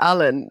Alan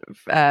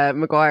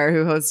McGuire,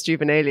 who hosts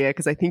Juvenalia,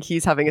 because I think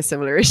he's having a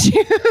similar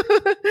issue.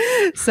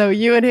 So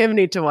you and him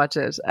need to watch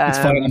it. It's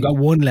fine. I've got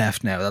 1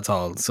 left now. That's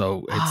all.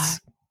 So it's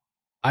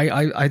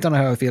I don't know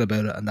how I feel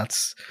about it, and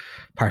that's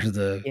part of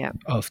the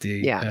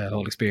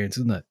whole experience,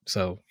 isn't it?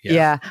 So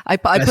I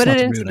put it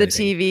into the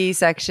TV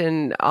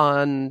section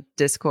on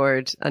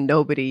Discord, and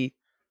nobody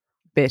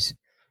bit.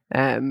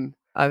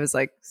 I was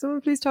like,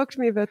 someone please talk to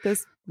me about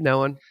this. No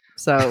one.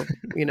 So,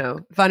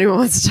 if anyone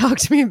wants to talk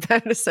to me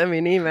about it, send me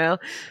an email,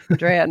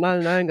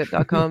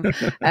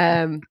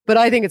 dre@niallnaingood.com. But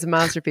I think it's a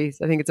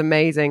masterpiece. I think it's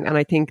amazing. And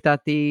I think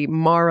that the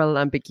moral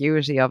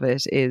ambiguity of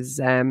it is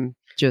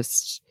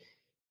just,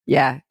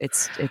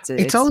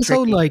 it's also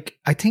tricky. like,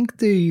 I think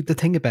the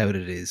thing about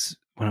it is,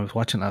 when I was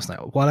watching last night,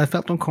 while I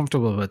felt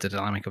uncomfortable about the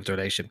dynamic of the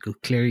relationship, because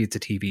clearly it's a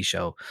TV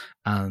show,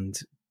 and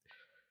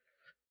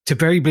to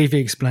very briefly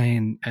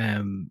explain,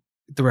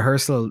 the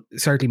rehearsal,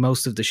 certainly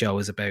most of the show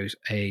is about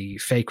a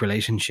fake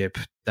relationship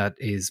that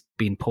is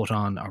being put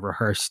on or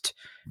rehearsed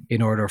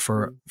in order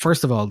for,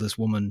 first of all, this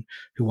woman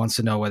who wants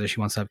to know whether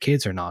she wants to have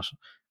kids or not.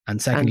 And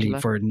secondly,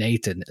 Angela. for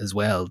Nathan as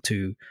well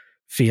to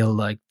feel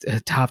like,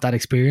 to have that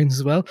experience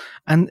as well.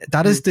 And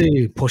that is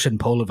the push and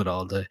pull of it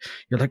all.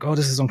 You're like, oh,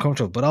 this is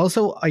uncomfortable. But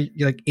also,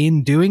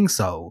 in doing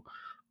so,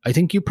 I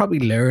think you probably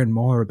learn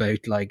more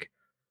about like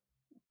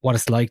what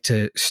it's like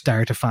to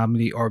start a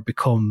family or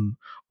become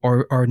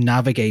or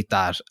navigate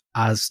that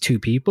as two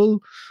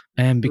people,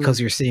 because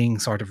you're seeing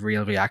sort of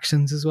real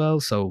reactions as well.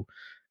 So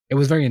it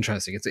was very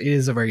interesting. It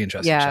is a very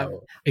interesting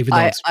show, even though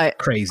it's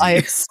crazy. I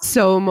have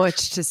so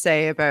much to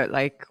say about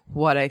like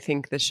what I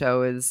think the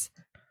show is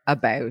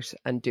about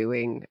and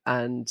doing,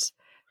 and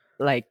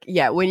like,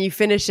 when you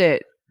finish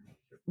it,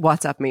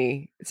 WhatsApp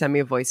me, send me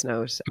a voice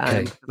note,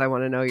 Okay. because I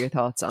want to know your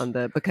thoughts on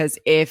because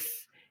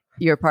if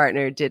your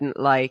partner didn't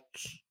like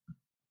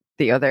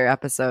the other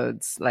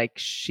episodes, like,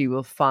 she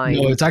will find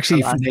No, it's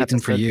actually the last Nathan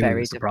for episode You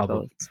very is the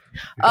problem. difficult.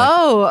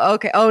 Oh,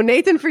 okay. Oh,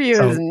 Nathan for You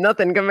is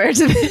nothing compared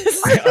to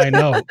this. I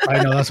know.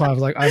 That's why I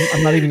was like,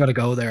 I'm not even going to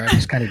go there. I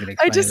just can't even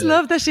explain I just it.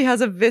 love that she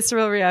has a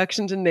visceral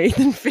reaction to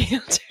Nathan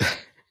Fielder.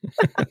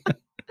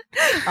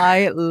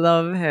 I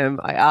love him.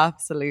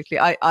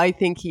 I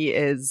think he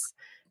is,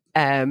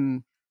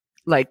 I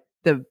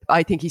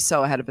think he's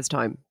so ahead of his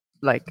time.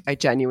 Like, I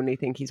genuinely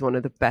think he's one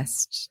of the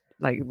best,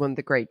 like one of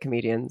the great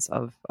comedians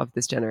of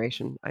this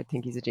generation. I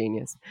think he's a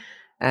genius.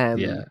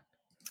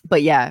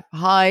 But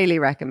highly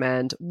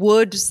recommend.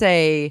 Would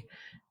say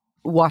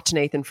watch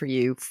Nathan for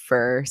You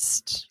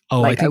first. Oh,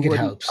 like, I think it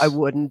helps. I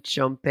wouldn't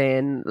jump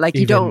in. Like,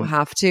 you don't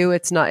have to.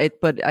 It's not it.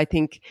 But I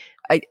think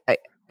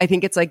I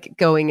think it's like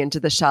going into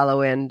the shallow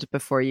end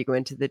before you go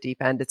into the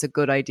deep end. It's a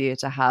good idea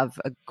to have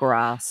a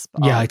grasp.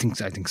 Yeah, of I think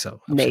so.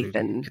 Absolutely.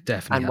 Nathan It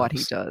definitely and what he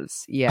helps.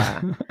 does.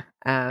 Yeah.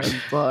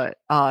 But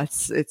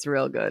it's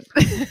real good.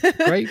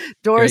 Great.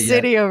 Door Great, yeah.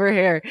 City over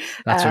here.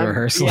 That's a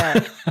rehearsal.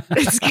 Yeah,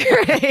 it's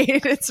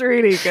great. It's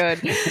really good.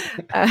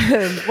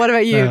 What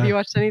about you? Have you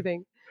watched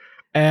anything?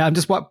 I'm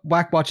just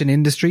watching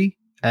Industry.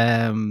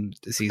 Season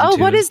 2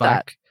 what is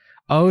back. that?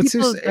 Oh, it's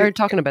People just are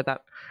talking about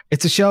that.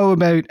 it's a show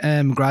about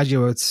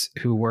graduates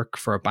who work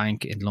for a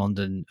bank in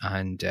London,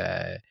 and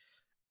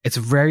it's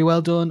very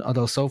well done.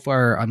 Although so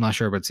far I'm not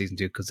sure about season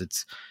 2 because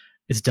it's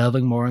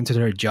delving more into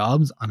their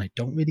jobs, and I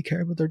don't really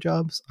care about their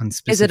jobs. And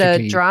Is it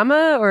a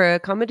drama or a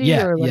comedy?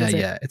 Yeah, or what is it?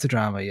 yeah. It's a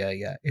drama.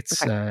 Yeah.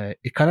 It's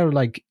it's kind of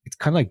like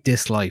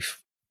This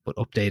Life, but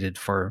updated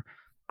for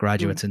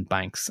graduates in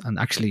banks. And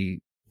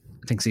actually,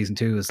 I think season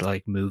 2 has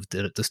like moved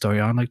the story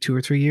on like 2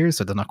 or 3 years,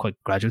 so they're not quite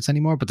graduates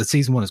anymore. But the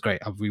season 1 is great.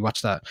 I've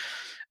rewatched that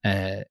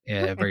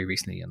very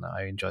recently, and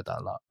I enjoyed that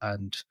a lot.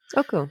 And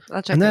cool.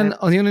 I'll check. and then it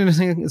out. the only other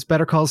thing is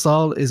Better Call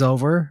Saul is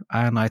over,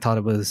 and I thought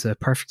it was a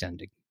perfect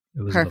ending.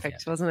 It was a lovely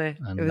Perfect, ending. wasn't it?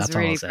 And It was that's all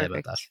really I'll say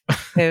perfect. about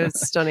that. It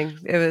was stunning.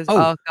 It was.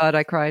 Oh. Oh God,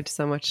 I cried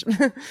so much.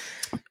 Do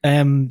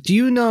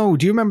you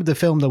remember the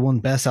film that won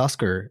Best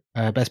Picture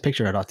at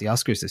the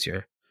Oscars this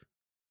year?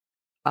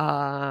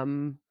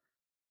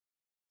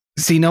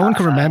 See, no one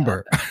can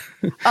remember.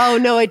 Oh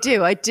no, I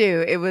do.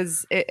 It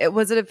was. It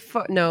wasn't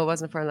no, it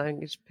wasn't a foreign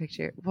language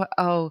picture. What?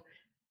 Oh,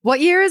 what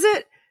year is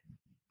it?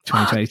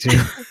 2022.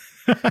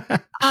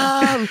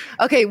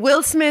 Okay,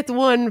 Will Smith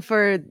won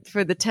for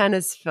the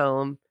tennis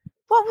film.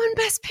 What won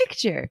Best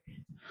Picture?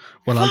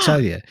 Well, I'll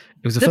tell you. It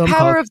was a The film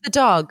Power called... of the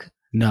Dog.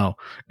 No,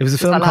 it was a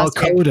film that called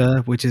last year?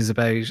 Coda, which is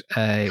about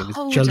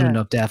children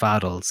of deaf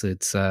adults.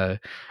 It's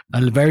a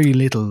very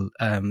little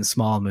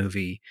small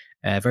movie,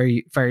 a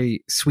very,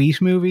 very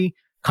sweet movie,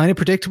 kind of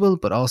predictable,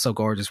 but also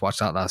gorgeous. Watched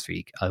that last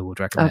week. I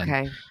would recommend.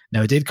 Okay.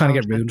 Now, it did kind of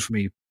get ruined for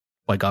me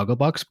by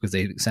Gogglebox because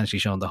they essentially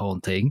shown the whole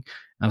thing.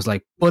 I was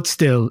like, but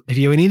still, if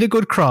you need a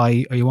good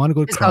cry or you want a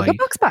good Is cry,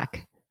 Gogglebox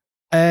back?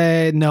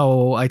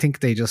 no, I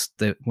think they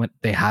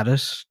had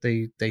it.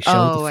 They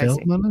showed the I film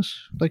see. on it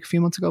like a few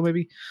months ago,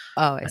 maybe.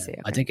 Oh, I see.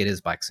 Okay. I think it is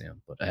back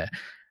soon. But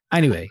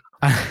anyway,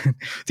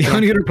 the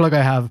only other plug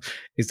I have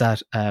is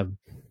that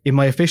in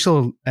my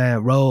official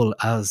role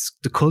as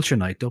the Culture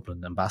Night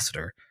Dublin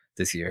ambassador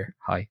this year,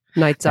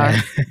 Nights are.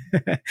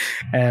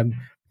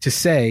 to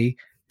say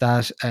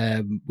that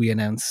we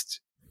announced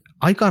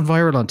I got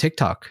viral on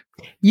TikTok.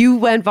 You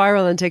went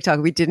viral on TikTok.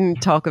 We didn't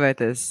talk about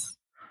this.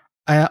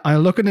 I'm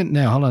looking at it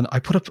now. Hold on.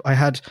 I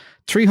had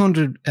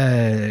 300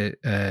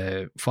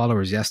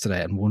 followers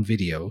yesterday and one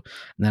video,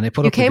 and then I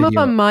put You up. came a up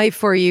video. on my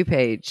For You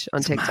page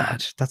on TikTok.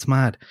 Mad. That's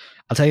mad.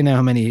 I'll tell you now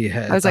how many.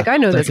 I was like, I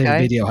know this little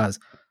guy. video has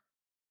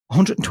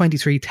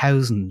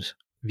 123,000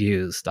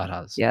 views. That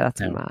has. Yeah, that's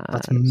Now, mad.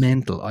 That's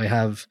mental. I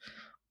have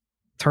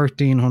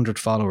 1,300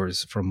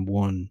 followers from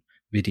one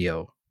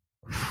video.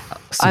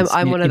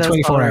 I'm one of those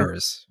 24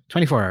 hours.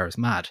 24 hours,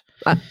 mad.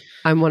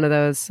 I'm one of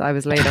those. I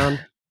was late on.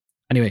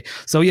 Anyway,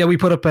 so yeah, we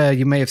put up,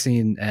 you may have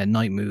seen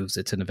Night Moves.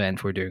 It's an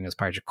event we're doing as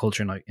part of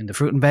Culture Night in the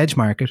Fruit and Veg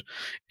Market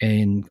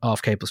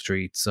off Capel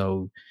Street.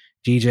 So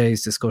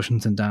DJs,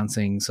 discussions and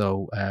dancing.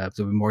 So there'll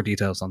be more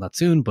details on that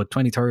soon, but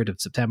 23rd of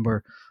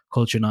September,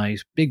 Culture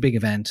Night, big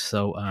event.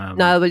 So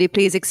Niall, will you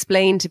please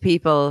explain to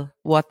people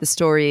what the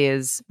story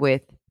is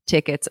with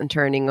tickets and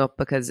turning up,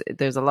 because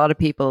there's a lot of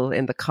people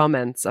in the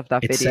comments of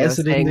that video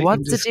saying,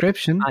 "What's the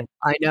description?"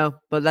 I know,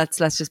 but let's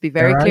just be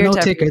very clear. There are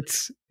no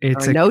tickets.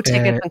 It's no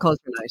tickets on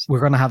Culture Night. We're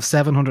going to have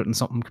 700 and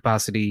something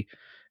capacity.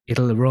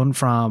 It'll run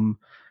from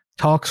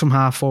talks from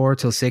 4:30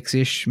 till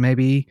 6ish,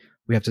 maybe.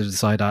 We have to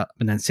decide that,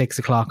 and then 6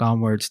 o'clock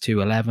onwards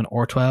to 11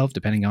 or 12,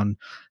 depending on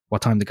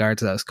what time the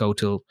guards let us go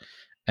till.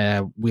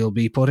 We'll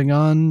be putting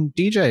on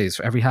DJs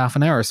for every half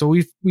an hour. So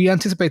we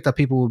anticipate that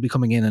people will be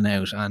coming in and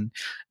out, and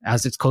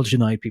as it's Culture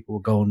Night, people will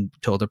go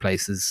to other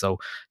places. So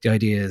the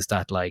idea is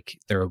that like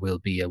there will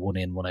be a one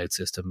in, one out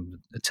system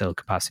until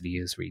capacity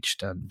is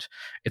reached, and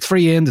it's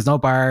free in. There's no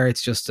bar. We're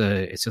just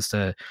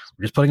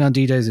putting on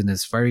DJs in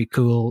this very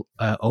cool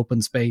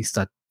open space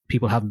that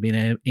people haven't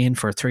been in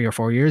for 3 or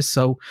 4 years.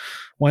 So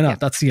why not? Yeah.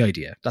 That's the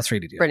idea. That's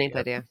really the brilliant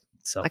idea.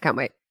 So I can't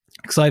wait.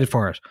 Excited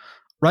for it.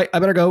 Right, I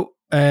better go.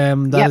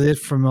 That is it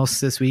from us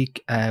this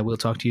week. We'll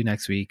talk to you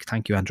next week.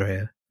 Thank you,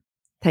 Andrea.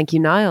 Thank you,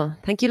 Niall.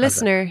 Thank you,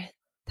 listener.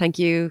 Thank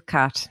you,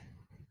 Kat.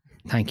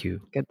 Thank you.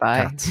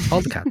 Goodbye. Cats.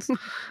 All the cats.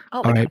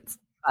 All right. Cats.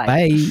 Bye.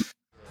 Bye.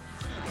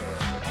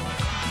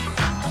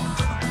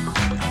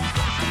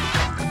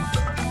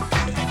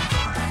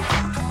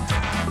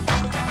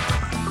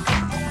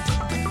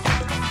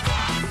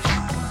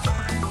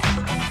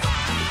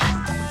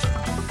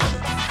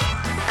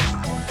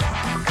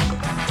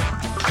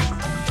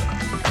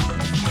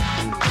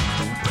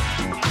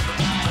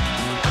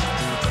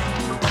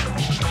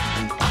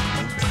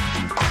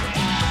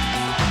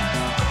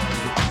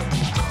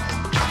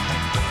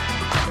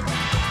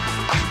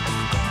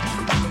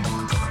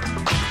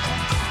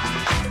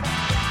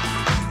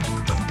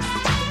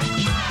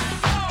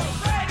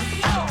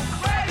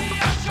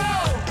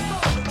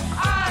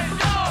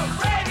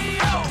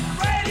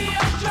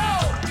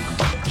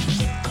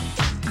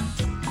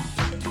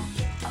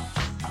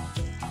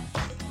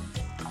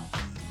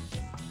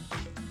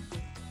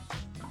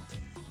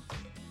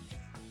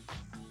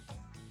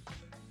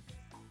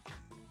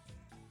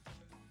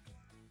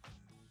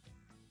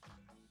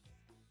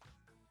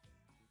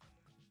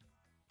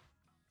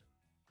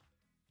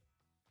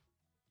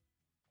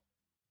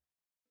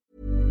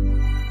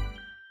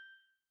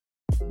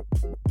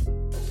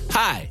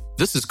 Hi,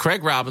 this is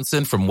Craig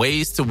Robinson from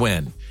Ways to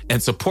Win,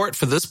 and support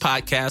for this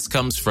podcast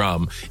comes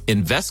from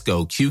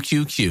Invesco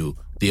QQQ,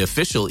 the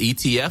official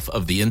ETF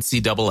of the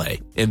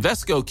NCAA.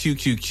 Invesco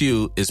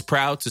QQQ is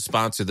proud to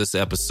sponsor this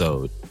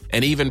episode,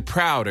 and even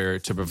prouder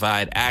to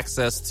provide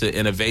access to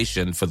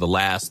innovation for the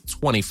last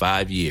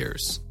 25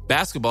 years.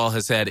 Basketball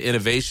has had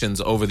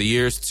innovations over the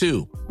years,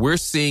 too. We're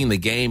seeing the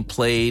game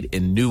played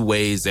in new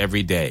ways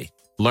every day.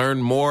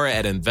 Learn more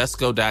at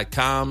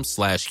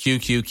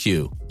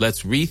Invesco.com/QQQ.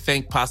 Let's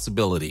rethink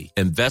possibility.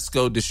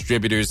 Invesco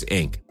Distributors,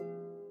 Inc.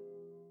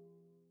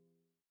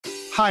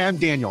 Hi, I'm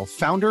Daniel,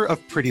 founder of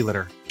Pretty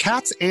Litter.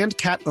 Cats and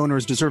cat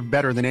owners deserve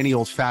better than any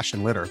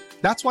old-fashioned litter.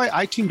 That's why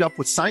I teamed up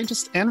with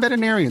scientists and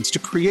veterinarians to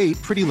create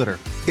Pretty Litter.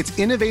 Its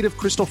innovative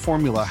crystal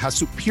formula has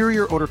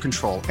superior odor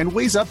control and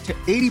weighs up to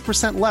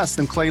 80% less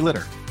than clay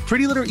litter.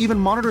 Pretty Litter even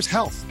monitors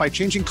health by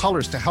changing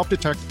colors to help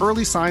detect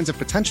early signs of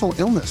potential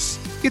illness.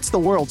 It's the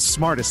world's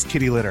smartest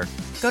kitty litter.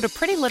 Go to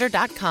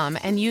prettylitter.com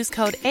and use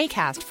code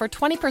ACAST for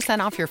 20%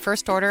 off your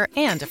first order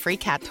and a free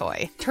cat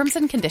toy. Terms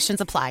and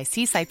conditions apply.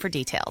 See site for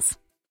details.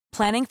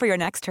 Planning for your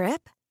next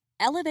trip?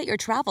 Elevate your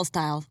travel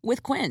style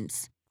with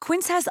Quince.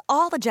 Quince has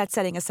all the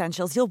jet-setting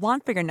essentials you'll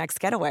want for your next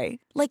getaway,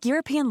 like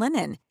European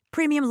linen,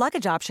 premium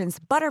luggage options,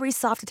 buttery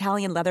soft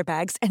Italian leather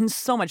bags, and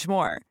so much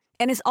more.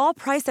 And is all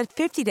priced at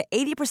 50 to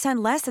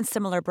 80% less than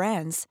similar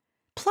brands.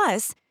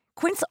 Plus,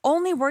 Quince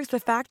only works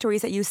with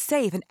factories that use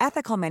safe and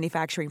ethical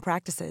manufacturing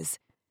practices.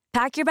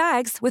 Pack your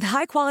bags with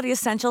high-quality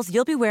essentials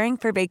you'll be wearing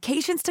for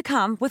vacations to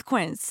come with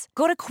Quince.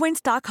 Go to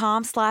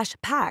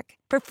quince.com/pack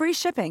for free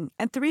shipping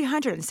and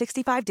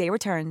 365-day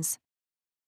returns.